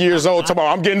 11 years old. Tomorrow,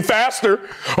 I'm getting faster.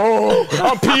 Oh,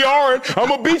 I'm PRing. I'm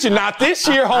going to beat you. Not this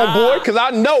year, homeboy, because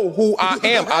I know who I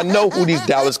am. I know who these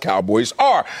Dallas Cowboys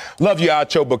are. Love you,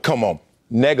 Acho, but come on.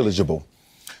 Negligible.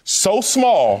 So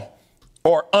small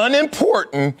or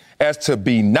unimportant as to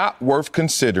be not worth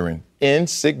considering.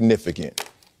 Insignificant.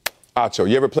 Acho,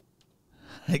 you ever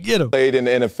played in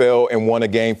the NFL and won a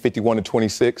game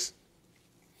 51-26?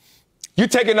 You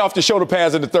taking off the shoulder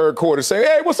pads in the third quarter, saying,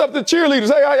 hey, what's up to the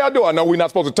cheerleaders? Hey, how y'all doing? I know we're not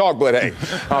supposed to talk, but hey,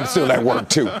 I'm still at work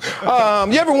too.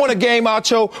 You ever won a game,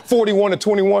 Acho,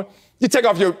 41-21? You take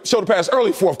off your shoulder pads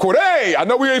early fourth quarter. Hey, I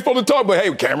know we ain't supposed to talk, but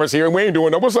hey, cameras here and we ain't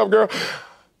doing that. What's up, girl?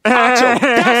 Acho,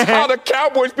 that's how the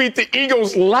Cowboys beat the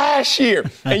Eagles last year.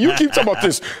 And you keep talking about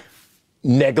this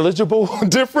negligible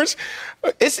difference.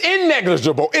 It's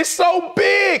negligible. It's so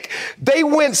big. They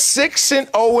went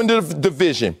 6-0 in the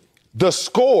division. The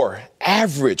score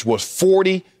average was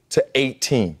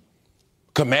 40-18.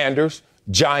 Commanders,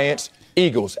 Giants,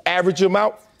 Eagles, average them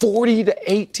out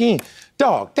 40-18.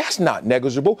 Dog, that's not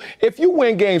negligible. If you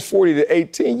win games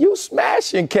 40-18, you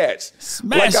smashing cats.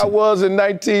 Like I was in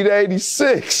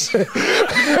 1986.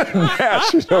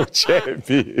 National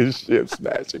championship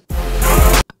smashing.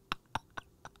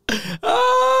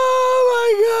 Oh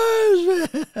my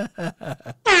gosh, man.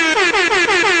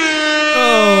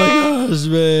 Oh my gosh,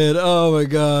 man. Oh my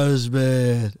gosh,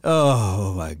 man.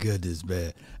 Oh my goodness,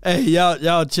 man. Hey,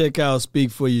 y'all check out Speak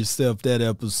For Yourself, that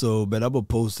episode, man. I'm going to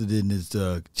post it in this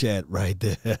chat right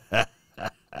there.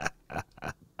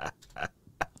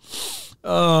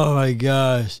 Oh my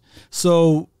gosh.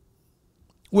 So,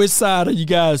 which side are you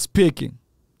guys picking?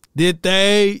 Did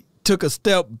they took a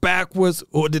step backwards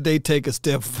or did they take a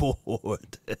step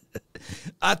forward?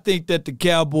 I think that the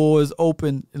Cowboys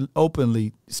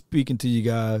openly speaking to you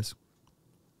guys,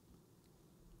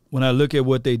 when I look at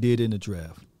what they did in the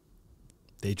draft,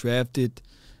 they drafted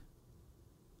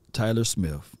Tyler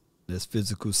Smith. That's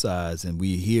physical size, and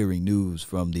we're hearing news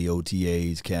from the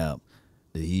OTAs camp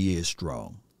that he is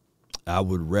strong. I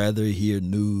would rather hear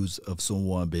news of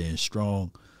someone being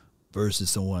strong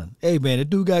versus someone, hey, man, that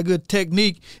dude got good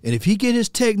technique, and if he get his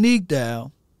technique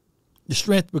down, the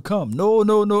strength will come. No.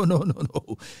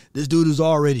 This dude is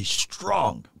already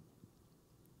strong.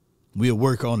 We'll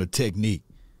work on the technique.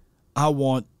 I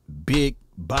want big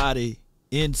body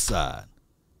inside.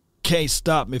 Can't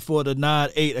stop me for the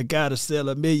 9-8. I got to sell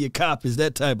 1 million copies,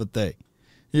 that type of thing.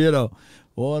 You know,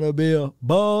 want to be a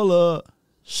baller,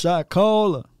 shot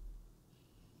caller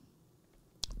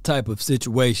type of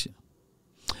situation.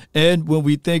 And when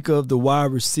we think of the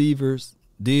wide receivers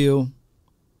deal,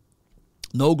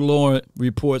 no glowing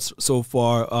reports so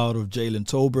far out of Jalen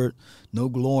Tolbert. No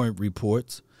glowing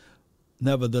reports.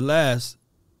 Nevertheless,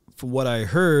 from what I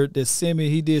heard, that Simeon,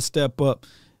 he did step up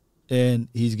and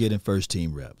he's getting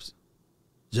first-team reps.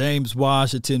 James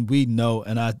Washington, we know,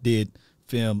 and I did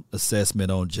film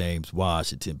assessment on James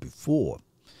Washington before.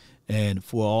 And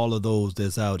for all of those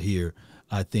that's out here,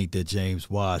 I think that James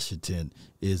Washington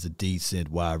is a decent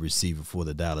wide receiver for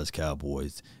the Dallas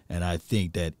Cowboys. And I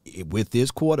think that with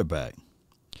this quarterback,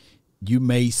 you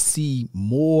may see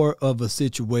more of a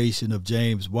situation of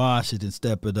James Washington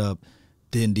stepping up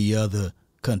than the other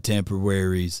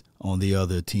contemporaries on the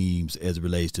other teams as it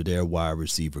relates to their wide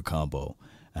receiver combo.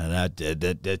 And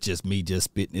that's just me just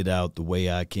spitting it out the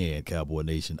way I can, Cowboy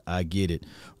Nation. I get it,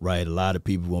 right? A lot of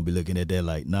people won't be looking at that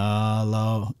like, nah,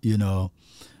 law, you know.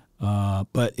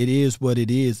 But it is what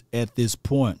it is at this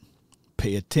point.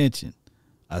 Pay attention.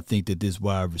 I think that this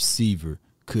wide receiver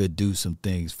could do some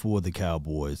things for the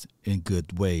Cowboys in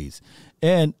good ways.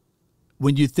 And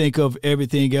when you think of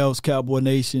everything else, Cowboy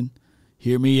Nation,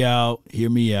 hear me out.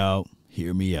 Let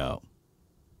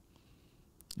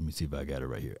me see if I got it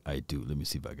right here. I do. Let me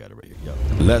see if I got it right here. Yo.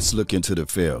 Let's look into the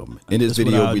film. In this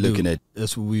video, we're looking at.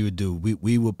 That's what we would do.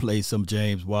 We will play some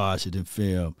James Washington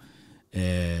film,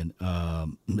 and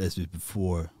that's just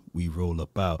before we roll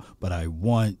up out. But I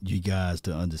want you guys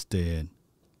to understand.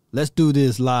 Let's do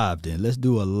this live then. Let's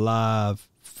do a live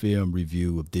film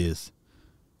review of this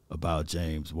about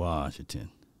James Washington.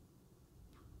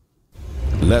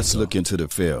 Let's look into the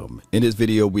film. In this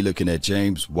video, we're looking at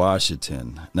James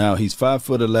Washington. Now, he's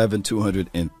 5'11",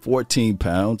 214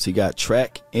 pounds. He got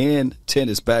track and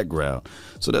tennis background.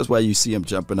 So that's why you see him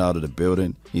jumping out of the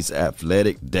building. He's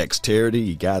athletic, dexterity.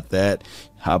 He got that.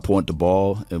 High point the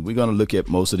ball. And we're going to look at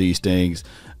most of these things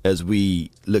as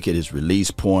we look at his release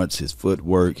points, his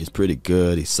footwork. He's pretty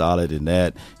good. He's solid in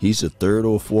that. He's the third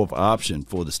or fourth option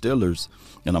for the Steelers.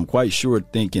 And I'm quite sure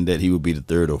thinking that he would be the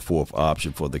third or fourth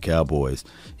option for the Cowboys.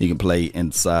 He can play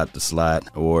inside the slot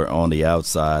or on the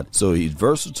outside. So he's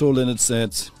versatile in a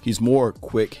sense. He's more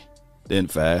quick than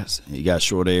fast. He got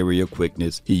short area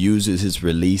quickness. He uses his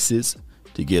releases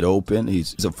to get open.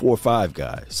 He's a 4-5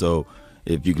 guy. So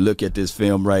if you look at this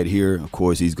film right here, of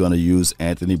course, he's going to use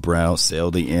Anthony Brown,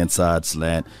 sell the inside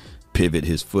slant, pivot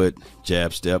his foot,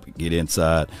 jab step, get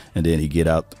inside, and then he get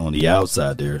out on the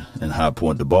outside there and high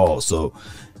point the ball. So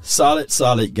solid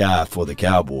guy for the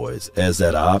Cowboys as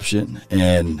that option.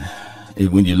 And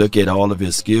when you look at all of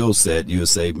his skill set, you'll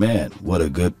say, man, what a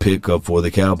good pickup for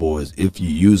the Cowboys if you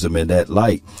use him in that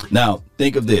light. Now,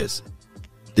 think of this.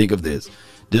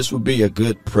 This would be a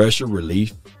good pressure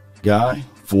relief guy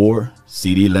for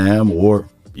CeeDee Lamb or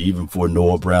even for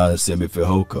Noah Brown and Simi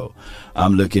Fehoko.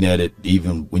 I'm looking at it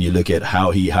even when you look at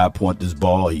how he high point this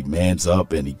ball, he mans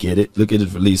up and he get it. Look at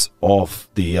his release off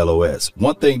the LOS.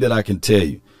 One thing that I can tell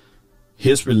you,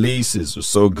 his releases are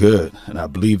so good, and I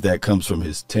believe that comes from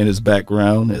his tennis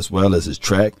background as well as his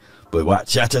track. But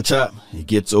watch, cha-cha-cha, he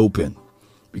gets open.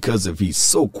 Because if he's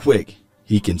so quick,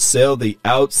 he can sell the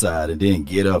outside and then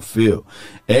get upfield.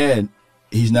 And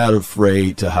he's not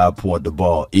afraid to high point the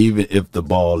ball, even if the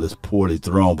ball is poorly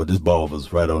thrown. But this ball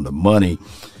was right on the money.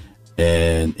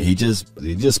 And he just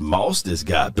mossed this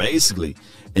guy, basically.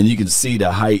 And you can see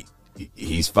the height.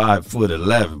 He's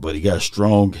 5'11", but he got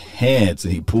strong hands,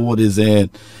 and he pulled his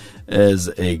end as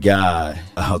a guy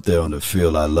out there on the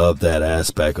field. I love that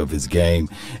aspect of his game.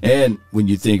 And when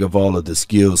you think of all of the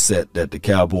skill set that the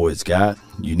Cowboys got,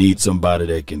 you need somebody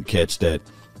that can catch that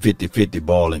 50-50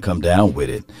 ball and come down with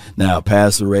it. Now,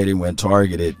 passer rating when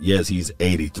targeted, yes, he's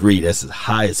 83. That's as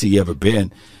high as he ever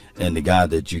been. And the guy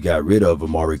that you got rid of,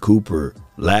 Amari Cooper,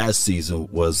 last season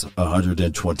was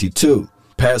 122.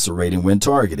 Passer rating when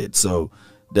targeted. So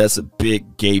that's a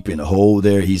big gaping hole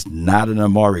there. He's not an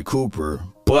Amari Cooper,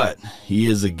 but he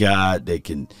is a guy that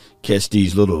can catch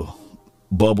these little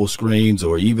bubble screens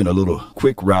or even a little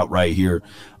quick route right here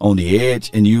on the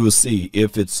edge. And you will see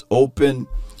if it's open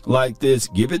like this,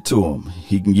 give it to him.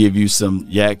 He can give you some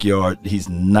yak yard. He's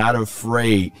not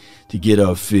afraid to get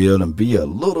upfield and be a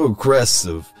little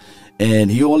aggressive. And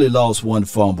he only lost one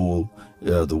fumble.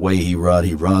 The way he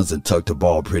runs and tuck the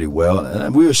ball pretty well.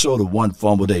 And we'll show the one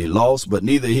fumble that he lost, but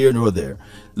neither here nor there.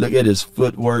 Look at his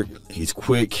footwork. He's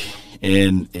quick,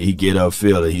 and he get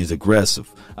upfield, and he's aggressive.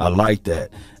 I like that.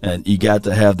 And you got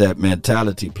to have that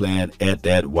mentality playing at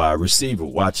that wide receiver.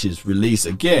 Watch his release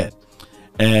again.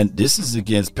 And this is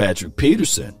against Patrick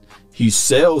Peterson. He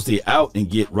sells the out and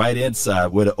get right inside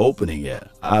where the opening at.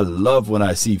 I love when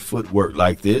I see footwork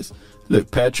like this.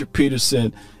 Look, Patrick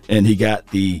Peterson, and he got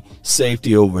the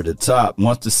safety over the top.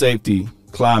 Once the safety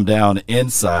climbed down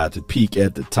inside to peek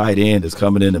at the tight end that's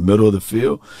coming in the middle of the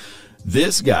field,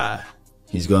 this guy,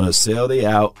 he's going to sell the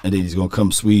out, and then he's going to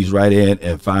come squeeze right in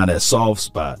and find that soft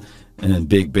spot. And then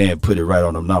Big Ben put it right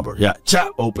on the number. Yeah,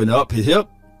 chop, open up his hip,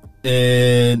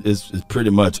 and it's pretty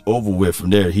much over with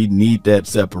from there. He need that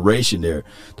separation there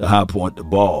to high point the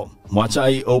ball. Watch how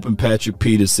he opened Patrick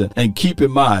Peterson. And keep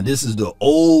in mind, this is the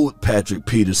old Patrick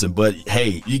Peterson. But,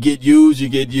 hey, you get used, you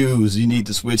get used. You need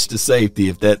to switch to safety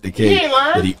if that's the case.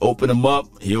 But he opened him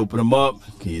up.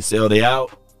 Can you sell the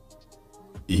out?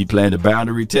 He playing the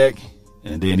boundary tech.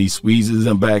 And then he squeezes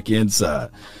him back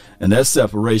inside. And that's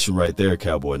separation right there,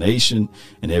 Cowboy Nation,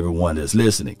 and everyone that's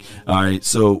listening. All right,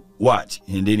 so watch.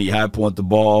 And then he high point the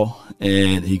ball,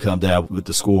 and he come down with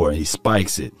the score, and he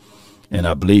spikes it. And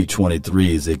I believe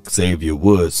 23 is Xavier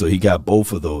Woods. So he got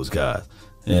both of those guys.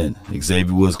 And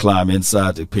Xavier Woods climb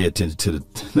inside to pay attention to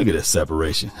look at that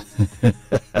separation.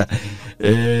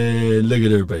 And look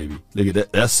at her, baby. Look at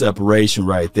that. That's separation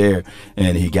right there.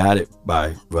 And he got it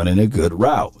by running a good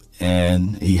route.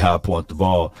 And he high point the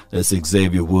ball. That's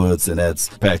Xavier Woods, and that's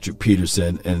Patrick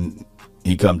Peterson. And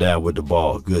he come down with the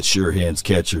ball. Good sure hands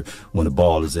catcher when the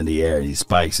ball is in the air, and he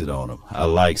spikes it on him. I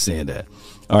like seeing that.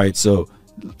 All right, so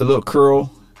a little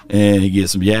curl, and he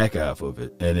gets some yak off of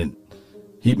it. And then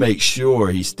he makes sure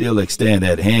he still extend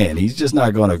that hand. He's just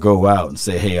not going to go out and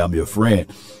say, hey, I'm your friend.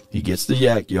 He gets the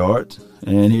yak yard,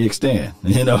 and he extend.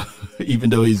 Even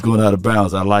though he's going out of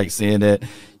bounds, I like seeing that.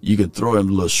 You can throw him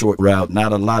a little short route,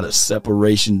 not a lot of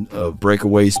separation of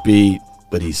breakaway speed,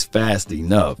 but he's fast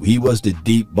enough. He was the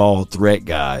deep ball threat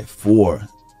guy for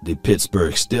the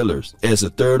Pittsburgh Steelers. As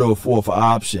a third or fourth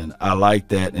option, I like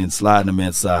that, and sliding him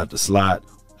inside the slot.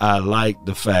 I like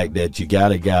the fact that you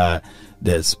got a guy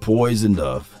that's poised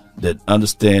enough, that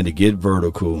understands to get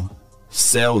vertical,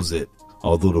 sells it,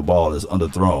 although the ball is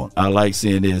underthrown. I like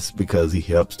seeing this because he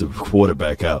helps the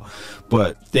quarterback out.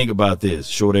 But think about this.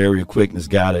 Short area quickness,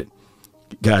 got it.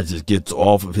 Guy just gets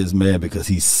off of his man because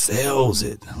he sells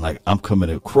it. Like, I'm coming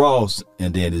across,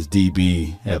 and then his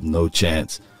DB have no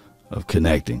chance of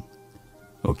connecting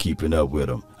or keeping up with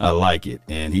him. I like it.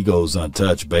 And he goes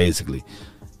untouched, basically,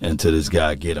 until this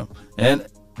guy get him. And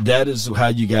that is how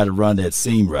you got to run that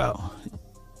seam route.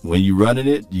 When you're running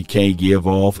it, you can't give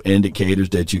off indicators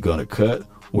that you're going to cut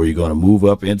or you're going to move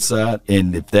up inside.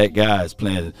 And if that guy is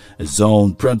playing a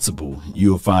zone principle,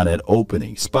 you'll find that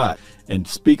opening spot. And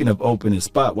speaking of opening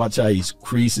spot, watch how he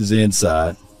creases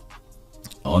inside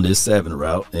on this 7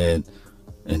 route. And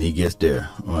And he gets there.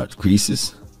 Watch,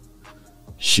 creases,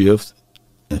 shifts,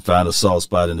 and find a soft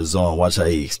spot in the zone. Watch how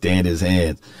he extend his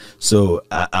hands. So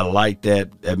I like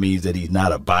that. That means that he's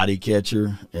not a body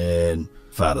catcher, and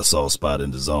find a soft spot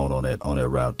in the zone on that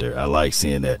route there. I like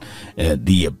seeing that. And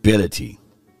the ability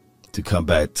to come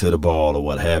back to the ball or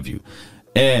what have you.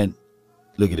 And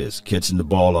look at this, catching the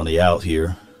ball on the out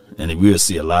here. And we'll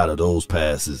see a lot of those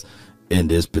passes in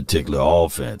this particular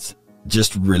offense.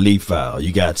 Just relief foul.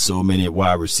 You got so many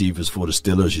wide receivers for the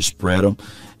Steelers. You spread them,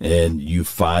 and you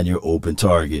find your open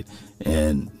target,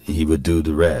 and he would do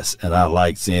the rest. And I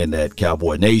like seeing that.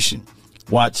 Cowboy Nation.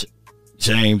 Watch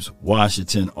James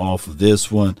Washington off of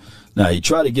this one. Now, he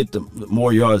tried to get the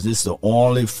more yards. This is the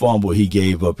only fumble he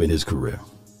gave up in his career.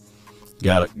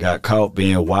 Got caught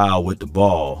being wild with the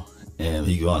ball, and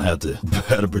he's going to have to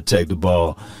better protect the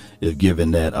ball if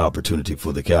given that opportunity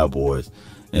for the Cowboys.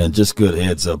 And just good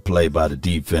heads-up play by the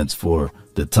defense for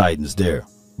the Titans there.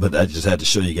 But I just had to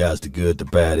show you guys the good, the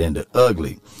bad, and the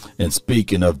ugly. And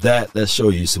speaking of that, let's show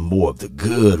you some more of the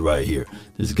good right here.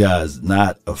 This guy's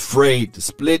not afraid to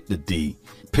split the D.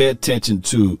 Pay attention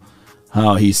to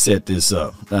how he set this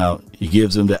up. Now, he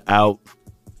gives him the out.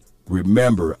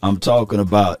 Remember, I'm talking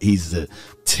about he's a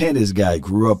tennis guy,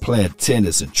 grew up playing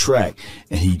tennis and track,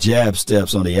 and he jab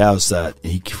steps on the outside,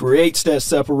 and he creates that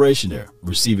separation there.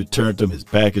 Receiver turned him, his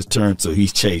back is turned, so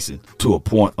he's chasing to a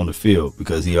point on the field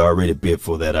because he already bid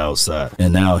for that outside.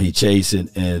 And now he chasing,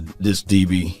 and this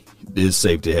DB is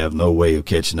safe to have no way of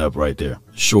catching up right there.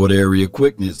 Short area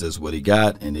quickness, that's what he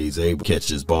got, and he's able to catch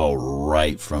this ball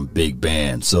right from Big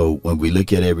Ben. So when we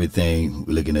look at everything,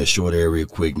 we're looking at short area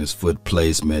quickness, foot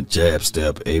placement, jab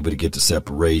step, able to get the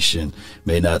separation.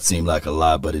 May not seem like a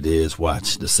lot, but it is.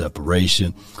 Watch the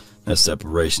separation. That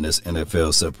separation, that's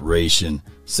NFL separation.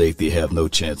 Safety have no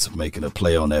chance of making a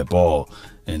play on that ball,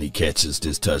 and he catches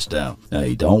this touchdown. Now,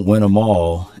 he don't win them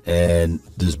all, and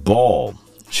this ball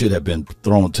should have been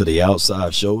thrown to the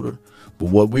outside shoulder. But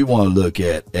what we want to look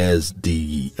at as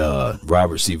the wide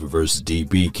receiver versus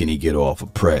DB, can he get off a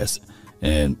press?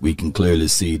 And we can clearly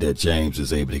see that James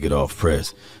is able to get off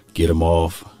press. Get him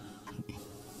off,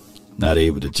 not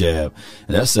able to jab.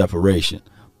 And that's separation.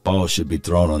 Ball should be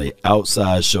thrown on the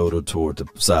outside shoulder toward the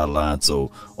sideline.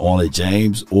 So only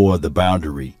James or the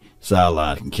boundary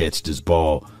sideline can catch this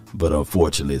ball. But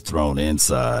unfortunately, it's thrown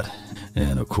inside.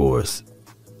 And, of course,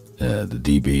 the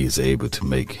DB is able to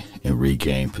make and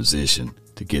regain position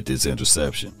to get this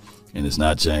interception. And it's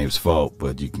not James' fault,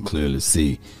 but you can clearly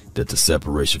see that the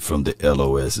separation from the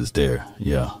LOS is there.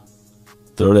 Yeah.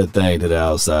 Throw that thing to the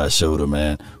outside shoulder,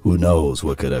 man. Who knows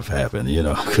what could have happened? You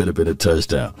know, could have been a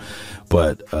touchdown.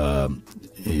 But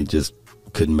he just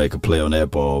couldn't make a play on that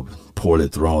ball. Poorly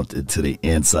thrown to the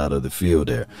inside of the field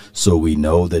there. So we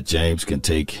know that James can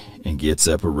take and get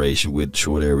separation with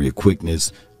short area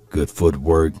quickness, good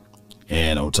footwork.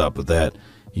 And on top of that,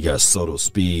 you got subtle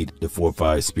speed. The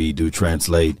 4.5 speed do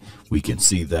translate. We can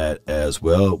see that as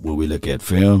well when we look at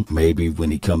film. Maybe when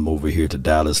he come over here to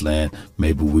Dallas land,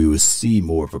 maybe we will see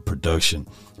more of a production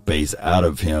base out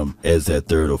of him as that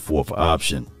third or fourth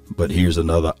option. But here's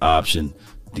another option.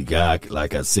 The guy,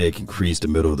 like I said, can crease the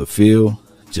middle of the field.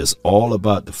 Just all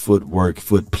about the footwork,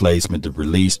 foot placement, the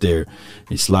release there.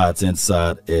 He slides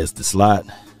inside as the slot,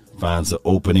 finds the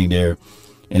opening there,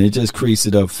 and it just creases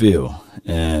it upfield.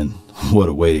 And what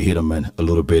a way to hit him a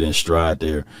little bit in stride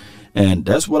there. And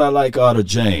that's what I like out of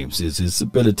James, is his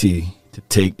ability to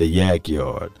take the yak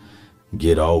yard,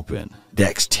 get open,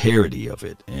 dexterity of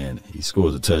it. And he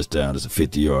scores a touchdown. It's a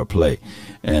 50-yard play.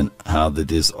 And how did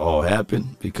this all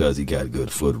happen? Because he got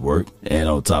good footwork. And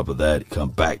on top of that, he come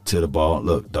back to the ball.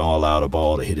 Look, don't allow the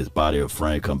ball to hit his body or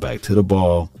frame. Come back to the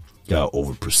ball. Got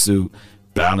over pursuit.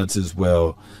 Balance as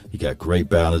well. He got great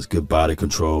balance, good body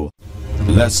control.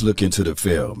 Let's look into the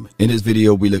film. In this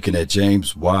video, we're looking at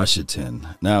James Washington.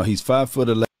 Now, he's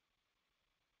 5'11".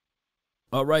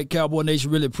 All right, Cowboy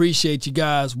Nation, really appreciate you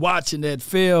guys watching that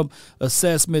film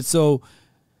assessment. So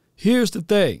here's the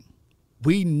thing.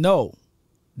 We know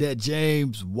that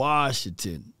James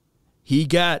Washington, he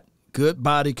got good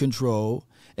body control.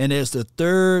 And as the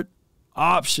third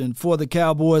option for the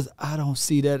Cowboys, I don't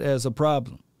see that as a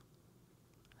problem.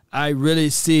 I really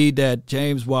see that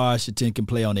James Washington can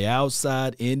play on the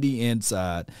outside and the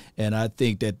inside. And I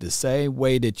think that the same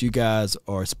way that you guys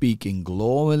are speaking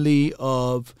glowingly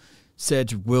of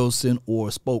Cedric Wilson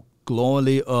or spoke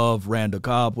glowingly of Randall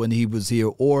Cobb when he was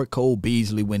here or Cole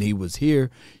Beasley when he was here,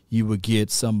 you would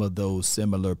get some of those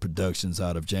similar productions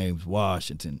out of James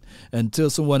Washington. Until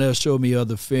someone else showed me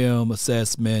other film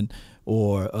assessment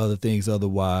or other things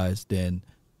otherwise, then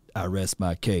I rest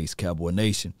my case, Cowboy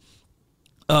Nation.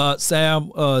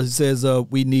 Sam says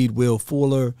we need Will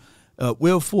Fuller.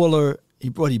 Will Fuller, he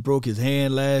broke his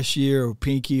hand last year or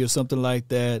pinky or something like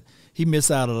that. He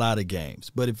missed out a lot of games.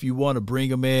 But if you want to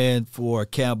bring him in for a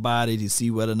camp body to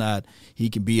see whether or not he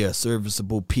can be a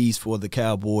serviceable piece for the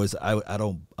Cowboys, I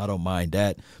don't mind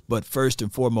that. But first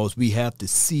and foremost, we have to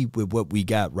see with what we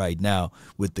got right now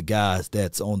with the guys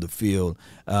that's on the field.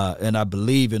 And I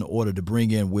believe in order to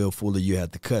bring in Will Fuller, you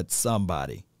have to cut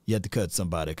somebody. You have to cut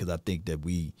somebody because I think that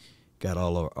we got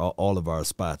all of our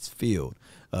spots filled.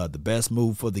 The best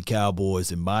move for the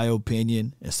Cowboys, in my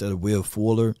opinion, instead of Will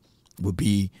Fuller, would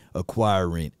be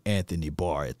acquiring Anthony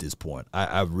Barr at this point.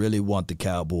 I really want the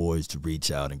Cowboys to reach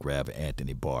out and grab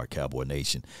Anthony Barr, Cowboy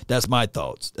Nation. That's my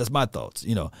thoughts.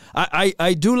 You know,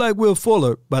 I do like Will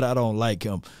Fuller, but I don't like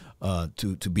him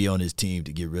to be on his team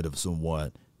to get rid of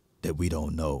someone that we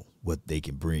don't know what they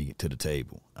can bring to the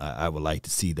table. I would like to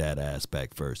see that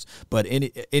aspect first. But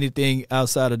anything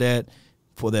outside of that,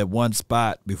 for that one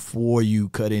spot before you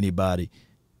cut anybody,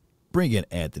 bring in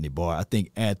Anthony Barr. I think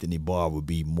Anthony Barr would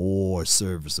be more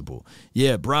serviceable.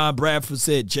 Yeah, Brian Bradford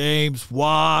said James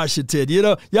Washington. You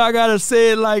know, y'all got to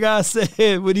say it like I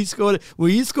said when he scored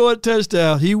a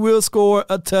touchdown. He will score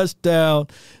a touchdown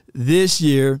this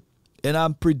year, and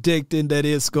I'm predicting that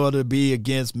it's going to be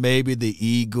against maybe the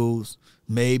Eagles,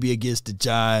 maybe against the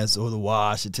Giants or the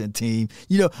Washington team.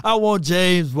 You know, I want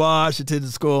James Washington to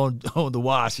score on the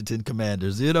Washington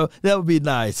Commanders. You know, that would be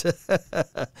nice.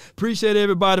 Appreciate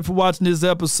everybody for watching this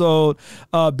episode.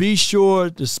 Be sure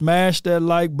to smash that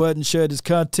like button, share this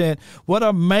content. What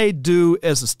I may do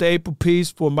as a staple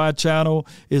piece for my channel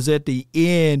is at the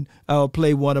end, I'll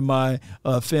play one of my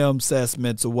film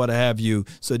assessments or what have you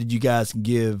so that you guys can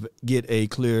get a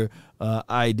clear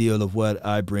ideal of what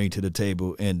I bring to the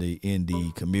table in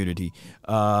the community.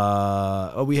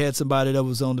 We had somebody that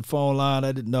was on the phone line.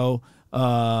 I didn't know.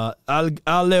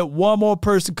 I'll let one more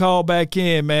person call back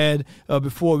in, man,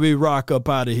 before we rock up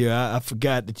out of here. I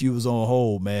forgot that you was on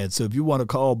hold, man. So if you want to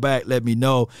call back, let me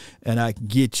know, and I can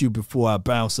get you before I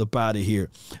bounce up out of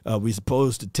here. We're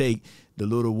supposed to take the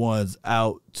little ones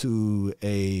out to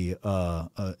an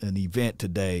event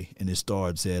today, and it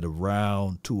starts at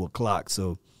around 2:00.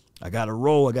 So I got to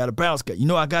roll. I got to bounce. You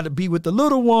know, I got to be with the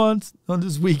little ones on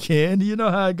this weekend. You know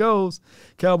how it goes,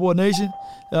 Cowboy Nation.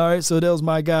 All right, so that was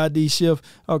my guy, D Shift.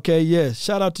 Okay, yeah.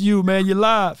 Shout out to you, man. You're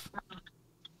live.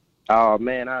 Oh,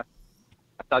 man. I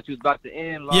thought you was about to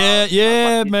end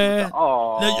Yeah, live. man.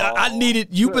 I needed.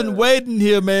 You've been waiting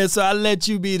here, man, so I let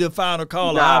you be the final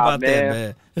caller. How about that,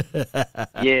 man?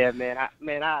 Yeah,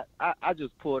 man. I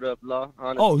just pulled up, Law.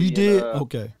 Honestly, oh, you did?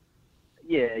 Okay.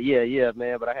 Yeah,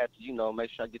 man. But I had to,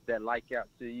 make sure I get that like out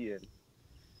to you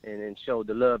and show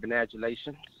the love and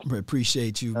adulation.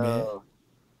 Appreciate you, man.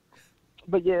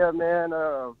 But yeah, man,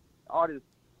 all this,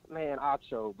 man,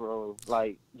 Acho, bro,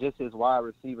 like just his wide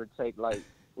receiver take, like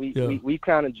we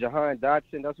kind of Jahan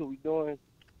Dotson. That's what we doing.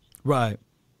 Right.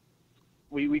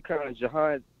 We kind of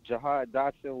Jahan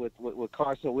Dotson with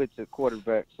Carson Wentz at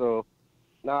quarterback. So.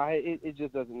 Nah, it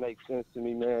just doesn't make sense to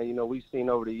me, man. You know, we've seen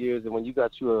over the years that when you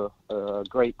got you a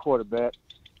great quarterback,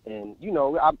 and,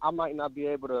 I might not be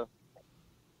able to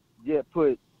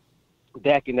put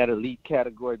Dak in that elite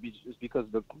category just because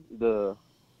the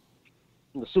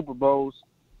Super Bowls,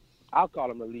 I'll call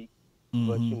them elite.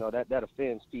 Mm-hmm. But, that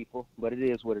offends people. But it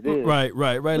is what it is. Right.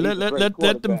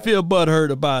 Let them feel butthurt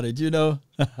about it,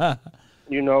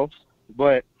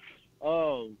 But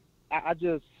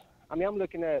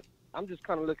I'm just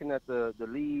kind of looking at the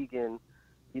league, and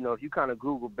if you kind of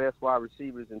Google best wide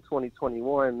receivers in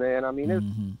 2021, man, I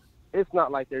mean it's not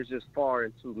like there's just far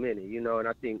and too many, and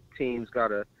I think teams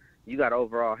you gotta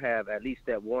overall have at least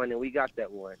that one, and we got that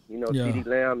one. CeeDee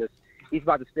Lamb he's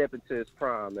about to step into his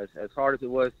prime. As hard as it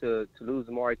was to lose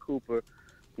Amari Cooper,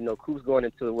 Coop's going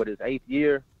into his 8th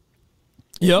year.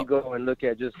 Yep. You go and look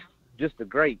at just the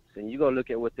greats, and you go look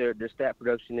at what their stat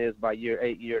production is by year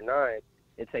 8, year 9.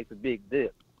 It takes a big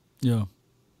dip. Yeah.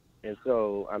 And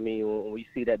so, I mean, when we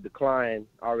see that decline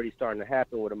already starting to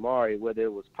happen with Amari, whether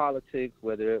it was politics,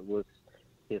 whether it was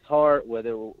his heart, whether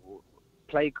it was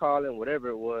play calling, whatever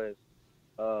it was,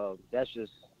 that's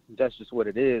just what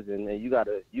it is. And you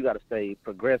gotta stay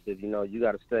progressive. You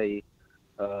gotta stay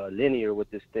linear with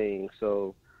this thing.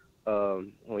 So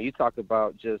when you talk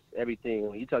about just everything,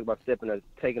 when you talk about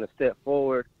taking a step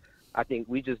forward, I think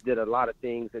we just did a lot of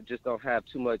things that just don't have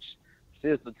too much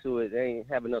sizzle to it. They ain't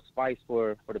have enough spice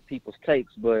for the people's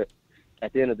takes, but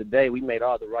at the end of the day, we made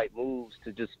all the right moves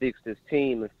to just fix this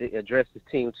team and address this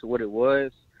team to what it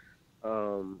was.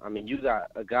 I mean, you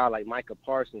got a guy like Micah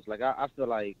Parsons. Like I feel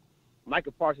like Micah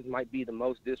Parsons might be the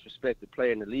most disrespected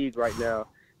player in the league right now,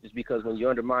 just because when you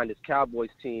undermine this Cowboys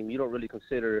team, you don't really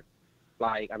consider,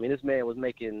 like, I mean, this man was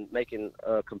making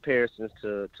comparisons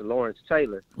to Lawrence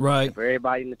Taylor. Right. And for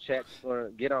everybody in the chat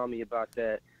to get on me about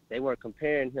that, they weren't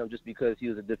comparing him just because he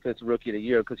was a defensive rookie of the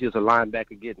year because he was a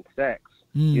linebacker getting sacks.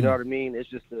 You know what I mean? It's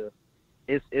just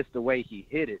it's the way he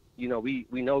hit it. You know, we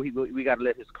know we got to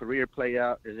let his career play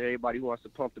out. There's everybody who wants to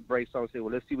pump the brakes on and say,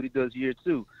 well, let's see what he does year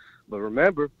 2. But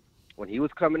remember, when he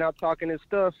was coming out talking his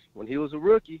stuff, when he was a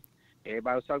rookie,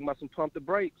 everybody was talking about some pump the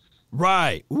brakes.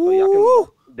 Right.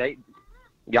 So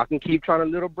y'all can keep trying to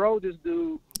little bro this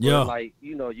dude. Yeah. Like,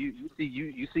 you know, you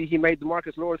see he made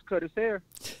DeMarcus Lawrence cut his hair.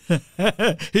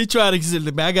 He tried to say,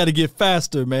 man, I got to get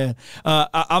faster, man.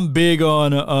 I'm big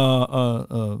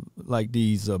on like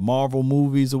these Marvel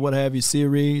movies or what have you,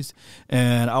 series,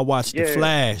 and I watched The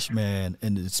Flash, man,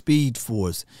 and the Speed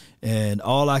Force, and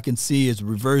all I can see is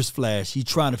Reverse Flash. He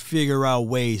trying to figure out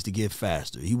ways to get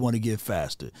faster. He want to get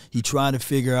faster. He trying to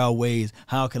figure out ways,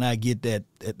 how can I get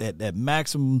that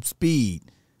maximum speed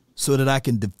so that I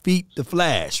can defeat the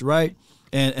Flash, right?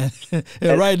 And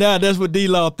right now, that's what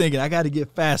D-Law thinking. I got to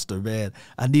get faster, man.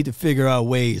 I need to figure out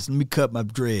ways. Let me cut my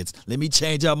dreads. Let me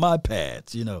change out my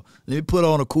pads, you know. Let me put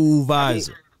on a cool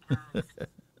visor.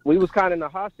 We was kind of in a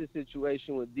hostage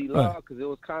situation with D-Law because it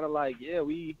was kind of like, yeah,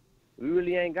 we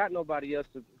really ain't got nobody else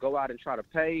to go out and try to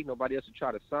pay, nobody else to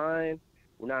try to sign.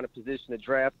 We're not in a position to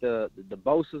draft the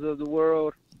Bosas of the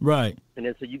world. Right. And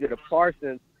then so you get a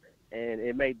Parsons, and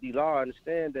it made D-Law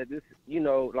understand that this, you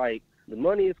know, like, the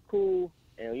money is cool.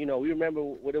 And, you know, we remember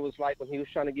what it was like when he was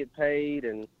trying to get paid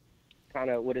and kind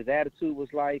of what his attitude was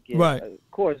like. And, right.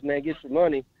 Of course, man, get your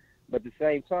money. But at the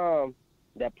same time,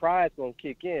 that pride's going to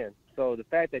kick in. So the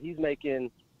fact that he's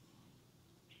making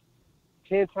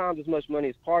 10 times as much money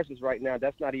as Parsons right now,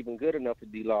 that's not even good enough for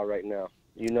D-Law right now,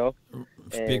 you know?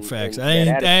 Big facts. I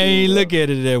ain't look at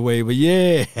it that way, but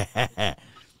yeah.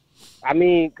 I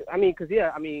mean,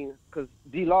 because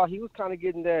D-Law, he was kind of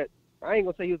getting that, I ain't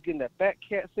gonna say he was getting that fat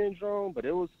cat syndrome, but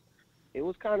it was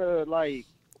kind of like,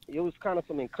 it was kind of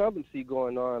some incumbency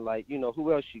going on. Like, you know,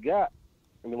 who else you got?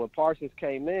 I mean, when Parsons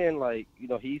came in, like, you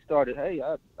know, he started, hey,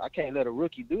 I can't let a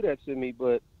rookie do that to me,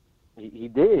 but he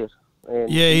did. And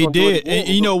yeah, he did. And,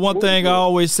 you know, one thing I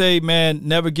always say, man,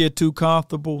 never get too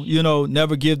comfortable. You know,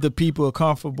 never give the people a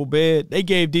comfortable bed. They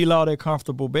gave D-Law that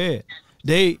comfortable bed.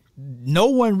 No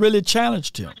one really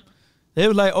challenged him. They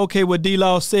were like, okay, what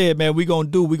D-Law said, man, we're going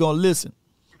to listen.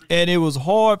 And it was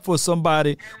hard for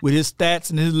somebody with his stats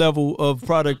and his level of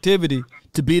productivity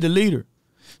to be the leader.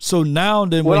 So now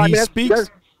then when he speaks.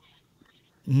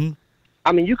 Mm-hmm.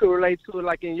 I mean, you can relate to it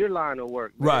like in your line of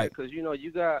work. Man, right. Because, you know,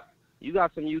 you got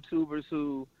some YouTubers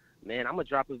who, man, I'm going to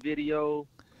drop a video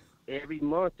every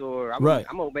month, or I'm going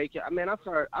to make it. I mean, I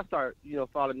start, you know,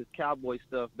 following this Cowboy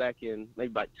stuff back in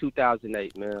maybe about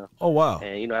 2008, man. Oh, wow.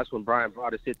 And, you know, that's when Brian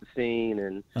Broaddus hit the scene.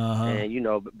 And, you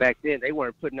know, back then they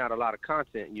weren't putting out a lot of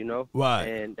content, you know. Right.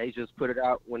 And they just put it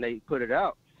out when they put it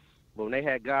out. But when they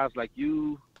had guys like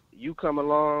you come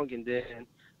along, and then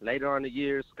later on in the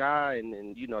year, Sky,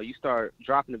 and you know, you start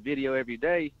dropping a video every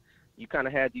day, you kind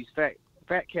of had these fat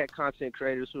cat content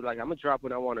creators who like, I'm going to drop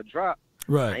when I want to drop.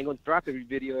 Right. I ain't going to drop every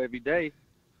video every day.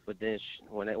 But then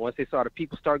once they saw the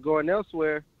people start going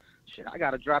elsewhere, shit, I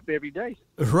got to drop every day.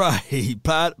 Right.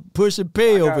 Push and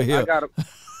pay over here.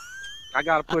 I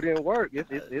got to put in work.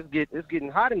 It's getting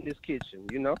hot in this kitchen,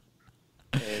 you know?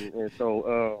 And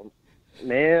so,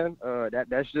 man,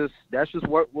 that's just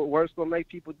what work's going to make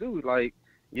people do. Like,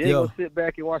 you ain't going to sit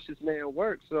back and watch this man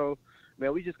work. So,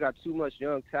 man, we just got too much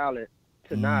young talent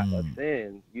to not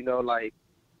ascend, you know, like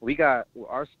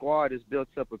our squad is built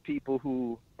up of people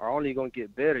who are only going to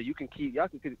get better. Y'all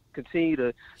can continue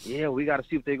to, we got to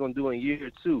see what they're going to do in year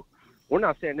 2. We're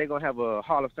not saying they're going to have a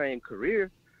Hall of Fame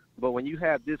career, but when you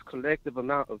have this collective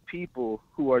amount of people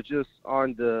who are just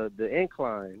on the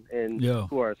incline and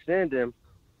who are ascending,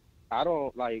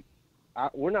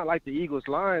 we're not like the Eagles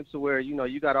line to where, you know,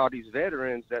 you got all these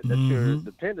veterans that you're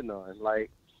dependent on.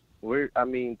 Like,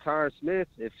 Tyron Smith,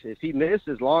 if he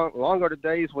misses, long are the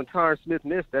days when Tyron Smith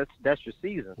missed, that's your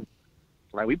season.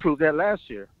 Like, we proved that last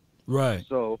year. Right.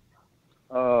 So,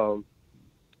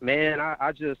 man,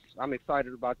 I'm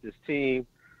excited about this team.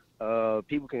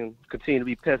 People can continue to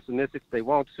be pessimistic if they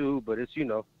want to, but it's, you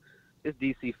know, it's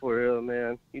DC for real,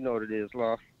 man. You know what it is,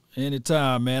 Law.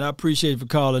 Anytime, man. I appreciate you for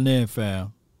calling in,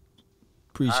 fam.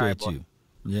 Appreciate right, you.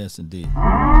 Yes, indeed. Good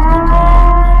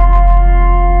call.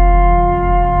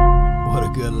 What a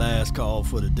good last call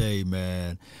for the day,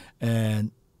 man.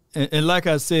 And like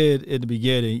I said at the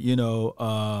beginning, you know,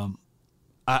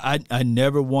 I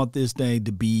never want this thing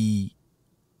to be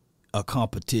a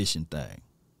competition thing.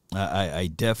 I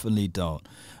definitely don't.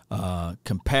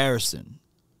 comparison.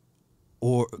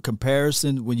 Or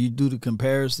comparison, when you do the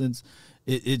comparisons,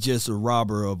 it's just a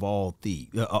robber of all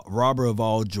robber of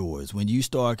all joys. When you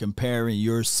start comparing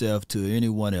yourself to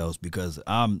anyone else, because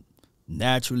I'm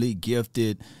naturally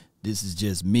gifted, this is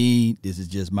just me, this is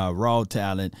just my raw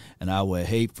talent, and I would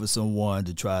hate for someone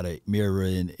to try to mirror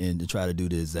and to try to do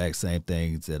the exact same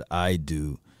things that I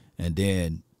do, and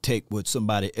then take what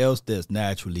somebody else that's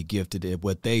naturally gifted at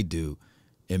what they do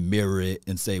and mirror it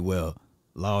and say, well,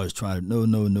 Law is trying to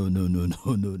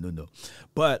no.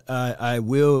 But I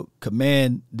will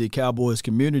commend the Cowboys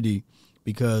community,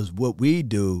 because what we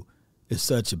do is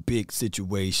such a big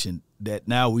situation that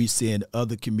now we're seeing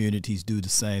other communities do the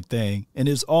same thing. And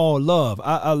it's all love.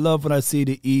 I love when I see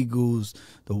the Eagles,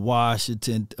 the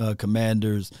Washington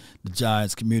Commanders, the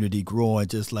Giants community growing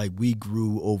just like we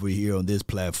grew over here on this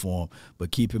platform.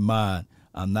 But keep in mind,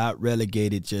 I'm not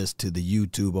relegated just to the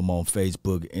YouTube. I'm on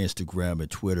Facebook, Instagram,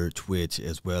 and Twitter, Twitch,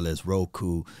 as well as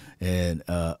Roku and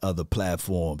other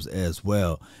platforms as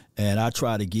well. And I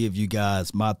try to give you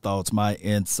guys my thoughts, my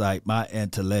insight, my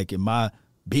intellect, and my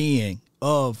being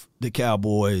of the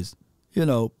Cowboys,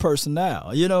 personal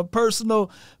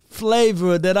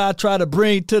flavor that I try to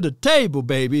bring to the table,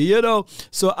 baby,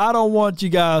 So I don't want you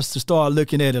guys to start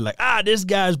looking at it like, this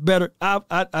guy's better.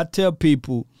 I tell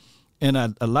people, and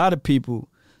a lot of people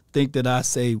think that I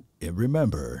say,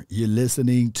 remember, you're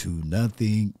listening to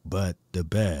nothing but the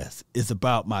best. It's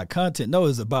about my content. No,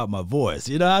 it's about my voice.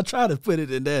 I try to put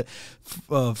it in that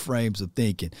frames of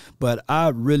thinking. But I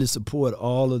really support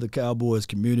all of the Cowboys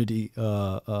community,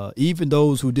 even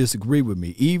those who disagree with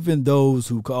me, even those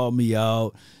who call me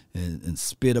out and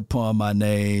spit upon my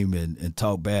name and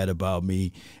talk bad about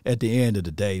me. At the end of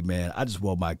the day, man, I just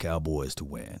want my Cowboys to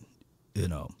win,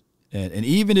 And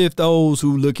even if those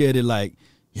who look at it like,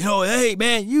 hey,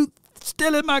 man, you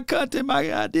stealing my content,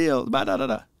 my ideals,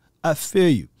 I feel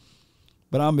you.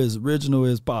 But I'm as original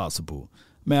as possible.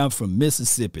 Man, I'm from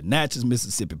Mississippi, Natchez,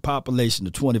 Mississippi, population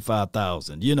of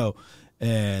 25,000,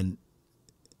 and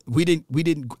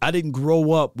I didn't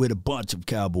grow up with a bunch of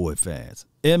Cowboy fans.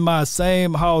 In my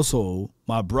same household,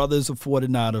 my brother's a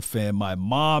 49er fan, my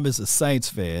mom is a Saints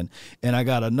fan, and I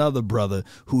got another brother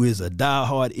who is a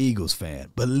diehard Eagles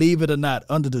fan. Believe it or not,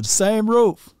 under the same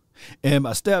roof. And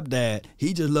my stepdad,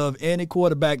 he just loved any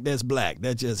quarterback that's black.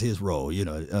 That's just his role,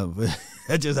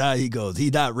 That's just how he goes.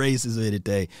 He's not racist or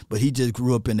anything, but he just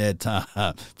grew up in that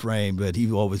time frame. But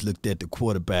he always looked at the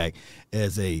quarterback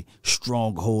as a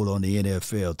stronghold on the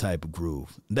NFL type of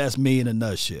groove. That's me in a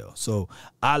nutshell. So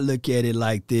I look at it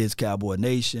like this, Cowboy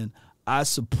Nation. I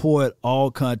support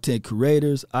all content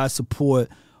creators. I support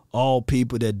all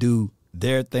people that do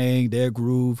their thing, their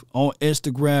groove. On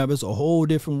Instagram, it's a whole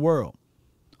different world.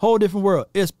 Whole different world.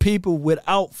 It's people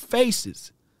without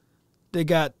faces. They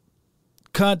got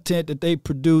content that they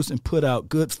produce and put out,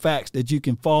 good facts that you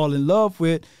can fall in love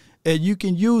with, and you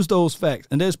can use those facts.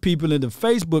 And there's people in the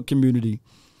Facebook community.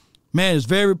 Man, it's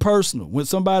very personal. When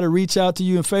somebody reach out to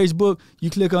you in Facebook,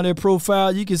 you click on their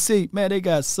profile, you can see, man, they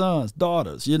got sons,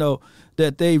 daughters,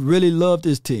 that they really love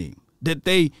this team, that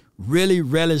they really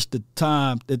relish the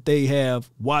time that they have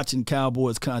watching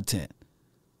Cowboys content,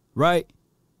 right?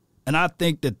 And I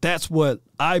think that that's what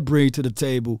I bring to the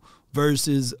table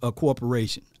versus a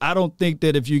corporation. I don't think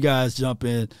that if you guys jump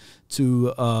in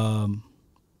to,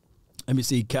 let me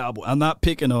see, Cowboy. I'm not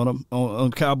picking on them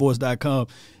on Cowboys.com.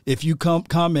 If you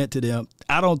comment to them,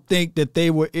 I don't think that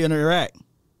they will interact.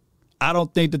 I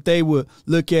don't think that they would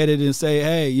look at it and say,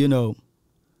 hey,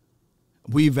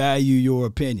 we value your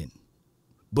opinion.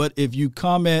 But if you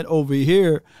comment over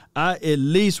here, I at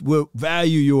least will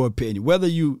value your opinion. Whether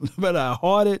I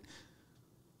heart it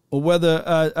or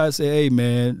whether I say, hey,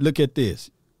 man, look at this.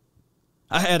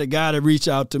 I had a guy that reached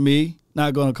out to me,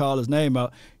 not going to call his name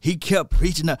out. He kept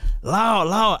reaching out,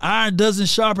 loud, iron doesn't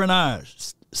sharpen iron.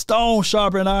 Stone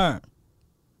sharpen iron.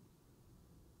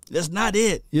 That's not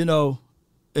it, So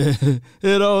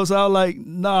I'm like,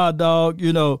 nah, dog,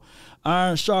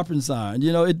 iron sharpens iron.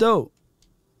 It don't.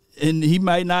 And he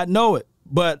might not know it,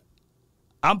 but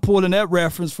I'm pulling that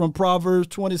reference from Proverbs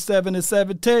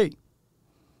 27:17.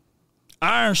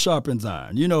 Iron sharpens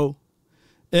iron,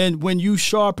 And when you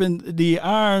sharpen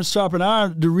iron,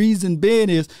 the reason being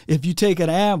is if you take an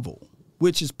anvil,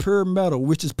 which is pure metal,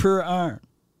 which is pure iron,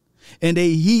 and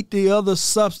they heat the other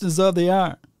substance of the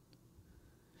iron,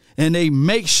 and they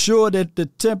make sure that the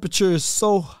temperature is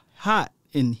so hot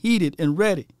and heated and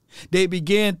ready, they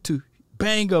begin to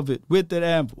bang of it with that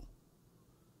anvil.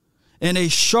 And they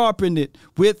sharpen it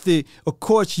with of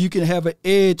course, you can have an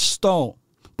edged stone.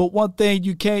 But one thing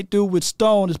you can't do with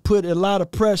stone is put a lot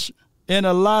of pressure and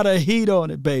a lot of heat on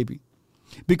it, baby.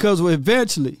 Because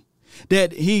eventually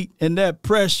that heat and that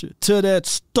pressure to that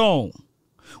stone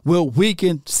will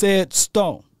weaken said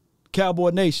stone.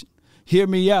 Cowboy Nation, hear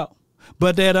me out.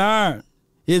 But that iron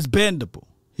is bendable,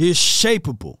 it's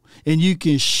shapeable, and you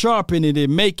can sharpen it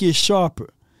and make it sharper.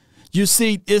 You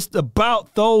see, it's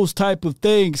about those type of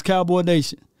things, Cowboy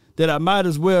Nation, that I might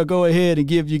as well go ahead and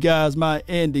give you guys my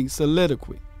ending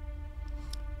soliloquy.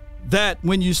 That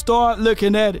when you start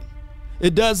looking at it,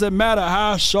 it doesn't matter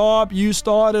how sharp you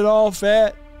started off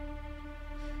at,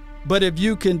 but if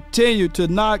you continue to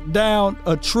knock down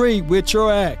a tree with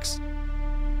your axe,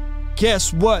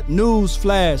 guess what?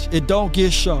 Newsflash, it don't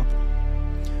get sharper.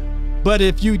 But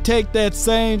if you take that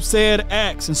same said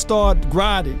axe and start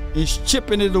grinding and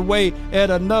chipping it away at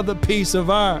another piece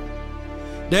of iron,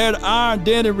 that iron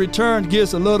then in return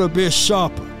gets a little bit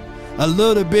sharper, a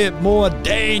little bit more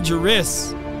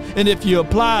dangerous. And if you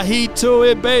apply heat to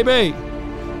it, baby,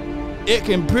 it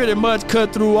can pretty much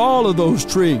cut through all of those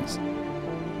trees.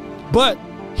 But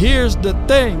here's the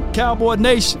thing, Cowboy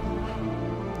Nation.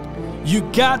 You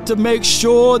got to make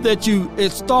sure that you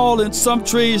installing some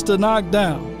trees to knock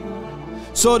down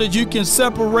so that you can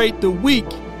separate the weak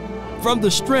from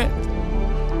the strength.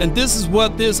 And this is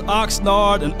what this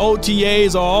Oxnard and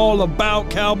OTAs are all about,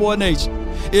 Cowboy Nation,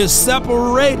 is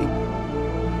separating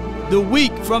the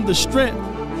weak from the strength.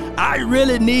 I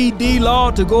really need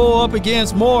D-Law to go up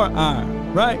against more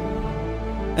iron, right?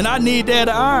 And I need that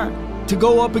iron to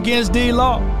go up against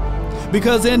D-Law.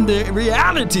 Because in the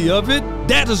reality of it,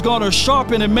 that is going to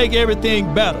sharpen and make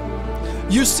everything better.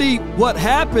 You see, what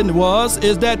happened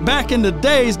is that back in the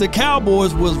days, the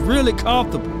Cowboys was really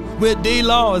comfortable with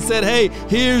D-Law and said, hey,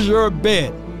 here's your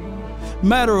bed.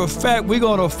 Matter of fact, we're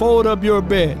going to fold up your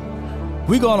bed.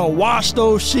 We're going to wash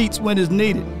those sheets when it's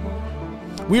needed.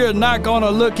 We are not going to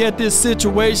look at this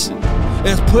situation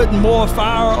as putting more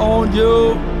fire on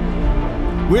you.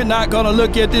 We're not going to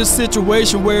look at this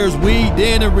situation whereas we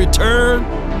then in return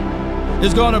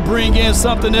is going to bring in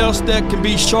something else that can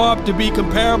be sharp to be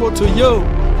comparable to you.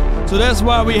 So that's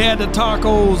why we had the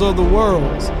tacos of the world.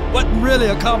 Wasn't really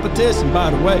a competition,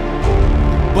 by the way.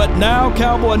 But now,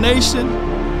 Cowboy Nation,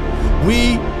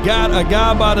 we got a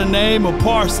guy by the name of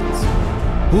Parsons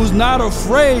who's not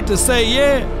afraid to say,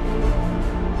 yeah,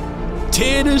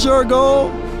 10 is your goal.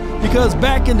 Because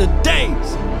back in the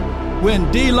days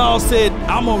when D-Law said,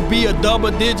 I'm going to be a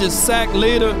double-digit sack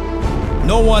leader,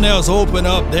 no one else opened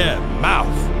up their mouth.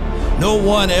 No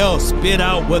one else spit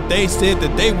out what they said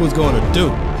that they was going to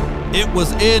do. It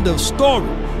was end of story.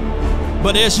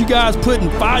 But as you guys putting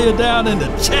fire down in the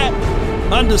chat,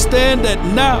 understand that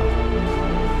now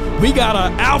we got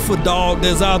an alpha dog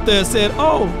that's out there said,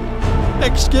 oh,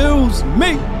 excuse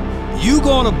me, you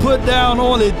gonna put down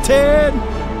only 10?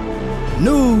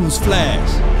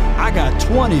 Newsflash, I got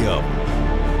 20 of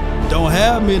them. Don't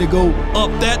have me to go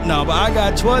up that number. I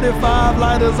got 25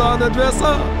 lighters on the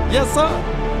dresser. Yes, sir.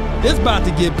 It's about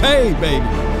to get paid, baby.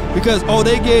 Because, oh,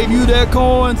 they gave you their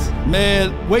coins?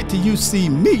 Man, wait till you see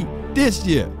me this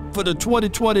year for the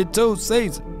 2022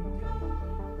 season.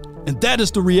 And that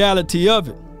is the reality of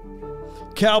it.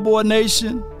 Cowboy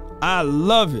Nation, I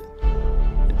love it.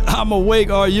 I'm awake,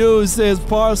 are you? Says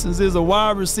Parsons is a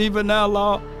wide receiver now,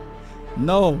 Law.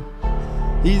 No,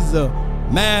 he's a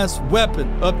mass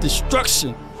weapon of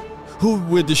destruction who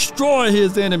will destroy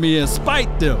his enemy and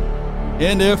spite them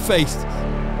in their faces.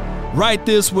 Write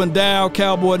this one down,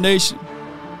 Cowboy Nation.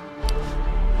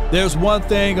 There's one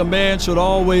thing a man should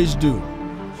always do,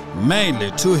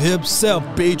 mainly to himself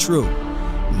be true.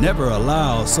 Never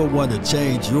allow someone to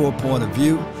change your point of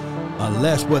view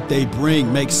unless what they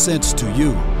bring makes sense to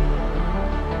you.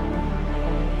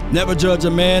 Never judge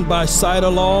a man by sight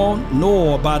alone,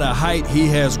 nor by the height he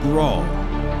has grown.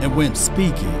 And when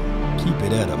speaking, keep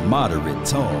it at a moderate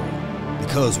tone,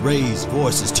 because raised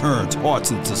voices turn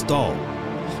hearts into stone.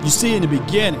 You see, in the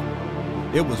beginning,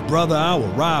 it was brother, I will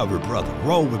ride with brother,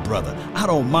 roll with brother. I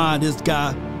don't mind this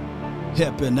guy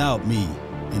helping out me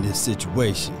in this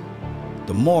situation.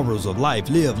 The morals of life,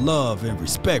 live, love, and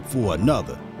respect for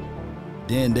another.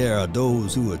 Then there are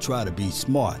those who will try to be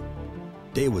smart.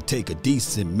 They will take a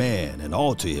decent man and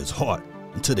alter his heart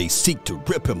until they seek to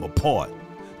rip him apart.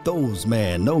 Those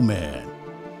man, no man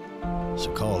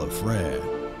should call a friend,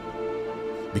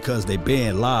 because they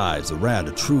bend lies around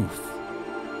the truth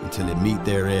until it meet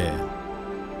their end.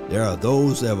 There are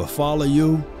those that will follow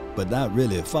you, but not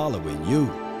really following you.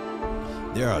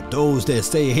 There are those that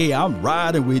say, hey, I'm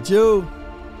riding with you,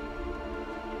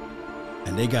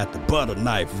 and they got the butter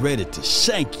knife ready to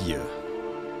shank you,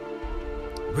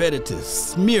 ready to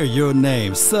smear your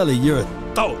name, sully your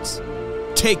thoughts,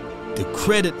 take the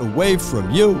credit away from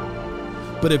you.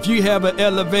 But if you have an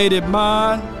elevated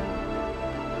mind,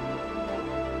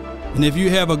 and if you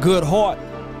have a good heart,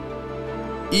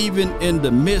 even in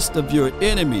the midst of your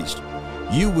enemies,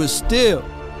 you will still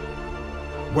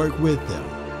work with them.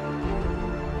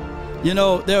 You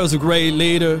know, there was a great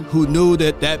leader who knew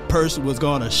that that person was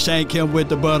going to shank him with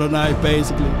the butter knife,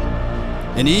 basically.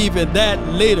 And even that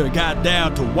leader got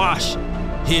down to wash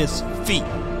his feet.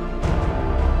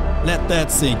 Let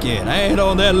that sink in. I ain't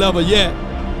on that level yet.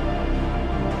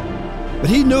 But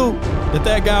he knew that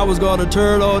that guy was going to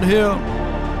turn on him.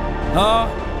 Huh?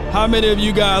 How many of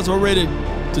you guys are ready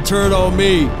to turn on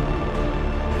me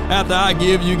after I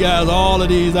give you guys all of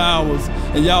these hours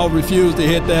and y'all refuse to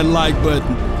hit that like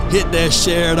button, hit that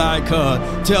shared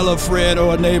icon, tell a friend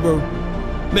or a neighbor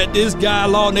that this guy,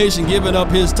 Law Nation, giving up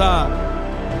his time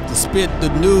to spit the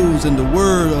news and the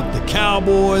word of the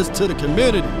Cowboys to the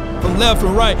community from left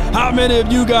and right. How many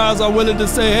of you guys are willing to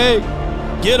say, hey,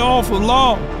 get off of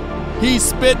Law? He's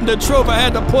spitting the truth. I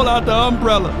had to pull out the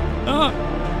umbrella.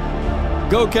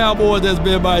 Go Cowboys, that's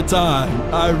been my time.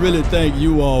 I really thank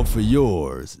you all for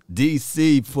yours.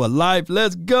 DC for life.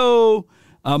 Let's go.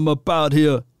 I'm up out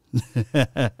here. Come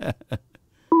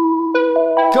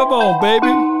on,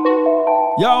 baby.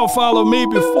 Y'all follow me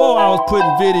before I was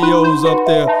putting videos up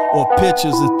there or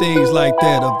pictures and things like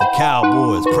that of the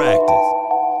Cowboys practice.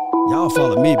 Y'all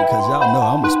follow me because y'all know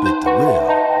I'm going to spit the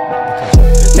real.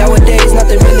 Nowadays,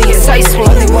 nothing really excites me.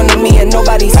 Only one of me and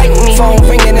nobody's like me. Phone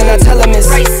ringing and I tell him it's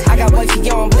ice. I got wifey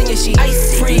on blingin' she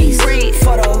freeze.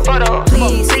 Photo,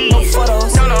 please, no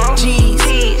photos.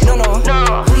 G's,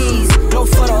 no, please, no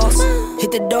photos.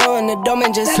 Hit the door and the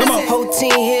doorman just whole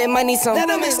team here might need some.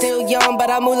 Still young, but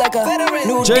I move like a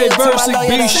new Jay deal to my Versick, lawyer.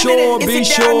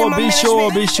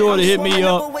 be sure to hit me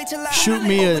up. Shoot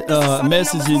me a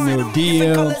message in your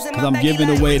DM because I'm giving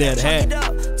away that hat.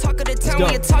 Let's go.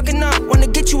 You're talking up, wanna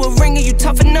get you a ring and you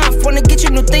tough enough. Wanna get you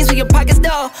new things with your pockets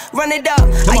dull. Run it up.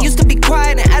 I used to be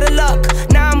quiet and out of luck.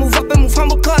 Now I move up and move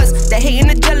humble cause the hate and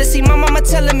the jealousy. My mama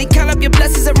telling me count up your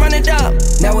blessings and run it up.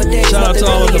 Nowadays, shout out to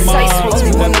all of the moms.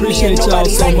 I appreciate y'all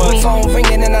so much. Phone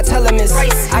ringing and I tell him it's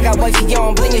ice. I got wifey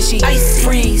on blingin' she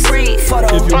freeze.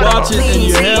 Photo. If you watch it and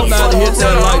you have not hit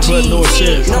that like button or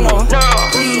share, no,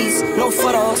 please, no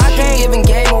photos. I keep giving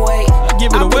game away.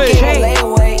 Give it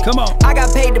away. Come on. I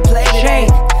got paid to play today.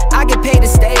 I get paid to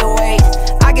stay away.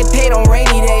 I get paid on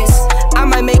rainy days. I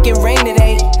might make it rain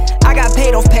today. I got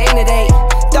paid off pain today.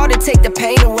 Thought it'd take the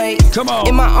pain away. Come on.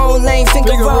 In my own lane,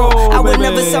 finger roll. I would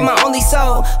never sell my only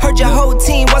soul. Heard your whole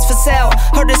team was for sale.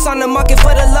 Heard it's on the market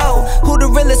for the low. Who the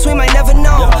realest, we might never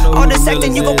know. All this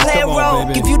acting, you gon' play a role.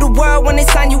 Give you the world when they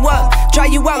sign you up. Try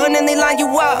you out and then they line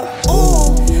you up.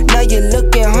 Ooh. Now you're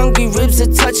looking hungry, ribs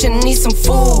are touching, need some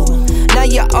food. Now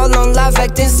you're all on live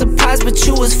acting surprised, but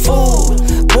you was fooled.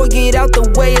 Boy, get out the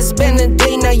way, it's been a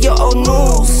day, now you're old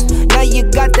news. Now you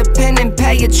got the pen and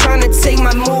pad, you're trying to take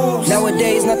my moves.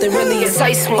 Nowadays, nothing really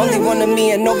excites me. Only one of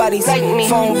me and nobody's like me.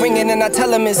 Phone ringing and I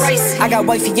tell him it's ice. I got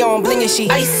wifey on blingin' she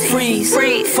freeze.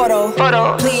 Photo,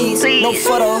 please, no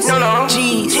photos.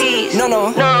 G's,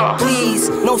 no, please,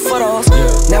 no photos.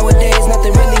 Nowadays,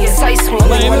 nothing really excites me.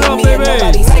 Only one of me and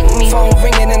nobody's like me. Phone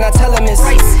ringing and I tell him it's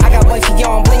ice. I got wifey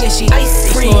on blingin' she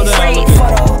freeze.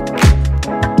 Photo.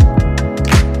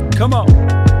 Come on.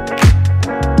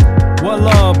 One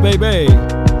love, baby.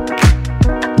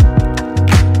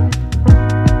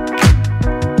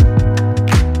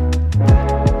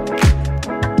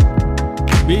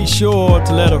 Be sure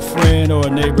to let a friend or a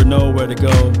neighbor know where to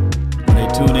go when they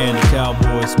tune in to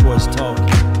Cowboy Sports Talk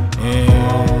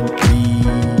and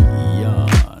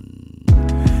beyond.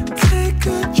 Take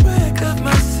a drag of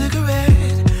my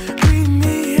cigarette. Breathe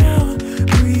me out,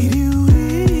 breathe you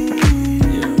in.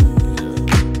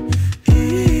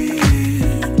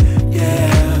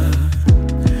 Yeah.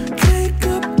 Take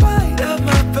a bite of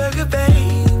my burger,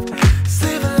 babe.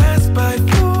 Save the last bite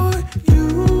for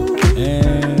you.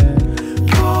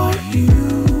 For you.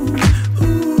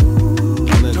 Ooh.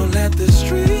 Don't let the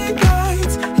street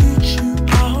lights hit you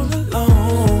all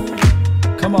alone.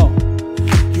 Come on.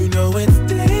 You know it's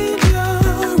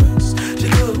dangerous to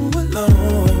go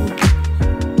alone.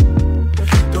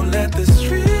 Don't let the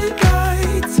street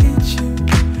lights hit you.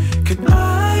 Can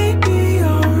I be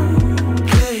your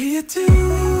player too?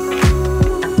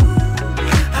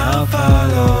 I'll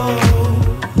follow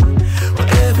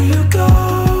wherever you go,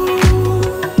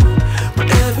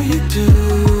 whatever you do.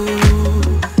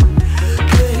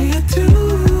 Player too.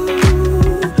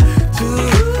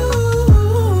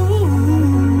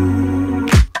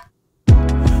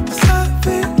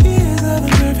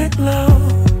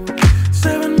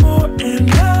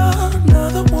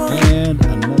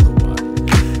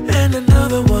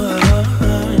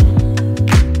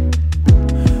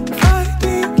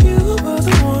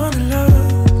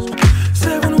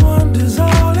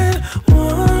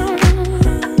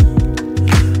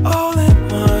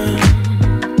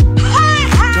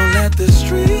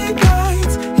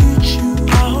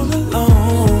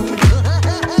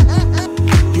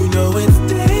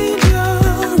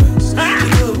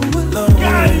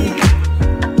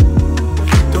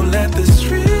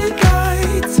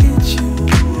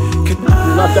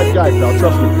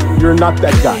 not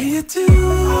that guy.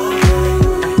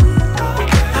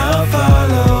 I'll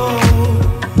follow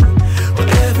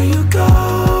wherever you go,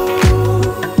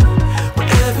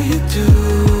 whatever you do.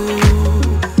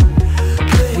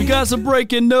 We got some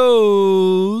breaking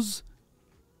news.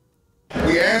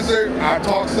 We answered, I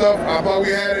talked stuff, I thought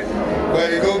we had it,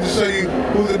 but it goes to show you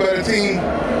who's the better team,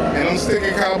 and I'm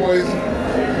sticking Cowboys.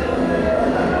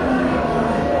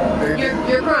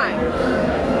 You're crying.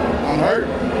 I'm hurt.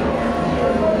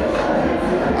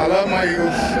 I love my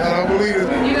Eagles. I don't believe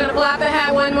it. You gonna clap the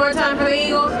hat one more time for the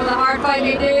Eagles for the hard fight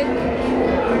they did?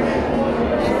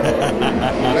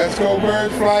 Let's go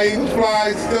Birds, fly Eagles,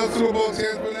 fly. Still Super Bowl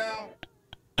chance for now.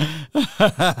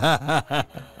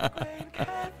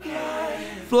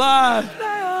 Fly.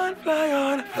 Fly on, fly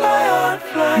on, fly on,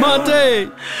 fly Monte.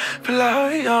 on.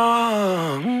 Fly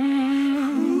on.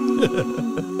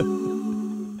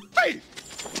 Thief!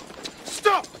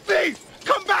 Stop! Thief!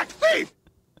 Come back, thief!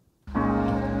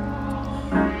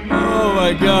 Oh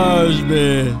my gosh,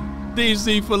 man.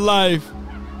 DC for life.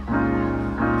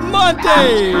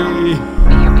 Monday!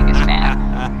 Be your biggest fan.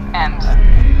 And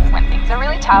when things are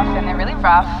really tough and they're really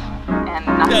rough and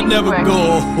That nothing's never working,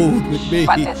 go old with me.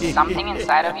 but there's something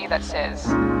inside of you that says,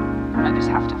 I just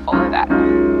have to follow that.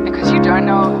 Because you don't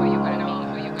know who you're going to meet,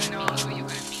 who you're going to meet, who you're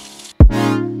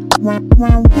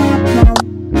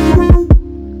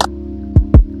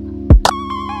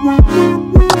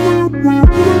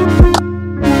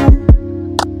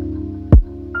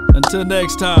Until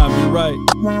next time, you're right.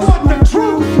 Want the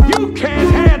truth? You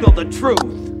can't handle the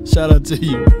truth. Shout out to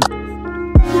you.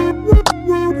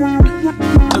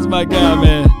 That's my guy,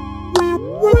 man.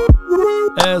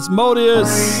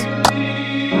 Asmodeus.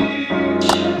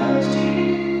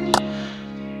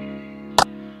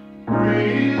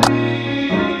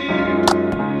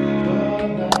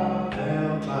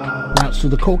 Now, so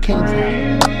the cocaine's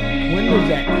happening. When does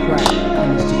that crack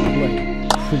come into play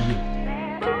for you?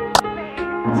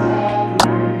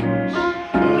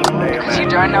 Because you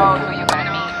don't know who you're going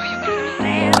to meet, who you're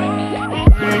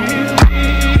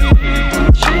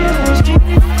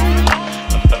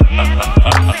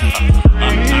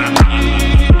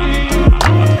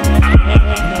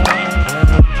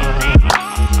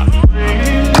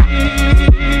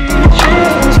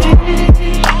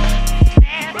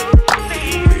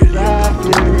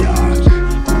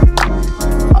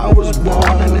I was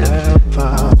born in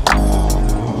hellfire.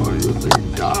 Oh, you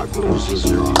think darkness is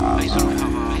your eyes?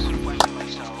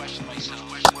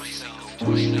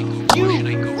 You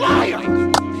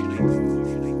liar!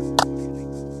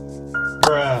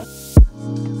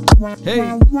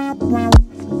 Hey.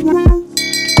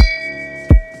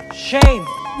 Shame.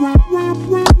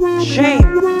 Shame.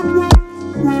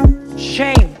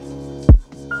 Shame.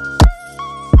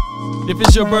 If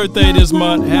it's your birthday this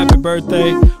month, happy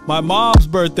birthday. My mom's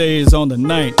birthday is on the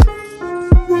 9th.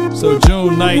 So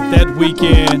June 9th, that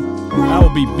weekend, I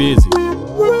will be busy.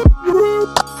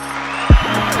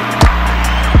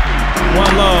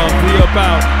 One love, we up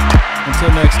out. Until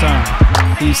next time,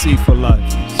 DC for life.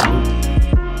 Salute.